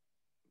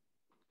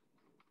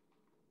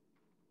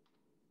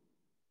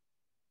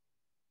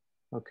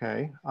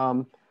 Okay.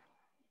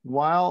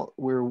 While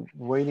we're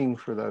waiting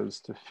for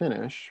those to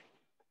finish,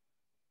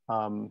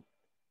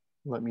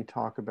 let me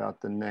talk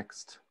about the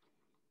next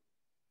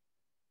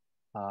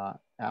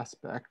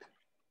aspect,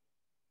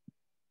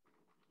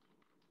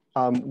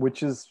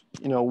 which is,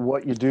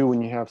 what you do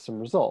when you have some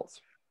results.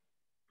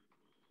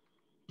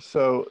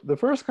 So the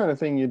first kind of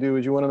thing you do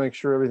is you want to make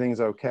sure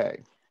everything's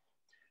okay.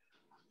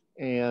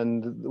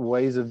 And the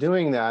ways of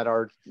doing that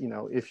are,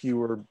 if you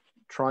were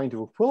trying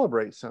to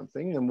equilibrate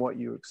something, then what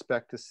you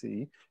expect to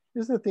see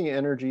is that the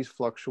energy is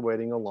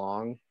fluctuating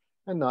along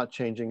and not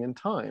changing in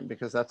time,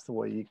 because that's the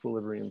way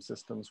equilibrium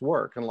systems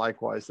work. And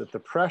likewise, that the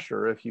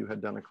pressure, if you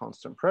had done a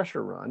constant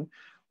pressure run,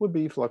 would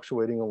be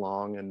fluctuating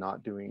along and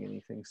not doing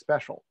anything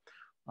special.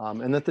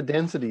 And that the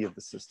density of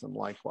the system,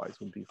 likewise,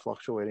 would be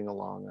fluctuating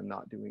along and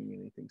not doing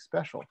anything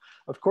special.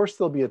 Of course,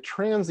 there'll be a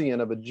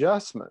transient of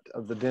adjustment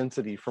of the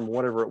density from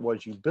whatever it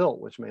was you built,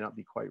 which may not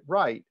be quite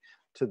right,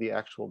 to the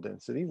actual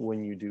density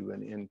when you do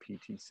an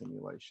NPT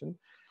simulation.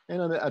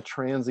 And a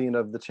transient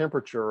of the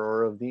temperature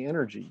or of the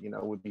energy,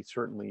 would be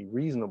certainly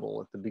reasonable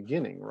at the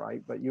beginning,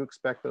 right? But you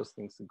expect those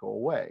things to go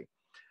away.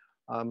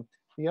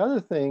 The other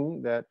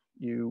thing that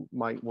you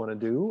might want to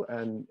do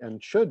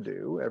and should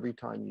do every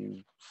time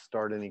you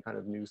start any kind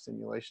of new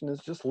simulation is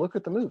just look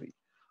at the movie.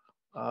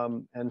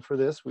 And for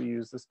this, we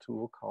use this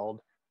tool called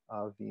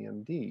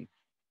VMD.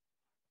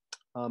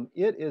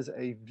 It is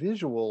a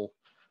visual,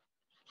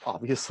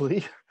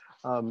 obviously.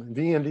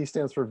 VMD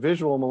stands for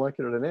Visual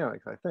Molecular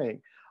Dynamics, I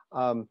think.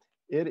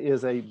 It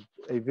is a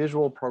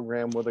visual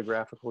program with a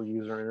graphical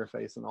user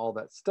interface and all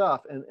that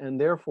stuff.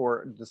 And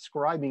therefore,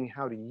 describing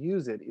how to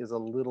use it is a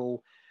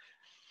little,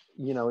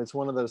 it's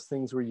one of those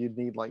things where you'd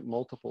need like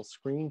multiple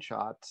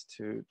screenshots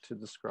to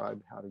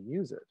describe how to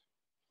use it.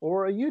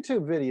 Or a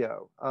YouTube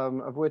video,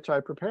 of which I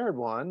prepared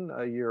one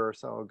a year or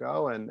so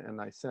ago, and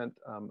I sent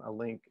a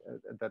link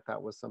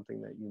that was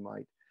something that you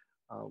might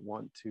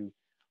want to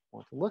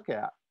look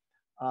at.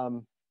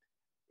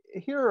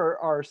 Here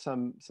are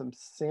some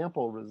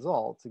sample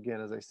results.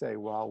 Again, as I say,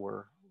 while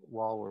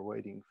we're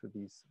waiting for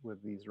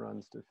these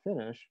runs to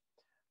finish.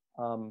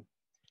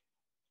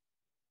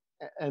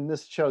 and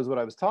this shows what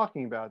I was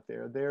talking about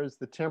there. There's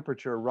the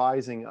temperature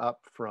rising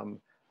up from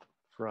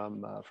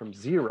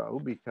zero,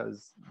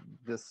 because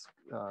this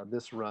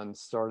run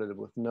started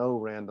with no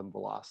random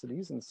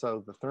velocities, and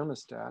so the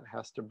thermostat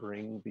has to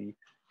bring the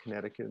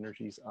kinetic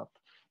energies up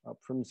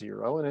from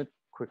zero, and it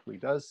quickly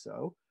does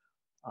so.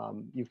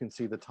 You can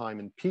see the time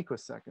in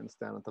picoseconds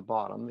down at the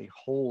bottom. The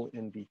whole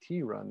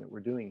NVT run that we're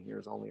doing here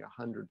is only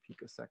 100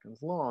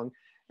 picoseconds long,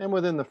 and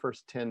within the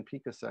first 10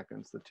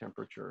 picoseconds, the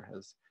temperature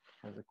has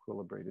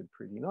equilibrated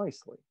pretty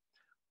nicely.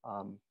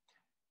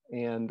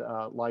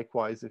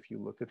 Likewise, if you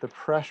look at the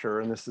pressure,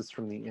 and this is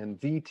from the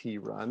NVT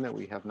run that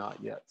we have not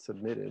yet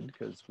submitted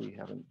because we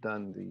haven't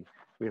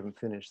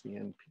finished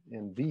the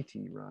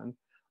NVT run.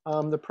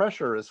 The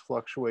pressure is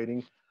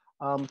fluctuating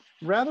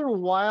rather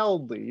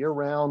wildly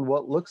around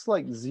what looks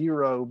like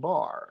 0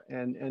 bar.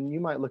 And you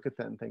might look at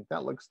that and think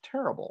that looks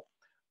terrible,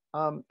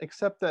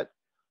 except that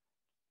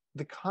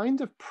the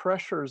kind of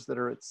pressures that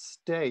are at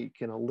stake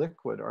in a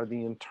liquid are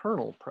the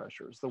internal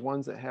pressures, the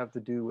ones that have to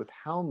do with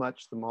how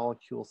much the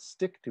molecules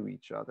stick to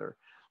each other.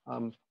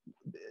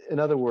 In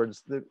other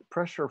words, the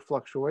pressure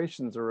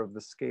fluctuations are of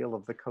the scale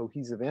of the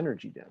cohesive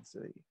energy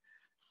density.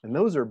 And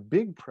those are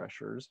big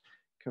pressures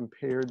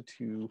compared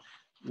to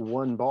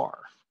 1 bar.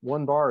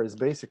 1 bar is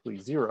basically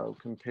 0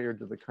 compared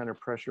to the kind of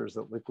pressures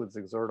that liquids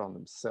exert on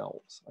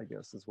themselves, I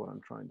guess is what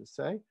I'm trying to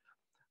say.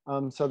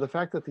 So the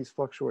fact that these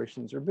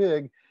fluctuations are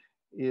big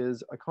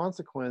is a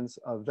consequence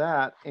of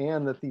that,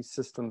 and that these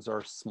systems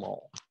are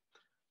small.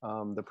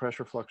 The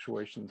pressure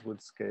fluctuations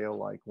would scale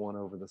like 1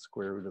 over the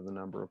square root of the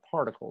number of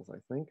particles, I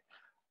think.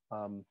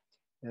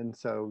 And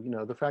so,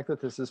 the fact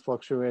that this is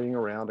fluctuating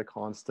around a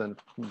constant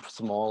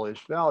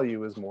smallish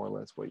value is more or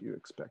less what you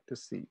expect to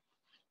see.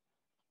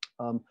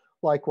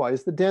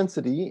 Likewise, the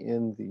density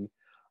in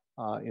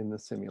the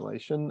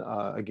simulation,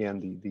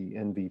 again, the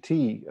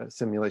NVT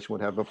simulation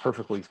would have a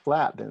perfectly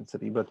flat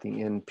density, but the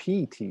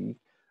NPT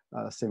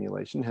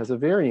simulation has a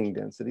varying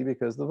density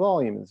because the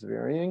volume is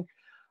varying.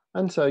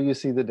 And so you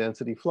see the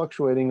density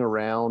fluctuating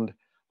around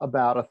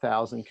about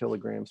 1,000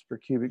 kilograms per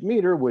cubic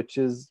meter, which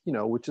is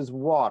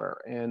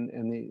water. And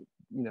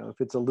if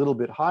it's a little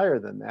bit higher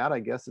than that, I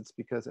guess it's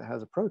because it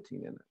has a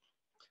protein in it.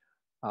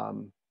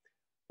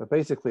 But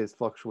basically it's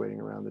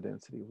fluctuating around the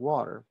density of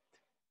water.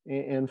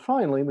 And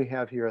finally, we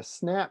have here a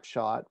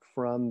snapshot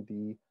from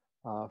the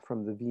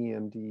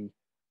VMD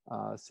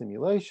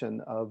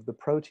simulation of the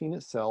protein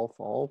itself,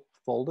 all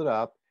folded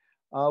up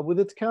with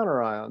its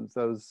counterions,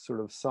 those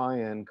sort of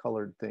cyan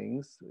colored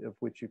things, of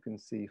which you can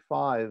see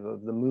 5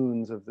 of the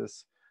moons of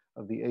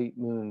the 8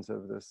 moons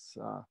of this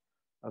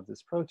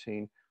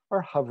protein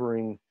are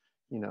hovering,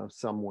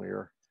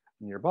 somewhere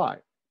nearby.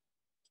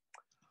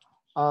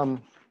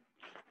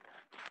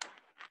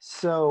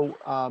 So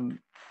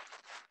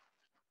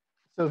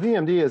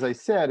VMD, as I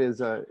said, is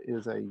a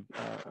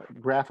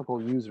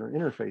graphical user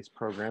interface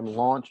program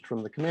launched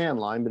from the command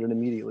line, but it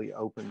immediately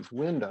opens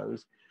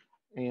Windows.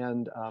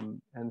 And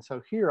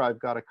so here I've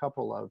got a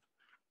couple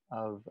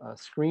of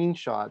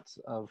screenshots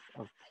of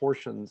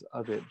portions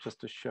of it just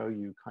to show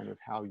you kind of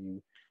how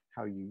you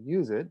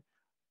use it.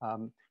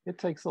 It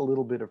takes a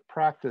little bit of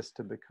practice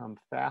to become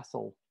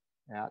facile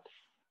at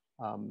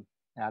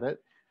it.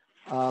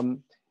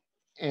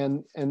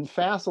 And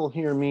facile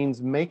here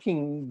means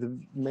making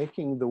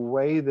the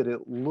way that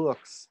it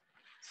looks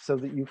so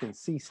that you can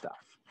see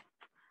stuff.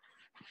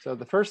 So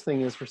the first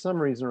thing is, for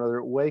some reason or other,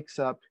 it wakes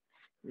up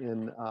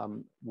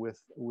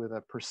with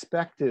a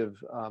perspective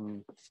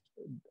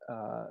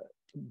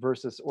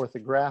versus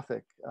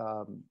orthographic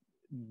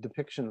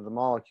depiction of the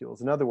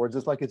molecules. In other words,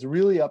 it's like it's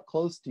really up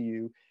close to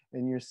you,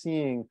 and you're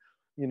seeing,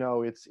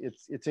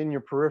 it's in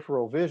your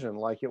peripheral vision,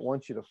 like it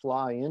wants you to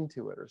fly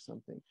into it or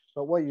something.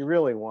 But what you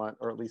really want,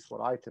 or at least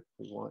what I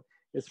typically want,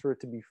 is for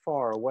it to be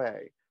far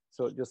away.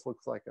 So it just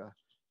looks like a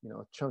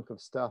chunk of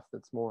stuff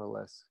that's more or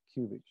less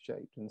cubic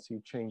shaped. And so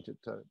you change it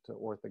to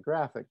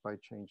orthographic by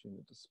changing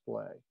the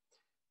display.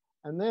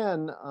 And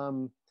then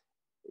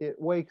it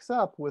wakes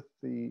up with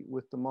the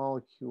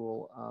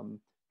molecule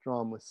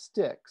drawn with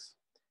sticks.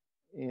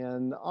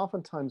 And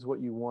oftentimes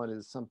what you want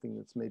is something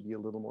that's maybe a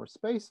little more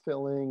space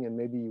filling, and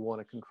maybe you want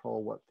to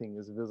control what thing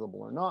is visible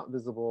or not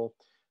visible.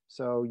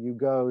 So you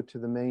go to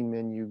the main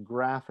menu,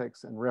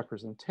 graphics and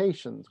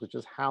representations, which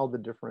is how the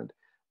different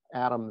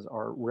atoms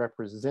are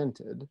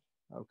represented.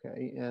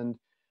 Okay,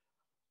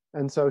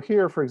 and so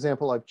here, for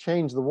example, I've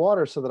changed the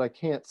water so that I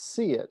can't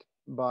see it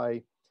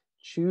by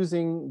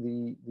choosing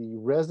the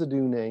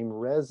residue name,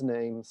 res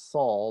name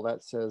sol,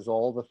 that says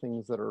all the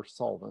things that are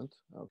solvent,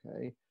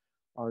 okay,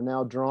 are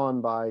now drawn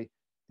by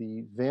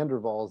the van der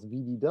Waals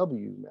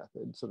VDW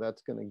method. So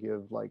that's going to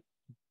give like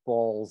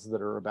balls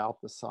that are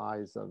about the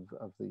size of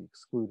the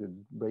excluded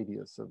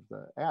radius of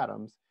the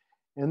atoms.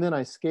 And then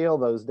I scale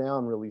those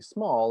down really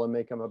small and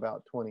make them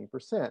about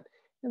 20%.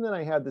 And then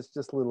I have this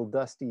just little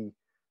dusty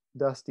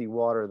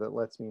water that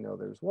lets me know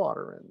there's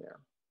water in there.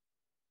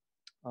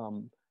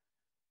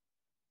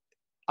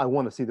 I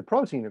want to see the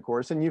protein, of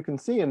course. And you can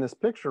see in this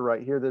picture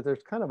right here that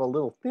there's kind of a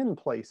little thin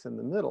place in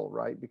the middle,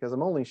 right? Because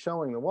I'm only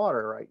showing the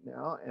water right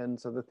now. And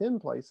so the thin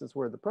place is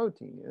where the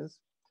protein is.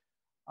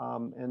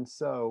 And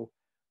so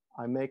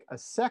I make a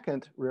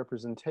second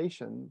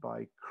representation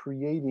by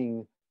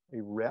creating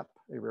a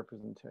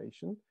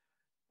representation.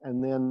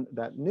 And then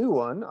that new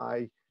one,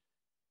 I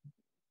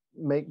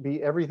make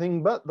be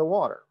everything but the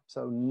water.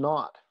 So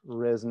not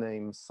res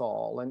name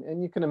sol.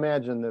 And you can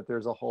imagine that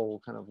there's a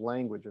whole kind of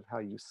language of how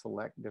you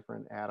select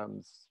different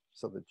atoms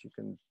so that you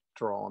can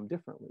draw them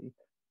differently.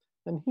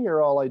 And here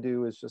all I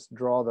do is just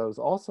draw those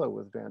also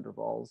with van der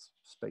Waals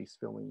space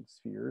filling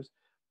spheres,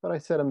 but I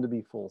set them to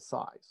be full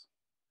size.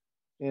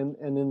 And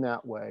in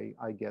that way,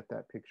 I get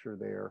that picture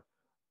there,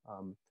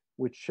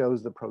 which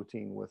shows the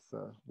protein with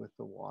the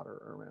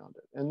water around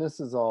it. And this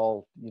is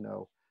all, you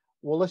know,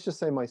 well, let's just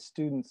say my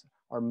students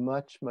are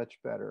much, much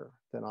better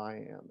than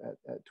I am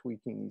at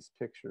tweaking these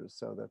pictures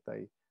so that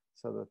they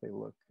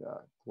look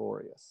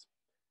glorious.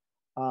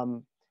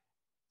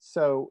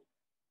 So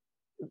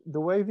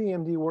the way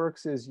VMD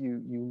works is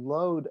you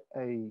load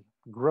a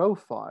grow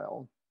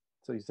file.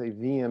 So you say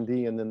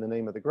VMD and then the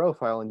name of the grow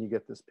file, and you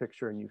get this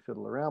picture and you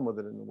fiddle around with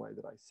it in the way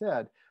that I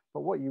said.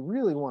 But what you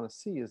really want to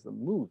see is the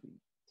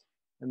movie.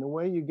 And the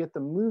way you get the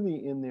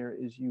movie in there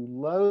is you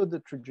load the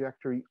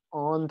trajectory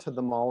onto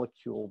the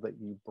molecule that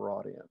you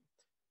brought in.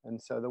 And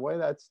so the way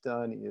that's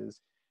done is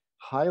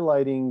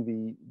highlighting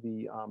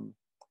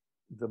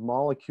the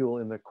molecule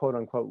in the quote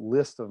unquote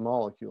list of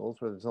molecules,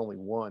 where there's only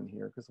one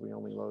here because we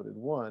only loaded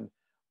one.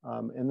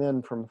 And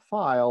then from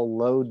file,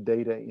 load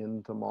data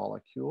into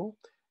molecule.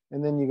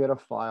 And then you get a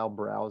file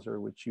browser,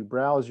 which you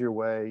browse your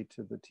way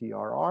to the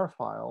TRR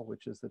file,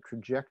 which is the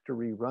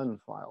trajectory run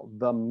file,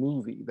 the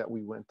movie that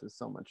we went to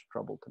so much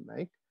trouble to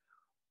make.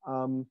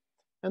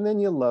 And then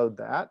you load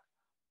that.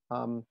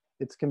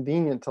 It's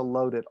convenient to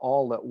load it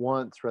all at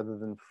once rather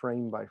than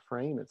frame by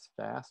frame. It's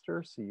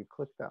faster. So you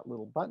click that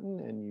little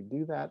button and you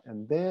do that.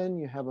 And then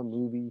you have a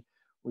movie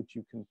which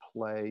you can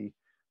play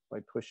by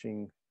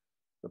pushing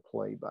the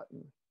play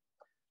button.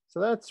 So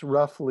that's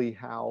roughly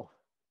how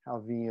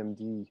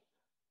VMD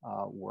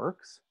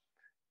works.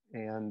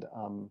 And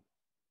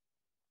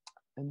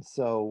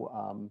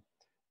so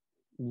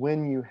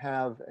when you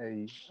have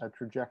a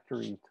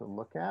trajectory to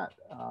look at,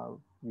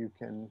 you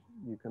can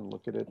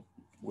look at it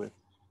with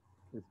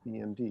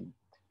VMD.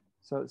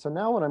 So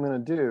now what I'm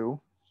going to do,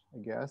 I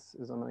guess,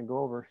 is I'm going to go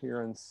over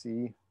here and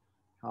see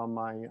how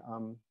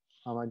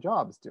my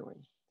job's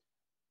doing.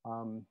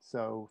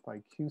 So if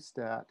I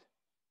qstat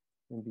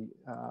and be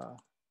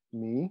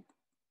me,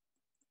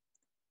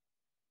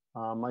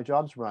 my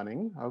job's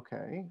running,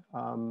 okay.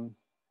 And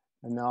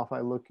now if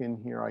I look in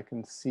here, I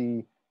can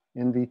see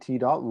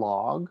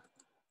nvt.log.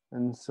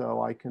 And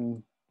so I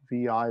can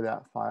VI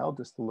that file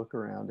just to look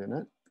around in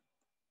it.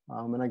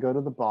 And I go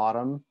to the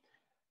bottom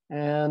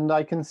and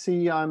I can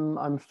see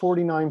I'm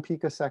 49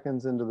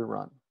 picoseconds into the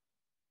run.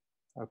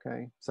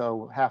 Okay,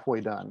 so halfway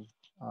done.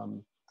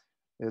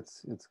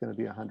 It's going to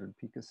be 100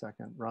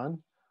 picosecond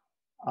run.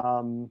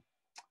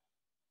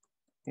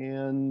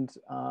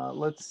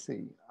 Let's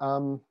see.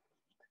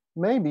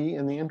 Maybe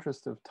in the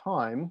interest of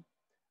time,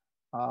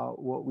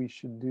 what we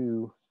should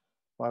do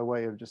by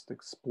way of just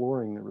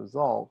exploring the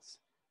results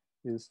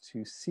is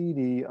to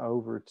CD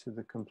over to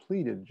the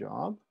completed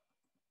job.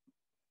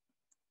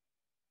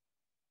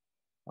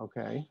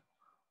 Okay,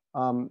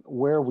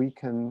 where we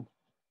can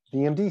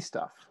VMD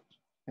stuff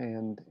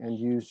and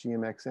use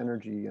GMX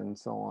energy and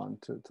so on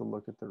to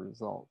look at the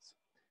results.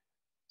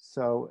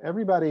 So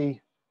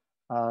everybody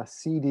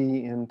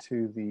CD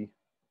into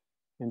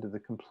the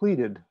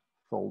completed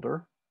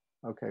folder,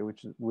 okay,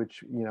 which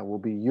you know will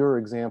be your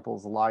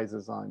examples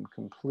lysozyme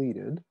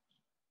completed,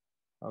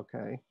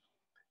 okay,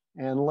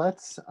 and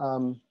let's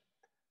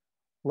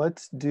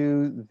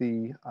do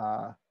the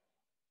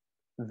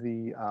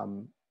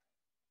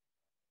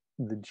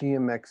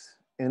GMX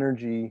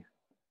energy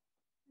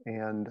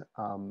and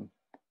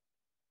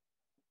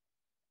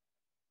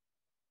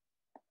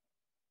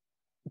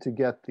to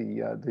get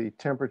the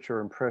temperature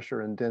and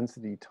pressure and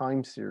density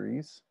time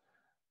series,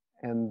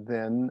 and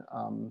then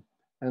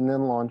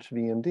launch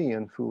VMD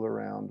and fool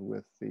around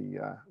with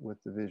the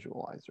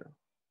visualizer.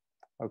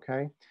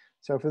 Okay,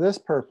 so for this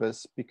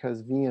purpose,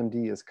 because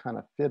VMD is kind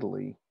of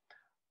fiddly,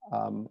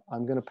 I'm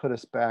going to put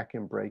us back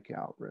in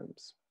breakout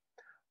rooms.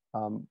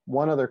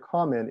 One other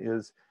comment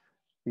is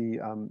the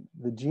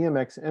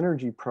GMX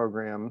energy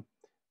program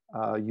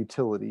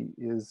utility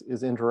is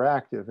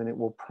interactive, and it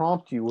will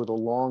prompt you with a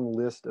long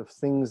list of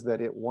things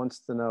that it wants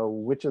to know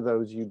which of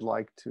those you'd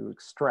like to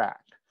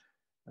extract.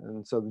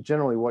 And so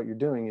generally what you're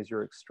doing is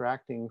you're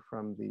extracting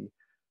from the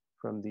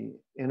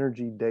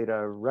energy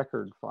data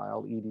record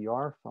file,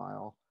 EDR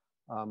file,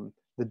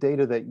 the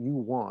data that you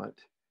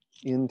want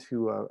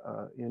into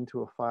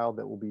a file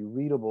that will be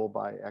readable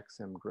by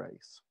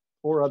XMGrace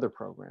or other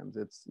programs.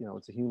 It's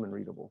a human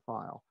readable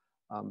file.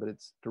 But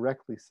it's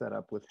directly set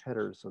up with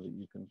headers so that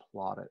you can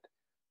plot it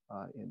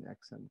in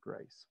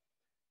XMGrace.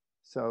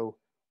 So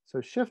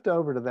shift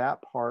over to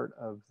that part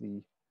of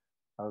the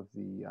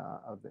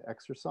the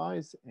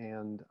exercise,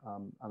 and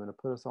I'm going to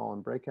put us all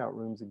in breakout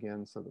rooms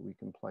again so that we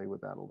can play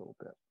with that a little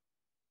bit.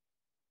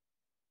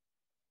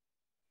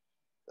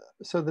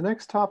 So the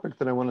next topic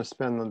that I want to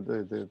spend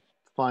the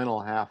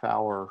final half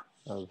hour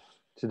of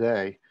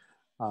today,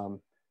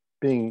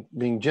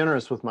 being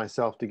generous with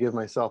myself to give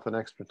myself an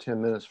extra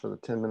 10 minutes for the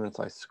 10 minutes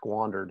I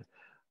squandered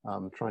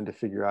trying to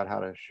figure out how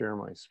to share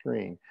my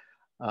screen.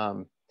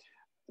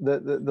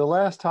 The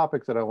last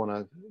topic that I want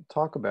to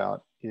talk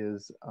about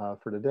is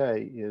for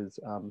today is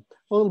a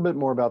little bit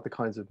more about the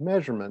kinds of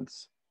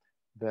measurements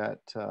that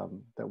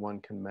that one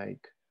can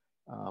make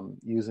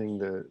using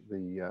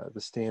the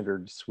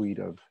standard suite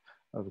of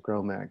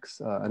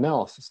GROMAC's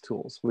analysis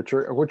tools, which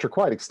are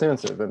quite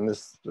extensive, and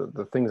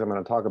the things I'm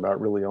going to talk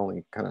about really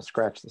only kind of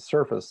scratch the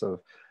surface of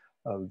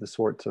the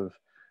sorts of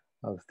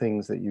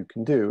things that you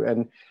can do,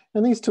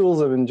 and these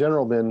tools have in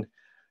general been,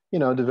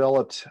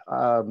 developed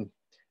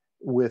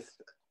with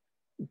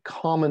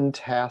common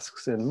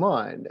tasks in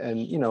mind, and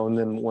and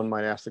then one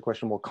might ask the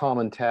question, well,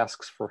 common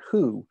tasks for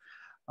who?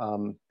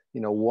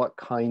 What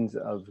kinds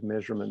of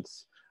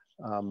measurements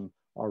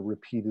are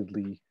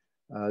repeatedly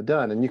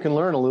done, and you can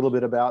learn a little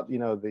bit about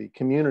the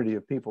community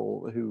of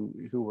people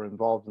who were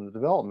involved in the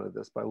development of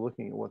this by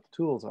looking at what the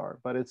tools are.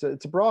 But it's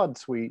a broad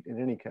suite in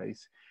any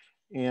case,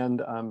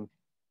 and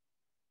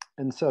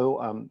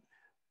so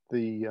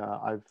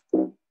I've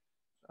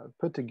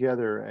put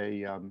together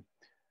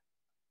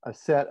a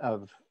set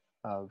of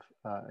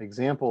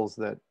examples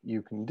that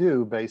you can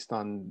do based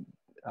on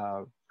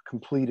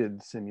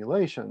completed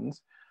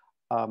simulations,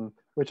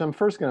 which I'm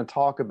first going to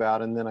talk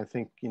about, and then I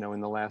think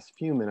in the last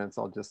few minutes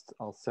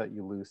I'll set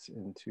you loose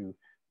into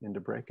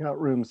breakout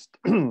rooms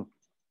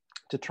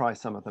to try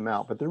some of them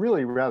out. But they're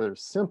really rather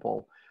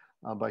simple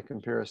by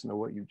comparison to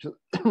what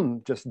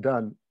you've just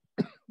done.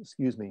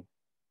 Excuse me.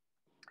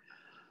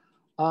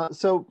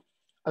 So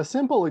a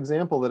simple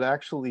example that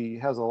actually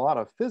has a lot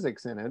of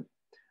physics in it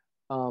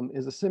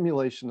is a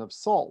simulation of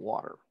salt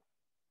water,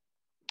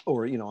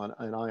 or an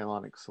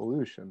ionic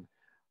solution.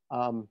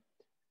 I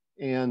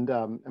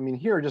mean,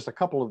 here are just a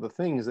couple of the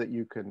things that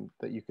you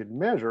could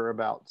measure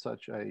about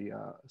such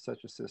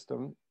a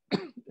system.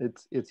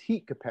 Its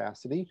heat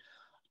capacity,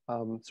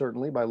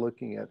 certainly by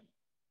looking at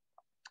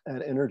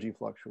energy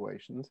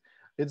fluctuations.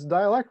 Its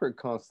dielectric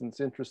constant's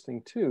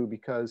interesting too,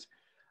 because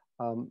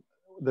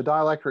the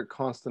dielectric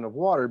constant of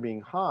water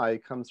being high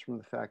comes from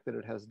the fact that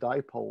it has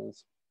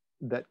dipoles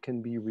that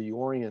can be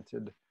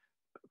reoriented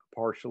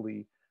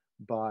partially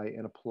by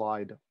an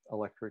applied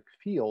electric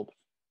field.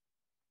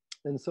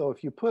 And so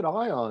if you put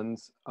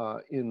ions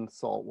in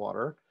salt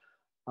water,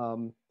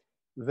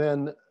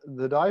 then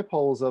the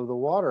dipoles of the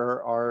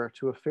water are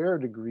to a fair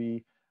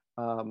degree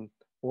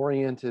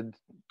oriented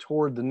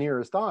toward the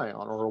nearest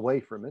ion or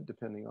away from it,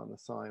 depending on the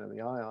sign of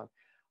the ion.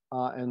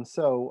 And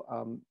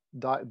so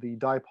the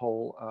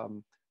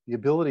dipole, the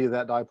ability of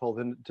that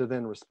dipole to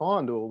then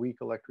respond to a weak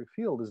electric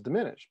field is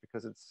diminished,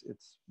 because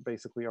it's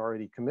basically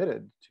already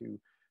committed to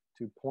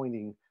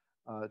pointing,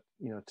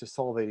 to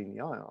solvating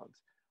the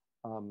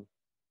ions.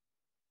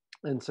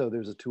 And so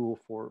there's a tool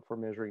for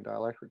measuring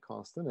dielectric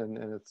constant, and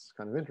it's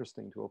kind of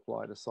interesting to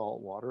apply to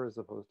salt water as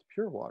opposed to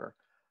pure water.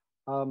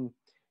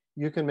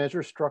 You can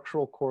measure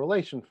structural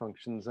correlation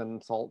functions,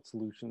 and salt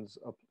solutions,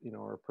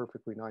 are a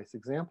perfectly nice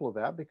example of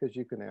that, because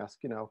you can ask,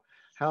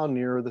 how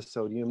near are the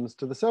sodiums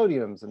to the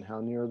sodiums, and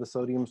how near are the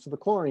sodiums to the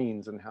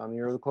chlorines, and how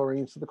near are the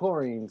chlorines to the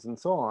chlorines, and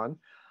so on.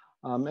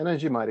 And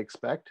as you might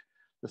expect,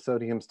 the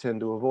sodiums tend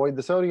to avoid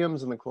the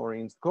sodiums and the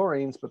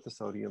chlorines, but the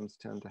sodiums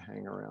tend to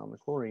hang around the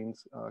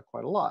chlorines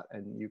quite a lot.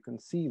 And you can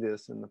see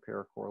this in the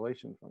pair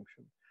correlation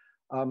function.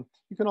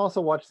 You can also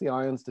watch the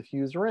ions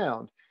diffuse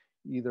around,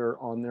 either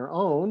on their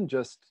own,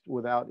 just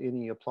without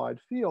any applied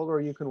field,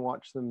 or you can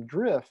watch them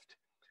drift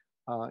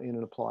in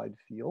an applied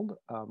field.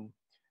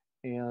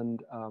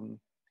 And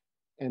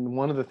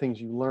one of the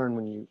things you learn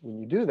when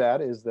you do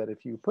that is that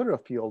if you put a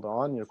field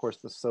on, of course,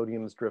 the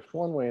sodiums drift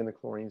one way and the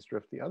chlorines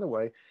drift the other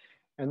way,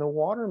 and the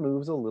water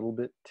moves a little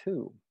bit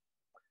too,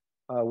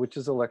 which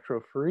is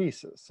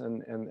electrophoresis.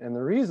 And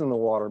the reason the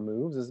water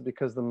moves is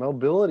because the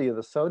mobility of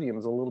the sodium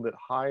is a little bit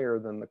higher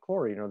than the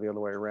chlorine, or the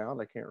other way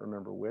around. I can't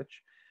remember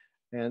which.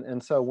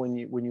 And so when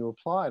you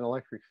apply an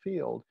electric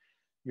field,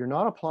 you're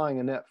not applying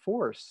a net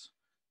force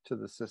to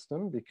the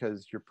system,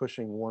 because you're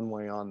pushing one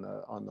way on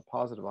the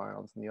positive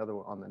ions and the other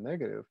on the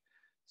negative.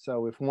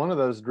 So if one of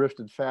those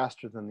drifted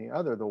faster than the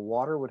other, the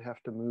water would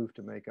have to move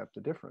to make up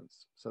the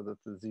difference, so that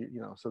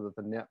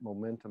the net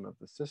momentum of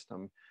the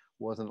system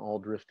wasn't all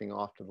drifting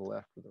off to the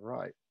left or the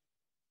right.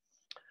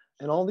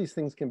 And all these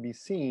things can be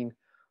seen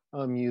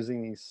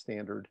using these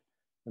standard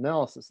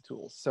analysis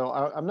tools. So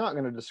I'm not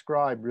going to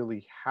describe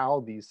really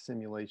how these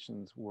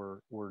simulations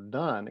were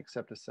done,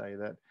 except to say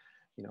that,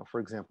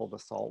 for example, the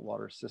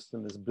saltwater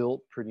system is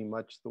built pretty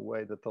much the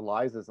way that the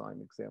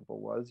lysozyme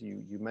example was.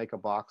 You make a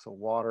box of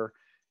water,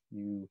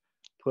 you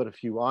put a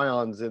few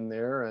ions in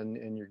there,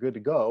 and you're good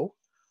to go.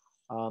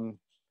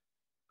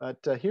 But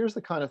here's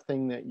the kind of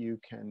thing that you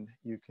can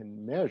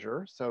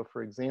measure. So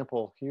for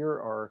example, here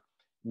are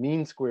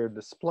mean squared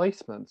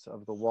displacements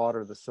of the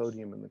water, the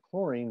sodium, and the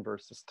chlorine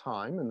versus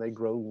time, and they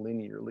grow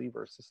linearly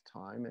versus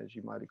time, as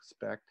you might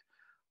expect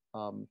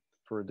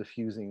for a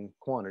diffusing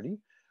quantity.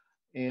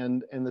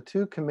 And the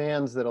two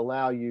commands that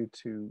allow you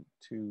to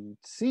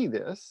see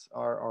this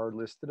are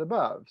listed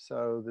above.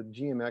 So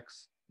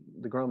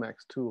the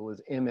GROMACS tool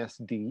is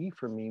MSD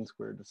for mean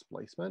squared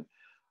displacement.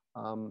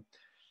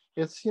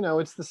 It's, you know,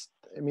 it's this,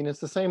 I mean, it's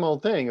the same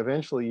old thing.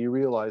 Eventually you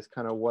realize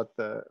kind of what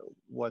the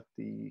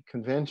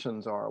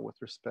conventions are with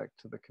respect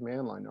to the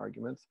command line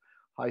arguments.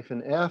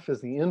 -F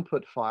is the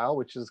input file,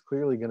 which is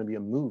clearly going to be a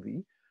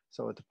movie.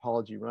 So a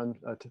topology run,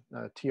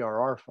 a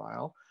TRR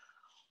file.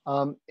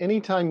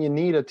 Anytime you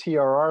need a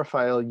TRR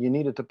file, you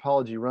need a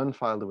topology run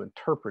file to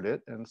interpret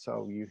it. And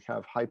so you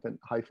have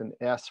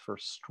 -S for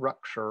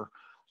structure,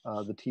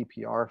 the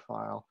TPR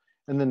file.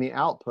 And then the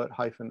output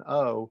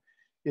 -O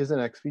is an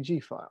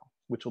XVG file,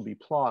 which will be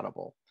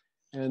plottable.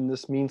 And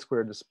this mean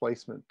square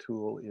displacement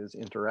tool is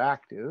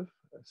interactive.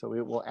 So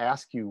it will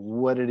ask you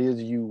what it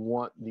is you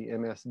want the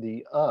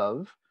MSD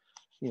of,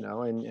 you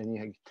know, and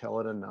you tell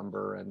it a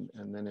number, and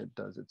then it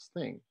does its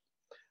thing.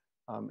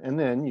 And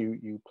then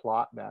you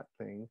plot that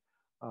thing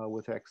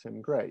with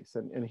XMGrace.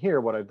 And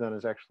here what I've done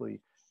is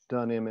actually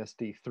done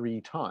MSD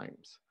 3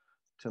 times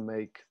to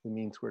make the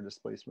mean square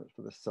displacement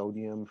for the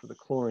sodium, for the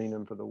chlorine,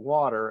 and for the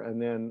water.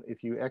 And then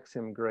if you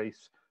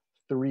XMGrace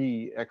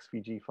 3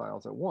 XVG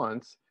files at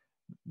once,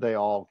 they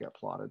all get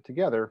plotted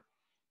together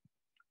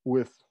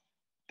with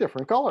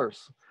different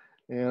colors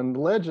and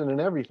legend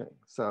and everything.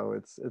 So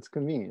it's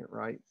convenient,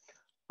 right?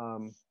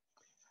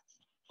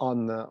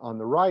 On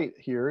the right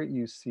here,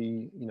 you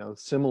see, you know,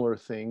 similar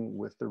thing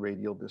with the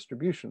radial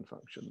distribution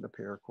function, the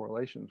pair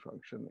correlation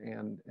function.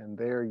 And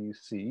there you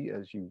see,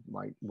 as you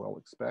might well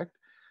expect,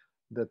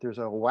 that there's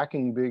a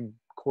whacking big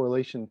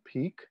correlation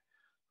peak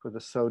for the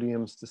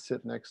sodiums to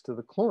sit next to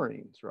the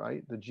chlorines,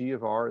 right? The G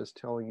of R is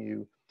telling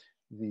you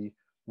the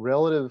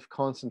relative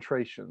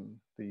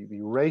concentration,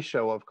 the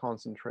ratio of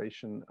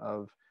concentration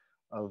of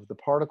the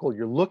particle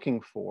you're looking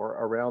for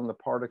around the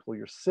particle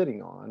you're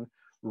sitting on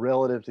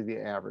relative to the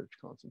average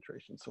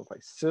concentration. So if I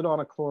sit on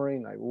a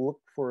chlorine, I look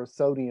for a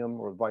sodium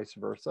or vice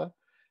versa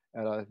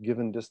at a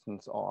given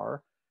distance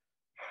R,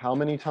 how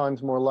many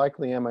times more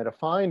likely am I to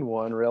find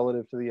one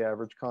relative to the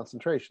average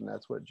concentration?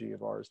 That's what G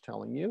of R is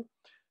telling you.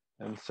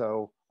 And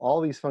so all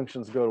these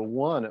functions go to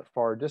 1 at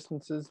far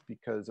distances,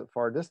 because at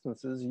far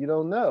distances, you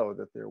don't know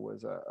that there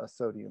was a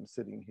sodium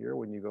sitting here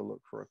when you go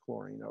look for a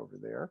chlorine over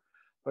there.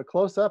 But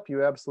close up,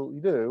 you absolutely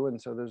do.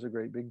 And so there's a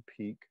great big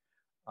peak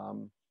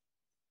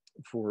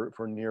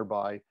for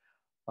nearby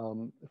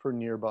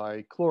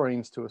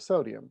chlorines to a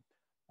sodium.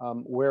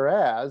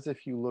 Whereas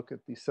if you look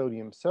at the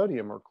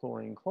sodium-sodium or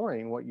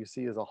chlorine-chlorine, what you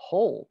see is a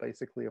hole,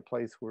 basically a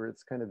place where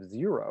it's kind of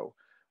 0.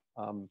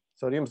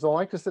 Sodiums don't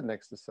like to sit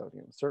next to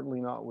sodium, certainly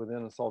not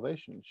within a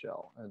solvation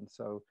shell. And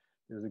so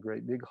there's a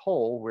great big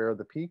hole where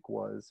the peak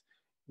was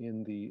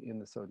in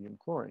the sodium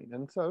chlorine.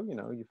 And so, you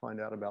know, you find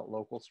out about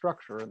local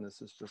structure, and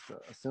this is just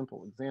a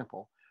simple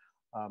example.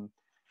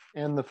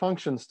 And the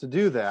functions to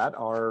do that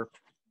are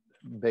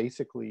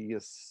basically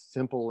as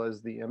simple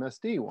as the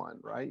MSD one,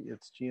 right?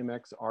 It's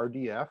GMX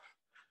RDF.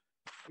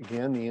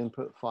 Again, the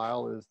input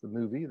file is the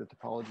movie, the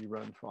topology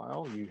run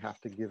file. You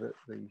have to give it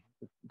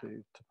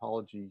the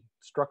topology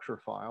structure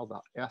file,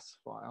 the S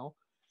file,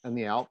 and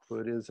the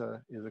output is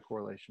a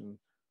correlation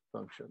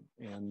function.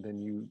 And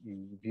then you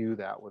view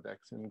that with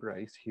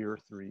XMGrace, here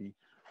three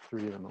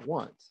of them at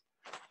once.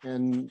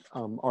 And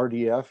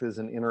RDF is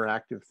an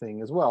interactive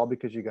thing as well,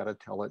 because you got to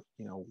tell it,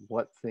 you know,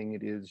 what thing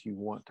it is you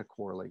want to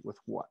correlate with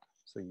what.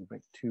 So you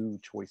make 2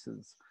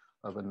 choices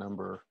of a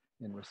number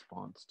in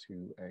response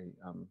to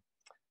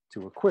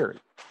a query.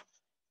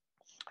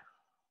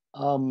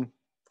 And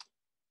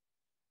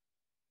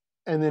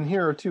then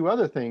here are 2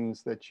 other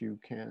things that you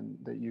can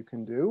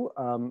do.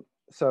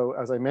 So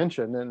as I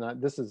mentioned,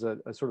 and this is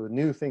a sort of a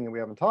new thing that we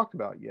haven't talked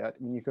about yet,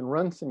 I mean, you can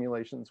run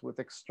simulations with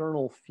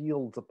external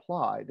fields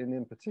applied, and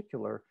in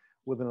particular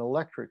with an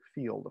electric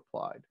field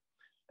applied.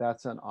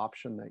 That's an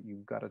option that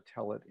you've got to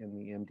tell it in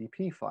the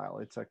MDP file.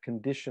 It's a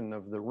condition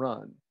of the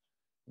run.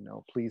 You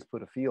know, please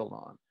put a field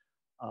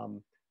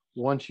on.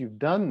 Once you've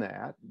done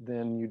that,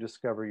 then you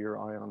discover your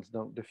ions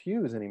don't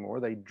diffuse anymore.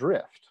 They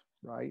drift,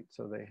 right?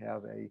 So they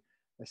have a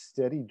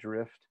steady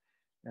drift,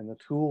 and the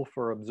tool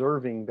for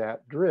observing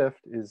that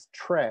drift is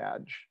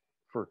TRAJ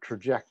for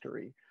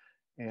trajectory.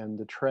 And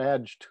the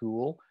TRAJ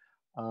tool,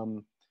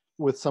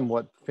 with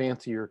somewhat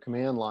fancier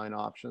command line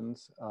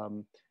options,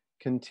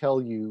 can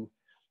tell you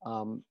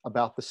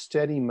about the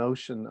steady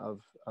motion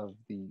of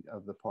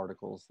the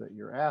particles that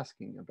you're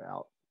asking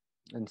about.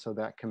 And so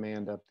that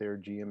command up there,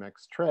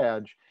 GMX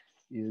TRAJ,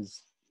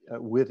 is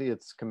with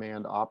its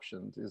command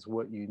options, is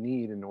what you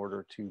need in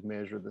order to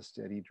measure the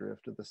steady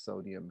drift of the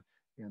sodium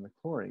and the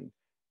chlorine.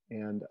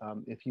 And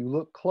if you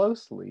look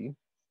closely,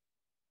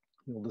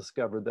 you'll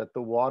discover that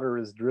the water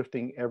is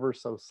drifting ever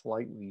so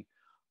slightly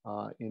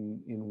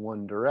in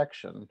one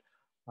direction.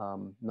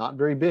 Not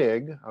very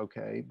big,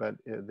 okay, but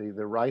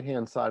the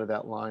right-hand side of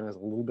that line is a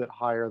little bit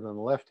higher than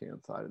the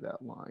left-hand side of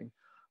that line.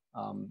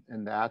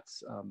 And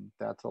that's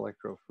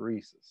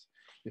electrophoresis.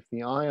 If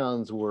the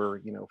ions were,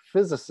 you know,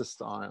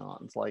 physicist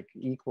ions, like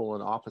equal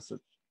and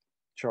opposite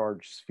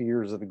charged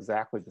spheres of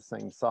exactly the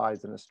same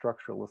size in a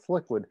structureless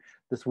liquid,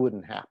 this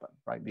wouldn't happen,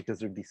 right? Because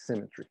there'd be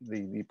symmetry.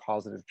 The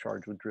positive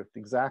charge would drift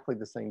exactly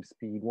the same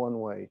speed one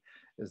way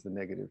as the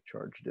negative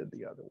charge did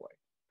the other way.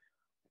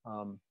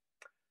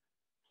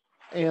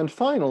 And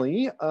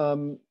finally,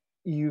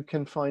 you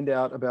can find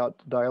out about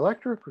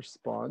dielectric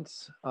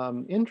response,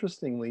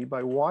 interestingly,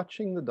 by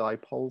watching the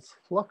dipoles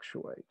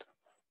fluctuate.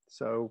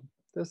 So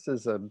this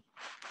is a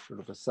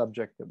sort of a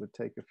subject that would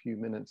take a few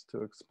minutes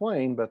to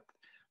explain, but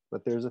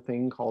there's a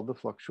thing called the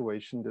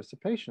fluctuation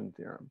dissipation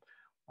theorem,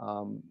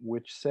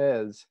 which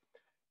says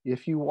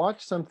if you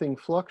watch something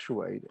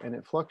fluctuate and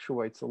it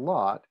fluctuates a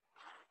lot,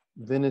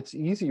 then it's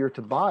easier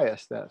to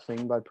bias that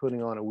thing by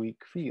putting on a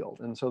weak field.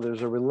 And so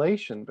there's a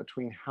relation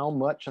between how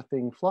much a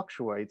thing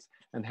fluctuates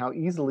and how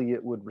easily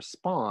it would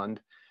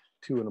respond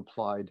to an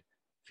applied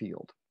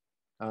field.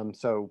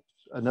 So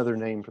another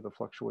name for the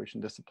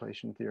fluctuation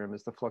dissipation theorem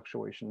is the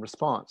fluctuation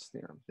response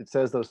theorem. It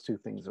says those two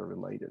things are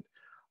related.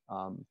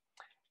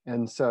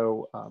 And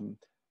so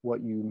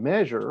what you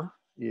measure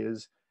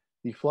is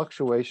the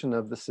fluctuation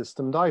of the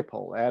system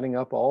dipole, adding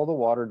up all the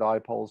water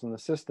dipoles in the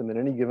system. At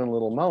any given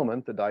little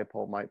moment, the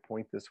dipole might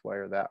point this way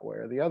or that way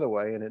or the other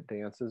way, and it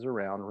dances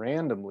around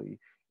randomly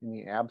in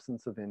the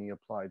absence of any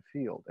applied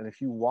field. And if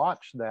you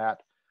watch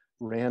that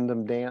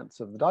random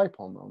dance of the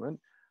dipole moment,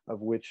 of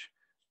which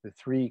the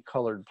three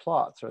colored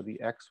plots are the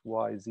X,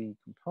 Y, Z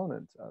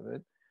components of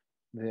it,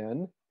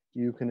 then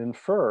you can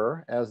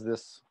infer, as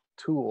this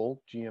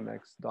tool, GMX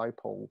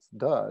dipoles,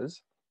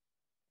 does,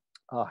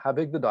 how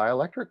big the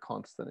dielectric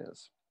constant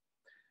is.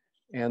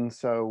 And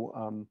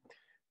so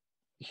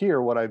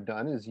here what I've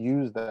done is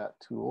use that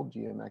tool,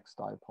 GMX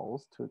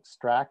dipoles, to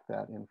extract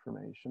that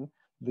information.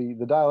 The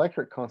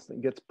dielectric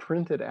constant gets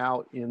printed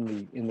out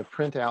in the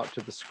printout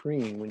to the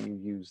screen when you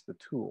use the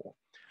tool,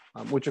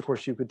 which of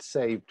course you could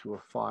save to a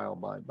file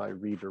by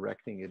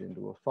redirecting it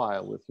into a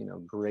file with, you know,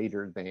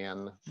 greater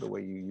than the way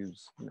you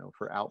use, you know,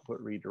 for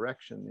output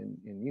redirection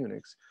in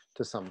Unix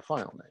to some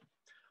file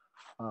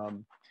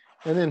name.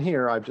 And then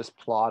here I've just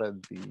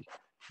plotted the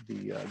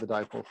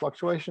dipole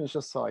fluctuations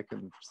just so I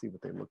can see what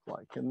they look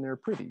like. And they're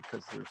pretty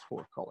because there's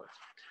 4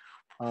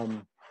 colors.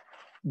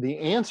 The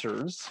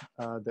answers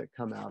that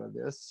come out of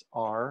this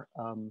are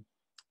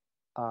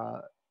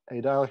a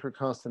dielectric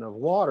constant of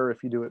water,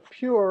 if you do it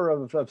pure,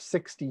 of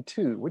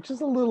 62, which is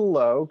a little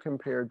low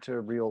compared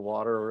to real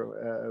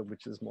water,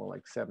 which is more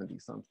like 70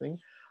 something,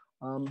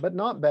 but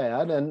not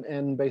bad,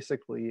 and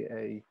basically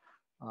a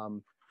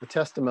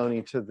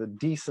testimony to the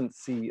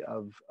decency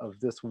of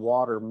this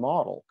water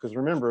model. Because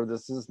remember,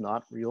 this is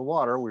not real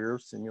water. We're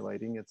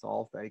simulating, it's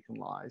all fake and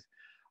lies.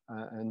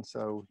 And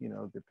so, you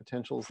know, the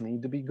potentials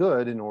need to be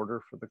good in order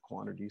for the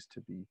quantities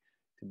to be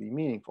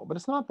meaningful, but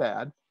it's not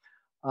bad.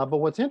 But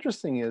what's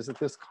interesting is that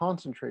this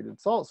concentrated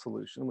salt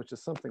solution, which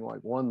is something like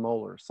 1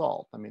 molar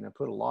salt, I mean, I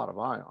put a lot of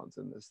ions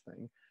in this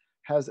thing,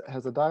 has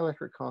a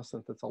dielectric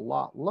constant that's a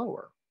lot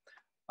lower.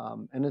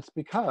 And it's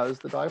because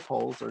the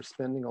dipoles are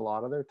spending a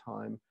lot of their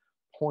time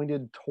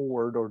pointed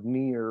toward or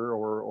near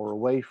or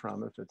away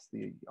from, if it's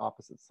the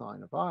opposite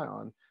sign of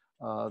ion,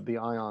 the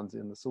ions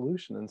in the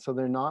solution. And so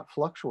they're not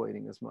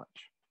fluctuating as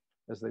much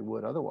as they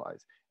would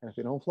otherwise. And if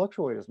they don't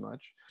fluctuate as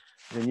much,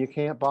 then you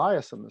can't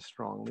bias them as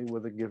strongly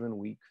with a given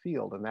weak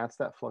field. And that's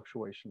that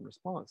fluctuation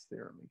response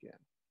theorem again.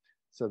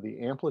 So the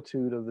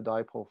amplitude of the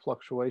dipole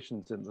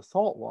fluctuations in the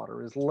salt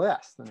water is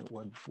less than it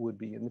would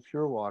be in the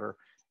pure water,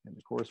 and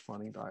the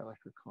corresponding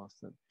dielectric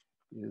constant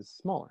is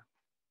smaller.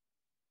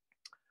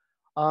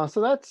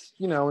 So that's,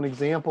 you know, an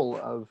example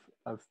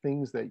of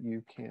things that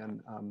you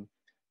can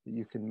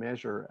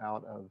measure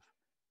out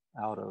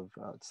of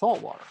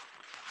salt water.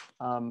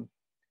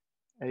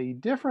 A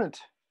different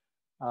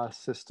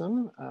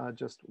system,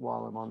 just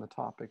while I'm on the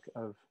topic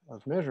of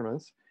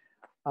measurements,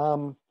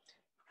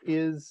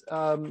 is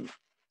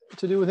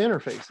to do with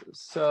interfaces.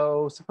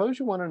 So suppose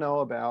you want to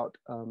know about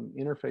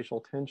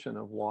interfacial tension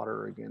of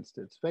water against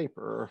its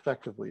vapor, or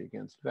effectively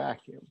against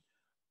vacuum.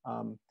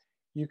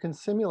 You can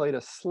simulate a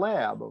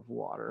slab of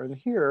water. And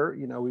here,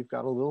 you know, we've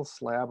got a little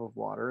slab of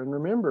water. And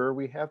remember,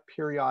 we have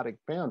periodic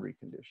boundary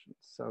conditions.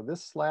 So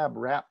this slab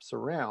wraps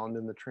around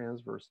in the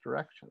transverse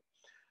direction.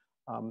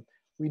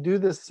 We do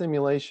this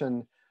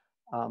simulation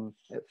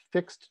at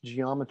fixed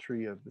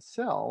geometry of the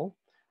cell,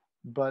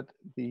 but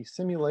the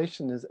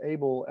simulation is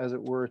able, as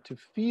it were, to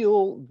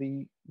feel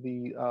the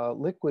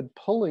liquid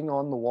pulling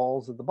on the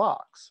walls of the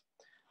box,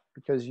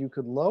 because you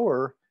could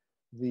lower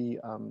the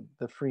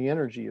free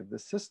energy of the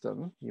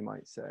system, you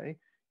might say,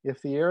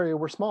 if the area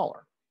were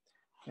smaller.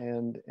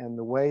 And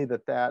the way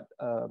that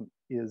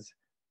is,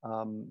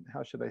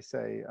 how should I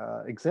say,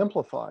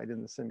 exemplified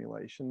in the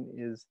simulation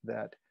is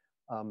that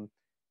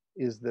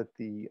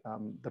the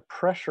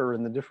pressure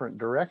in the different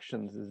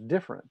directions is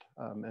different.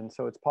 And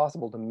so it's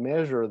possible to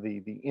measure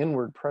the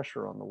inward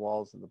pressure on the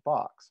walls of the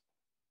box.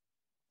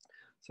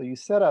 So you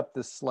set up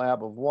this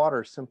slab of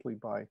water simply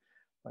by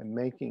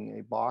making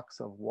a box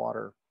of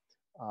water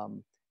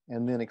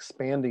and then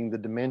expanding the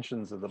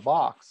dimensions of the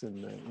box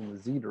in the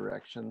Z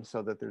direction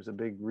so that there's a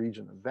big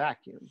region of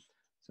vacuum.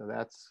 So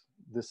that's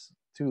this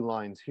 2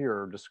 lines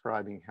here are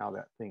describing how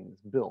that thing is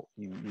built.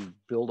 You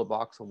build a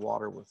box of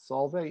water with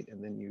solvate,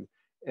 and then you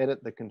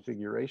edit the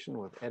configuration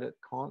with edit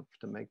conf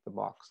to make the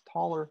box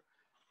taller,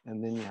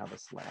 and then you have a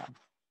slab.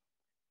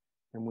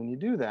 And when you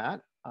do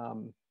that,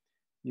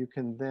 you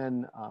can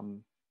then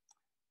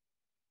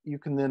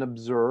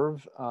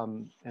observe,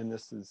 and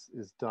this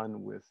is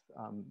done with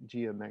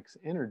GMX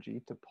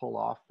energy to pull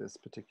off this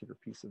particular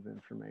piece of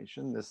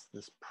information, this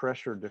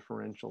pressure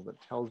differential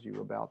that tells you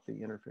about the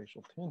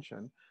interfacial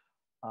tension.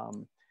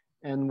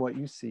 And what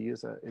you see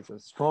is a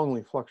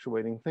strongly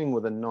fluctuating thing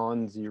with a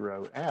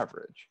non-zero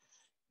average.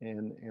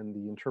 And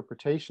the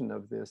interpretation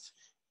of this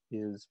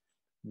is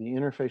the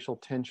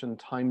interfacial tension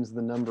times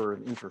the number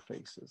of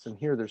interfaces. And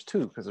here there's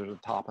 2, because there's a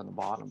top and a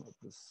bottom of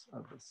this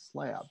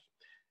slab.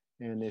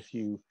 And if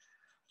you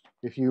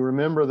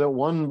remember that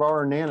 1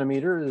 bar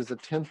nanometer is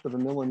 1/10 of a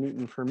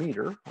millinewton per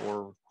meter,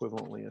 or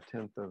equivalently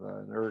 1/10 of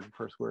an erg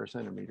per square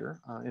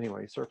centimeter,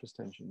 anyway, surface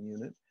tension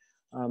unit,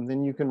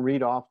 then you can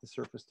read off the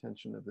surface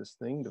tension of this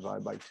thing,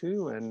 divide by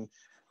 2, and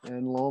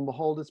lo and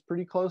behold, it's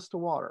pretty close to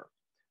water.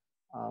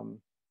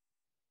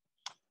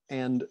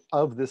 And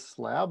of this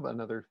slab,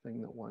 another thing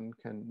that one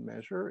can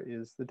measure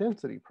is the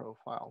density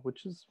profile,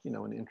 which is,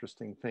 an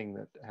interesting thing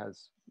that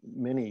has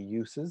many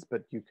uses,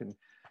 but you can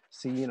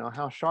see,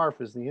 how sharp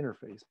is the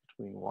interface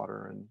between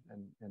water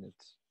and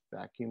its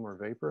vacuum or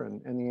vapor,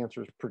 and the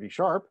answer is pretty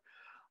sharp.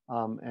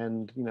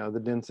 And,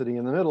 the density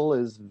in the middle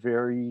is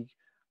very,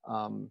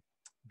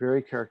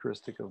 very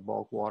characteristic of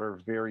bulk water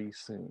very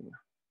soon.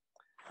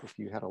 If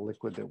you had a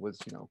liquid that was,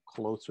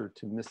 closer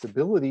to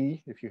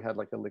miscibility, if you had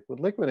like a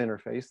liquid-liquid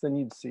interface, then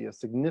you'd see a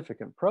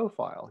significant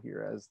profile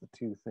here as the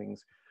 2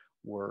 things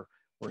were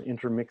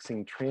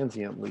intermixing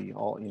transiently,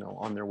 all,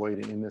 on their way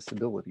to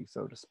immiscibility,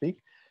 so to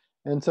speak.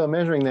 And so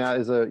measuring that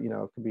is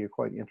could be a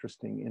quite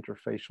interesting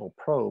interfacial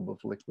probe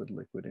of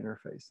liquid-liquid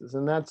interfaces.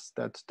 And that's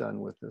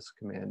done with this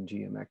command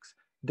GMX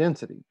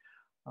density,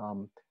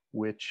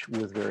 which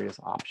with various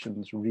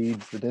options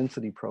reads the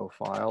density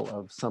profile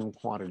of some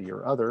quantity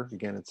or other.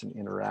 Again, it's an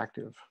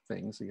interactive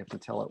thing, so you have to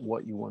tell it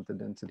what you want the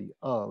density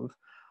of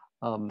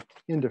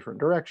in different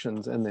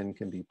directions, and then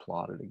can be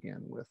plotted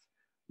again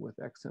with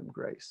XM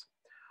Grace.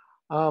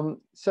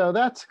 So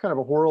that's kind of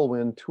a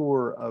whirlwind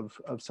tour of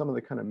some of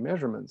the kind of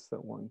measurements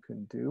that one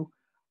can do.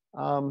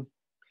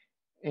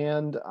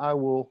 And I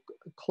will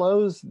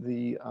close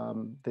the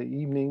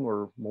evening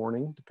or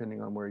morning,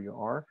 depending on where you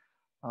are,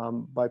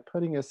 by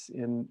putting us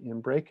in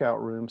breakout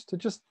rooms to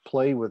just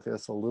play with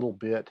this a little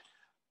bit.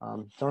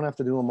 Don't have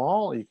to do them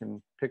all. You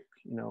can pick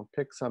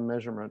some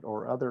measurement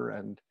or other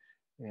and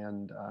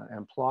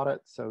plot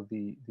it. So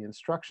the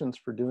instructions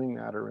for doing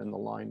that are in the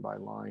line by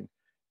line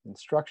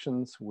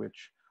instructions,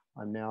 which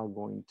I'm now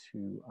going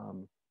to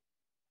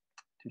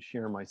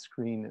share my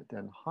screen and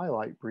then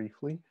highlight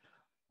briefly.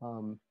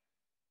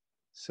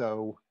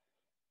 So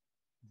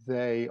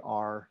they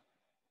are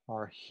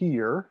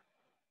here.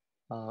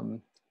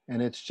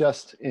 And it's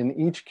just, in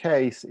each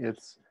case,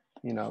 it's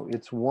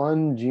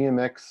one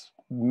GMX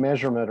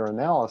measurement or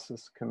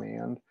analysis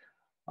command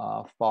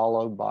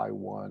followed by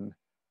one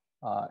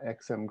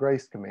XM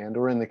Grace command,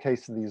 or in the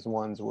case of these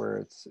ones where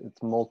it's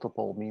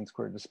multiple mean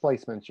squared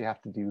displacements, you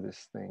have to do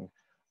this thing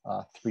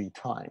 3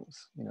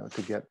 times,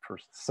 to get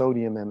first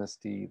sodium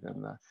MSD,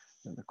 then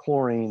the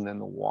chlorine, then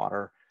the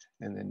water,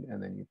 and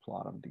then you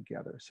plot them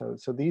together. So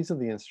these are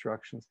the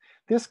instructions.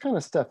 This kind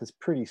of stuff is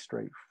pretty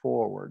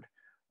straightforward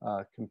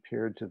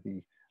compared to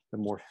the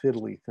more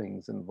fiddly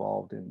things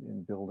involved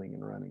in building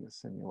and running a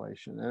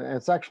simulation. And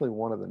it's actually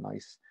one of the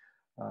nice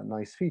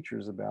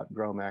features about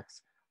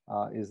GROMACS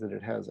is that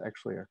it has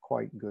actually a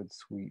quite good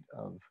suite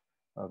of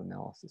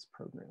analysis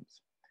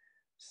programs.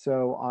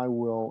 So I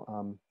will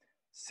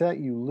set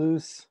you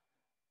loose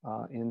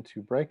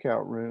into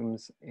breakout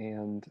rooms,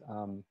 and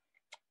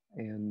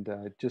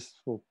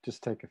we'll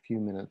just take a few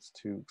minutes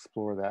to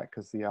explore that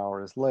because the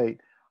hour is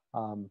late.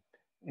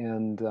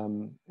 And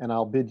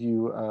I'll bid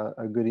you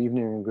a good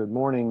evening and good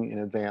morning in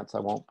advance. I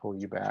won't pull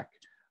you back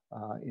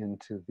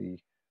into the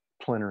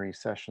plenary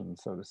session,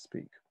 so to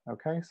speak.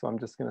 Okay, so I'm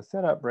just going to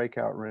set up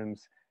breakout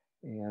rooms,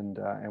 and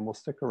we'll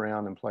stick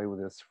around and play with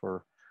this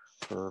for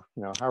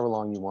however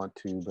long you want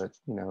to, but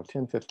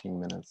 10-15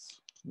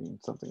 minutes,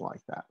 something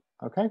like that.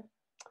 Okay,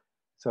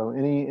 so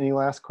any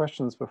last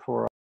questions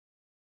before